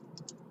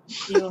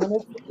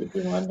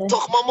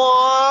 Toch maar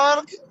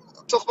morgen.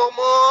 Toch maar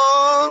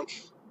morgen.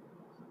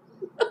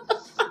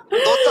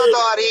 Dotter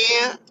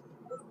داری.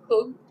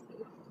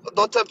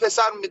 دوتا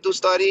پسر می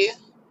دوست داری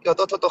یا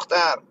دوتا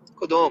دختر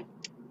کدوم؟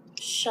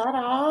 Shut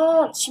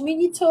up. چی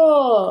میگی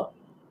تو؟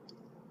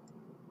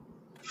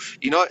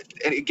 You know,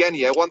 and again,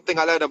 yeah, one thing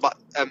I learned about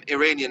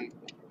Iranian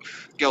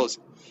girls.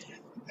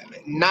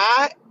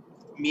 Na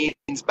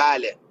means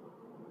bale.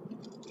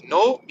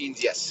 No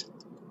means yes.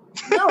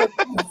 No.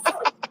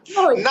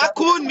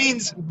 Nakun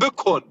means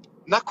bukun.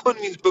 Nakun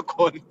means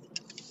bukun.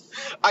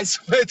 I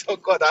swear to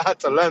God, I had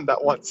to learn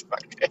that once.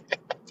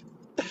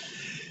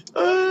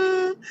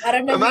 I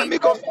don't know where you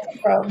got that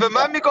from. The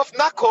man goes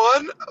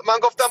nakon, man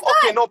goes them,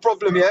 okay, no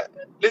problem, yeah.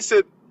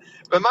 Listen,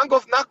 the man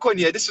goes nakon,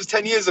 yeah, this was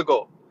 10 years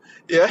ago.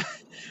 Yeah.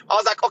 I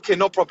was like, okay,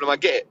 no problem, I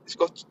get it. She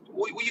goes,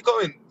 where you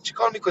going? She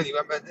called me Kuni.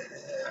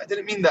 I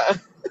didn't mean that.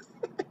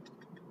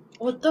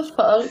 What the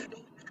fuck?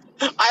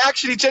 I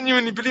actually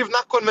genuinely believe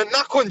nakon meant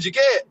nakon, do you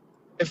get it?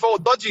 It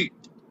felt dodgy.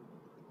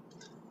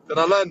 Then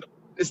I learned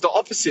it's the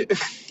opposite.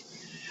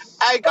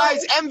 Hey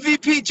guys,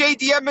 MVP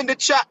JDM in the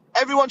chat.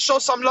 Everyone show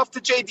some love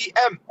to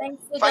JDM.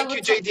 Thank you,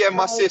 JDM,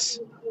 my sis.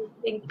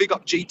 Big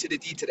up J to the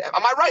D to the M.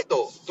 Am I right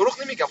though?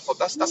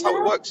 That's how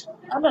it works.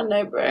 I don't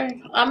know, bro.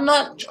 I'm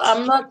not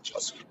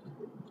Dr.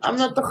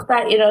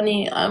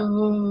 Irani.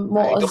 I'm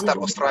more Dr.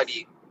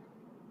 Australi.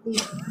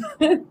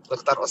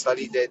 Dr.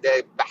 Australi,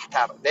 they're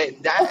bahtar.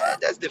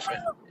 That's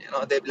different. You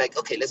know, they're like,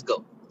 okay, let's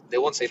go. They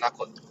won't say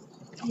nakon.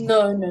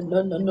 No.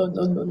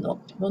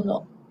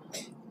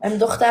 I'm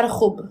Dr.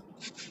 Khub.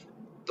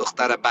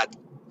 Dr. Bad.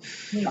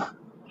 No.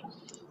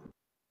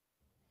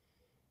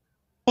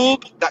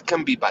 That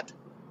can be bad.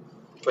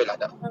 Put it like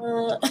that.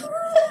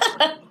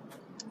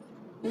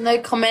 No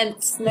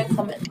comments.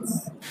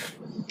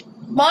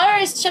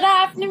 Morris, چرا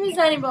حرف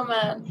نمیزنی با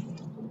من؟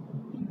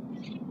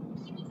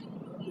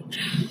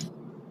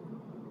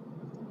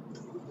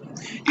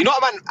 You know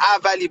man,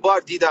 اولی بار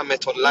دیدم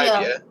متون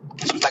live, yeah?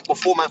 This was like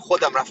before من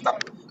خودم رفتم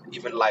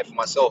even live for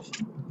myself.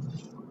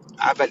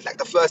 Like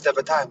the first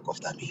ever time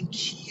گفتم این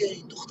کیه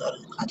این دختر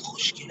اینقدر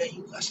خوشگله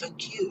این اصلا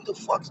کیه who the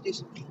fuck is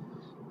this?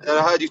 And then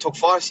I heard you talk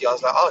Farsi. I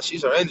was like, oh,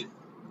 she's Iranian.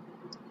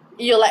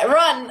 You're like,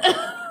 run.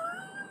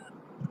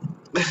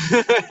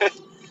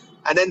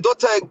 And then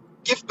daughter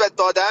gift bet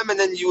them, and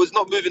then you was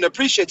not moving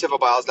appreciative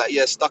about it. I was like,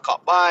 yeah, stuck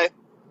up, bye.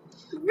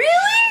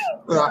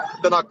 Really?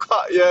 Then I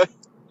cut, yeah.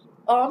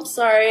 Oh, I'm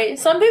sorry.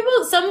 Some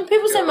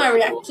people say my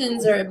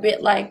reactions are a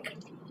bit like,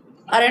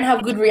 I don't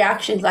have good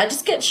reactions. I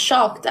just get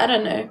shocked. I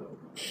don't know.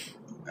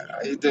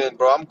 How you doing,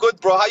 bro? I'm good,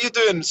 bro. How you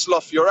doing,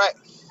 Sloth? You alright?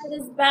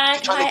 Is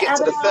back. Trying to get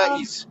to the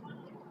 30s.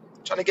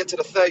 Trying to get to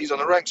the 30s on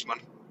the ranks,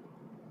 man.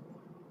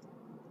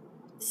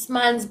 This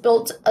man's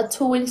built a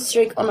 2-win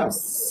streak on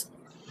us.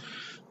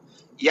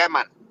 Yeah,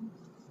 man.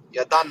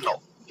 You done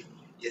now.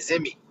 You see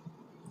me.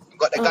 You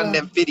got the gun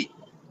named Fiddy.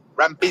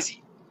 Ram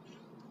busy.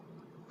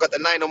 Got the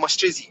 9 on my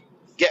strizzy.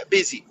 Get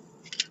busy.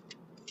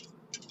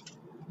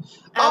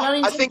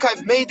 I think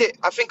I've made it.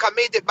 I think I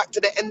made it back to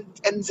the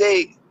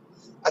NZ.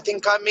 I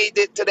think I made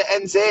it to the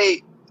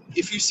NZ.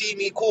 If you see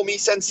me, call me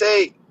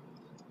Sensei.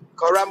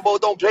 Cause Rambo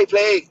don't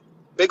play.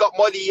 Big up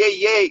Molly,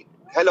 yay.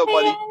 Hello,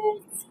 Molly.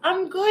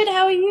 I'm good,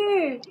 how are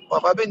you?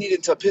 Well, I've been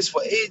needing to piss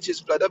for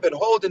ages, blood. I've been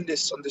holding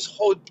this on this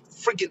whole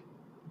friggin'...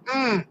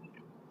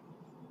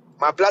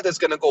 My bladder's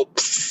gonna go...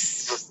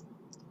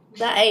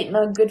 That ain't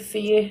no good for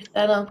you.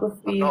 That not good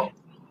for you. No,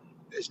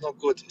 it's not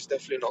good. It's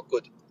definitely not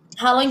good.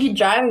 How long you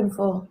driving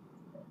for?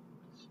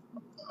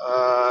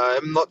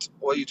 I'm not.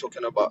 What are you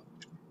talking about?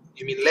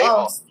 You mean later?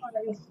 Oh,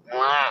 sorry.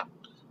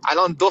 I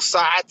don't do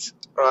ساعات.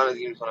 Oh,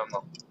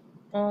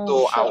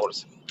 2 shut up.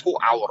 hours. 2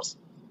 hours.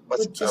 But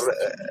Which is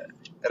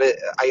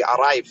I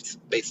arrived,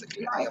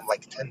 basically. I am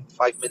like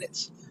 5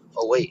 minutes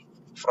away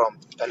from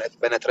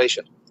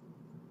penetration.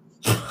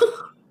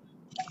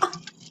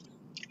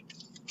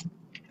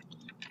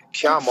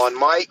 Come on,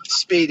 Mike.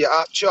 Speed it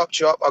up. Chop,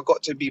 chop. I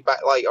got to be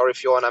back later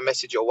if you want to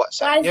message or WhatsApp.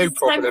 guys, No it's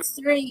problem. times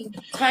 3.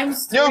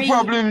 Times 3. No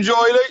problem,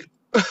 Joy.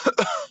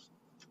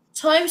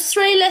 Times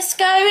 3, let's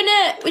go,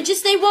 innit? We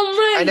just need 1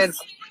 room. And then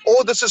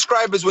all the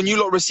subscribers, when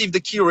you lot receive the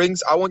key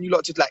rings, I want you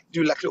lot to like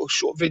do like little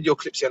short video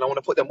clips here, and I want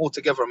to put them all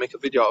together and make a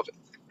video of it.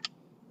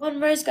 1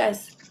 rose,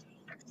 guys.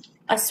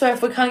 I swear,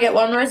 if we can't get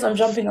 1 rose, I'm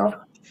jumping off.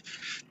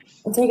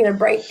 I'm taking a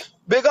break.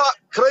 Big up,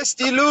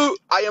 Christy Lou.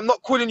 I am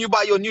not calling you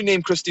by your new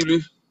name, Christy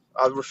Lou.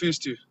 I refuse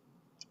to.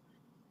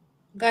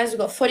 Guys, we've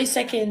got 40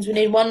 seconds. We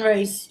need 1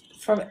 rose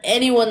from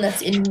anyone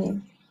that's in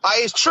here.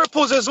 It's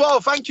triples as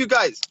well. Thank you,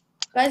 guys.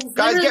 Guys,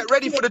 get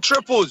ready for the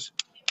triples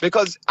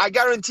because I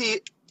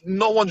guarantee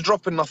no one's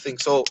dropping nothing.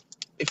 So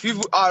if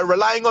you are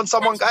relying on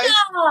someone, guys,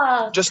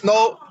 just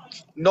know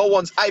no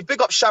one's.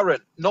 Big up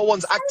Sharon. No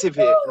one's active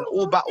here in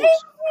all battles.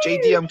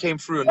 JDM came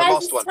through in the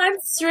last one.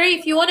 Times 3.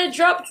 If you want to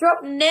drop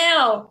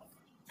now.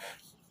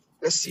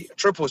 Let's see.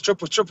 Triples.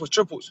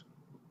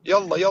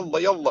 Yalla, yalla,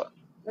 yalla.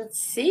 Let's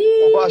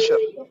see.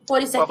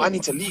 40 seconds. Bruv, I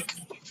need to leak.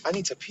 I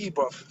need to pee,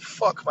 bro.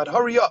 Fuck, man.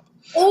 Hurry up.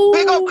 Oh.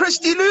 Big up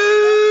Christy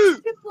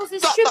Lou. Triples.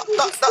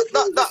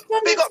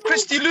 Big up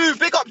Christy Lou.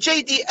 Big up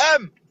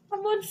JDM.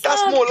 Come on,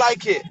 that's more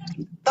like it.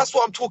 That's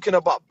what I'm talking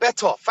about.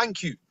 Better.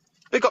 Thank you.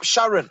 Big up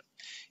Sharon.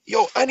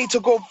 Yo, I need to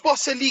go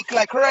boss a leak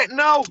like right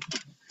now.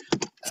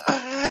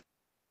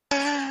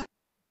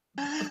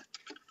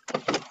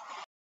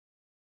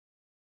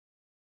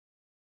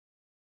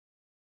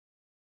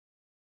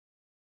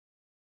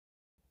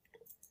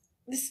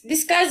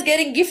 This guy's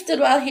getting gifted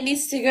while he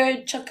needs to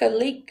go chuck a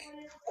leak.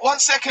 1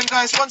 second,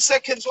 guys. 1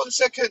 second. 1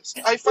 second.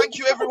 I thank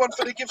you, everyone,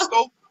 for the gifts,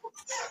 though.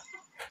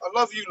 I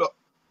love you, lot.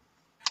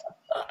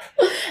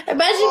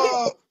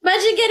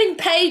 Imagine getting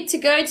paid to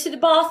go to the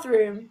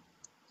bathroom.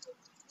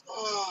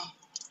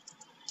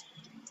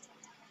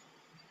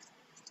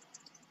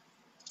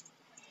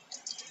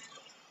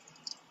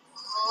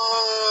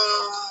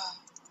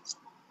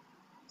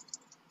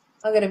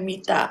 I'm gonna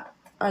mute that.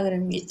 I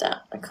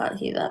can't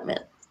hear that, man.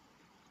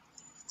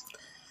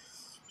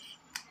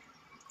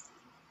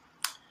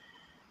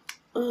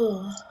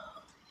 Oh,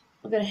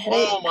 I've got a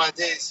headache. Oh my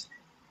days.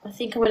 I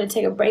think I'm gonna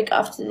take a break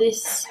after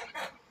this.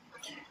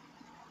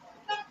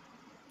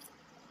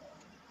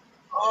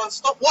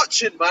 Stop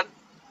watching, man.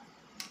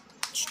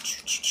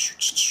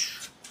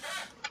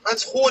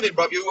 Man's horny,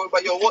 bruv.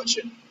 But you're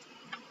watching.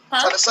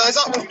 Huh? Trying to size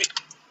up with me.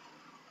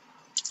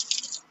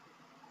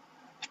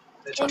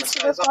 They're trying to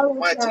size up with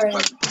my thing,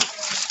 man.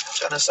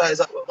 Trying to size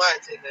up with my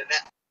thing and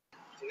that.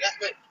 You get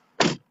me?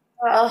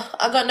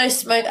 I got no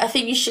smoke. I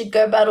think you should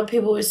go battle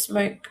people with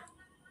smoke.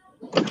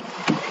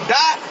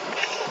 That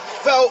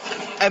felt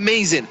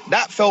amazing.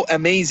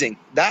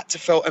 MVP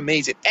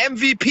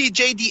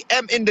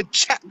JDM in the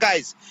chat,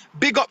 guys.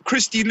 Big up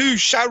Christy Lou,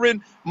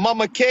 Sharon,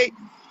 Mama K.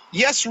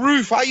 Yes,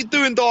 Ruth. How you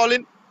doing,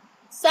 darling?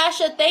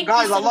 Sasha, thank you.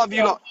 Guys, I love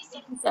you lot.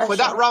 For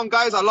that round,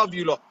 guys, I love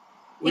you lot.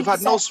 We've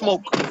had no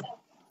smoke.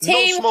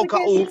 No smoke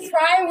at all.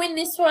 Try and win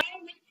this one.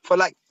 For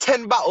like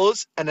 10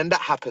 battles, and then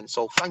that happened.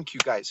 So thank you,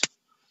 guys.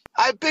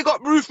 I big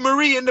up Ruth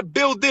Marie in the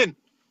building.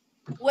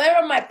 Where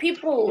are my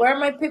people? Where are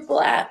my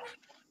people at?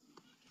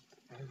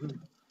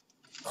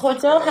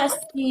 Hotel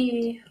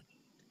Husky.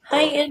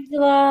 Hi,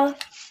 Angela.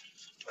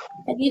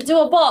 Can you do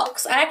a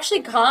box? I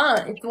actually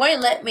can't. It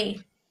won't let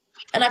me.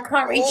 And I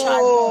can't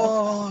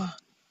recharge.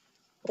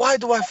 Why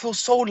do I feel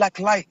so like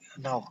light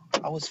now?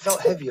 I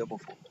felt heavier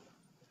before.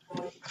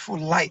 I feel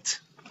light.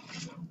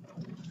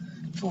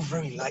 I feel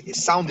very light. It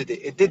sounded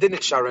it. It did, didn't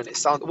it, Sharon? It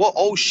sounded. What?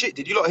 Oh shit!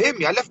 Did you not hear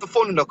me? I left the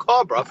phone in the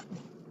car, bruv.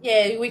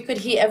 Yeah, we could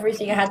hear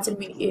everything. I had to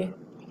mute you.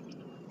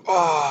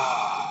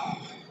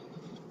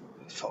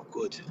 It felt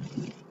good.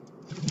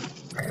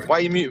 Why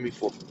are you muting me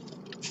for?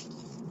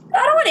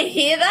 I don't want to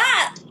hear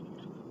that.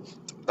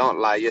 Don't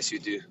lie. Yes, you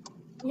do.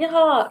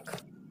 Yuck.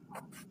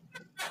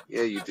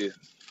 Yeah, you do.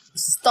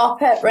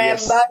 Stop it,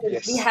 Rambo.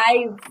 Yes.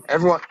 Behave.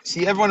 Everyone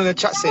in the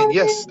chat saying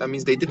yes. That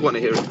means they did want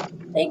to hear it.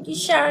 Thank you,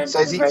 Sharon.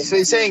 So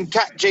he's saying,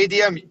 Cat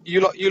JDM,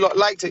 you lot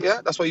liked it,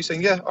 yeah? That's what you're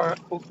saying, yeah? All right,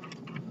 cool.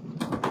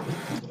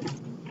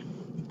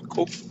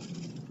 Cool.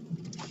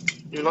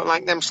 You lot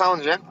like them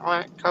sounds, yeah? All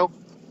right, cool.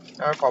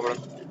 No problem.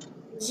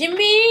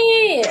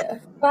 Jimmy,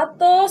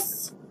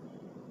 Vatos,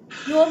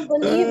 you won't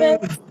believe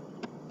it.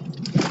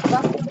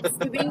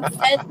 Vatos, you're being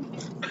fed.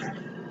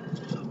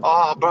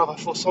 Bro, I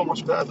feel so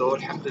much better though.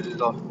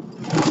 Alhamdulillah.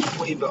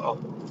 Way better.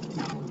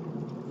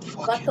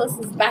 Gatos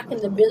is back in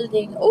the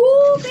building.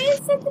 Oh, man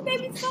said the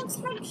baby fox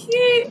look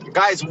cute.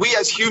 Guys, we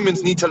as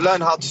humans need to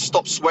learn how to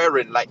stop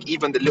swearing, like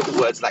even the little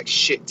words like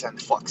shit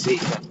and fuck's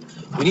sake.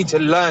 We need to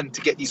learn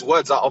to get these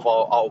words out of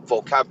our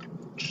vocab.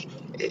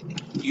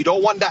 You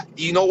don't want that.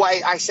 You know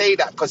why I say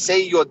that? Because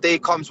say your day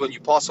comes when you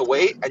pass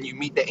away and you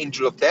meet the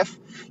angel of death.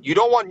 You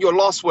don't want your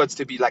last words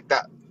to be like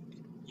that.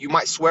 You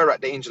might swear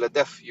at the angel of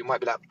death. You might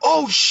be like,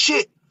 oh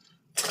shit.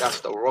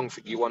 That's the wrong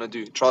thing you want to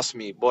do. Trust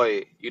me,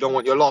 boy. You don't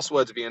want your last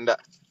words being that.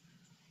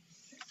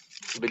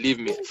 Believe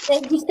me.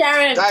 Thank you,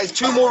 Sharon. Guys,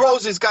 2 more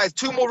roses, guys.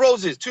 2 more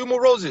roses. 2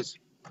 more roses.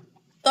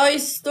 Two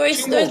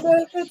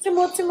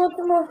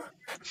more.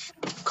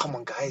 Come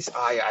on, guys.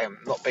 I am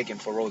not begging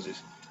for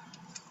roses.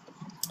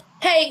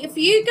 Hey, if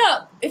you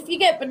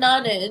get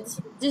bananas,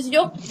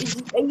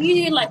 are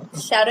you like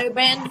shadow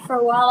banned for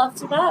a while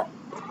after that?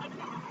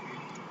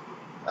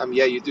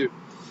 Yeah, you do.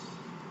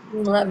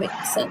 That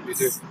makes sense. You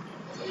do.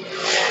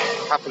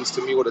 Happens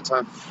to me all the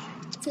time.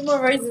 2 more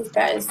roses,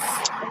 guys.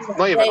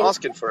 Not even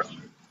asking for it.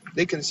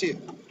 They can see it.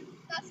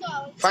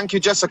 Thank you,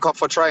 Jessica,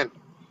 for trying.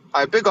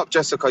 I big up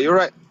Jessica. You're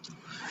right.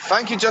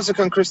 Thank you,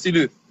 Jessica and Christy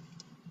Lou.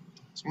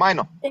 It's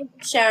minor. Thank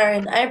you,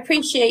 Sharon. I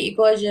appreciate you,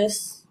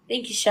 gorgeous.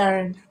 Thank you,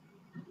 Sharon.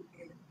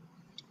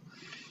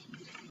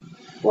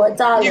 What,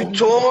 darling?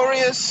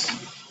 Notorious.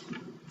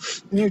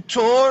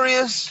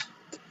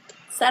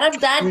 Sarap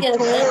Daniel.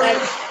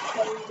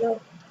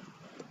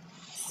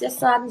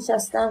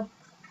 نشستم.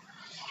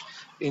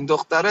 این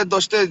دختره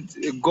داشته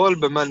گل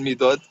به من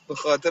میداد به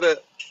خاطر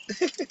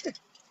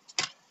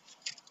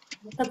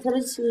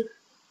چی؟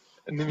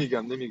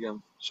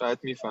 نمیگم شاید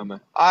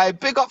میفهمه. I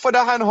pick up for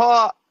the hand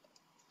heart.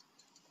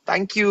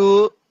 Thank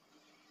you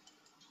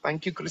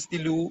Christy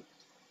Lou,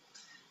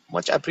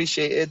 much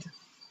appreciated.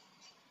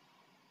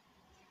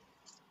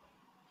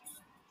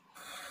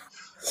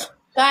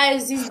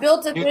 Guys, he's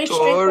built a 3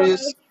 straight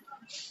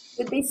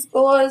with these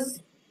scores.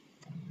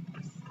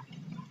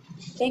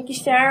 Thank you,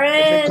 Sharon.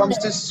 If it comes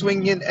to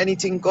swinging,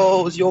 anything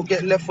goes. You'll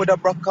get left with a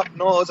broke up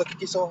nose. I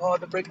kick it so hard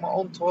to break my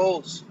own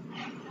toes.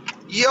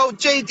 Yo,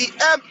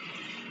 JDM,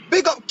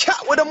 big up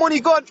Cat with the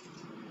money gun.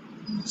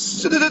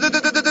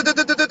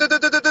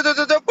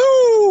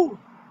 Boo!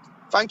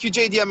 Thank you,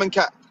 JDM and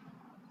Cat.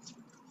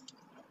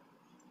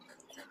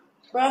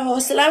 Bro,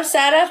 salam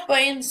Saraf ba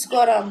in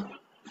skoram.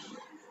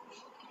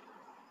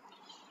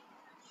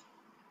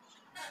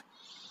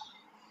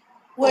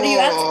 What are you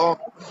at?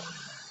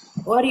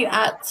 What are you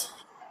at?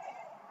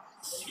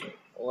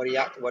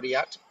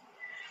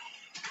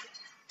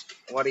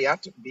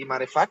 وريات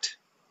بمعرفات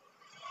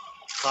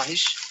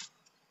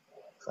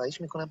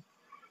خواهش میکنم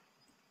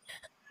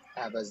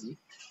عبازی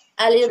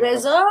علی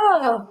رضا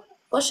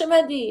خوش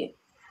اومدی.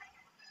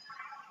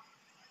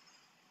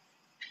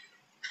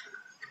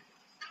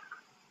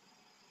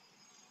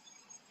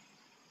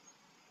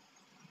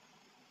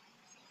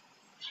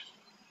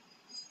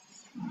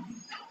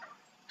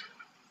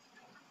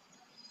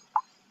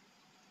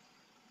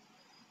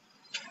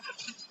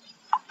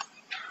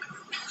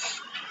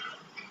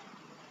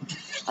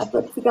 I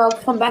thought I'll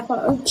come back on.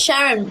 Oh,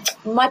 Sharon,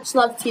 much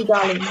love to you,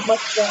 darling.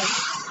 Much love.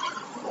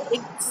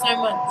 Thank you so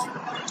much.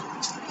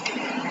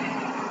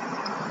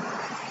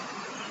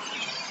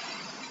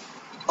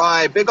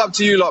 Alright, big up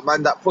to you lot,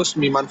 man, that pushed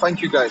me, man.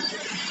 Thank you, guys.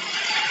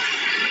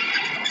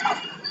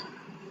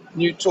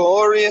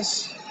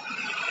 Notorious.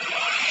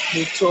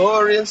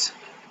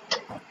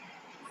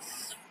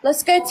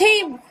 Let's go,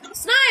 team.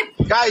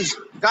 Snipe. Guys,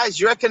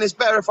 you reckon it's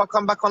better if I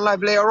come back on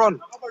live later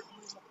on?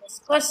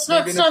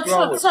 Stop.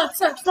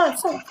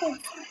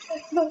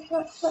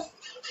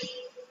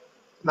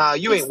 Nah,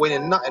 you ain't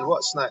winning nothing.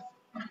 What, Snipe?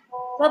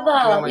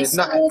 Brother, this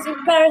was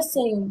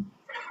embarrassing.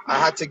 I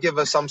had to give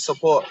her some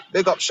support.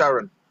 Big up,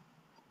 Sharon.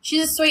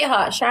 She's a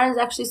sweetheart. Sharon's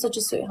actually such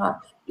a sweetheart.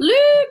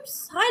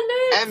 Loops! Hi,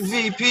 Loops!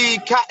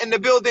 MVP, Cat in the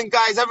building,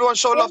 guys. Everyone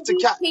show love to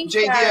Cat,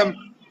 JDM.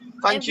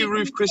 Thank you,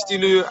 Ruth, Christy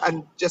Lou,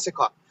 and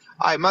Jessica. All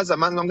right, Mazza,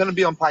 man, I'm going to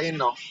be on Payin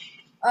now.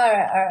 All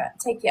right.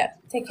 Take care.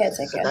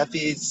 That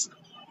is...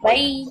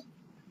 Bye.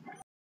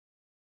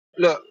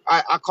 Look,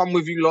 I come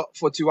with you lot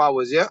for 2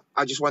 hours, yeah?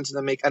 I just wanted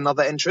to make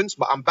another entrance,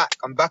 but I'm back.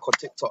 I'm back on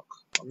TikTok.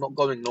 I'm not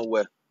going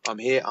nowhere. I'm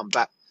here. I'm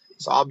back.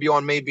 So I'll be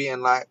on maybe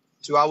in like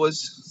 2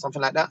 hours,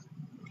 something like that.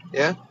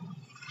 Yeah?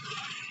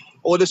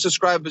 All the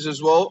subscribers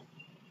as well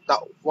that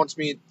wants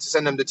me to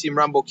send them the Team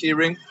Rambo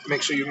keyring,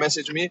 make sure you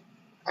message me.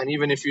 And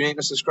even if you ain't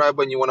a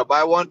subscriber and you want to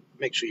buy one,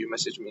 make sure you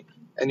message me.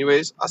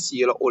 Anyways, I'll see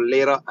you all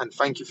later. And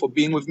thank you for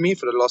being with me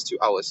for the last 2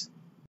 hours.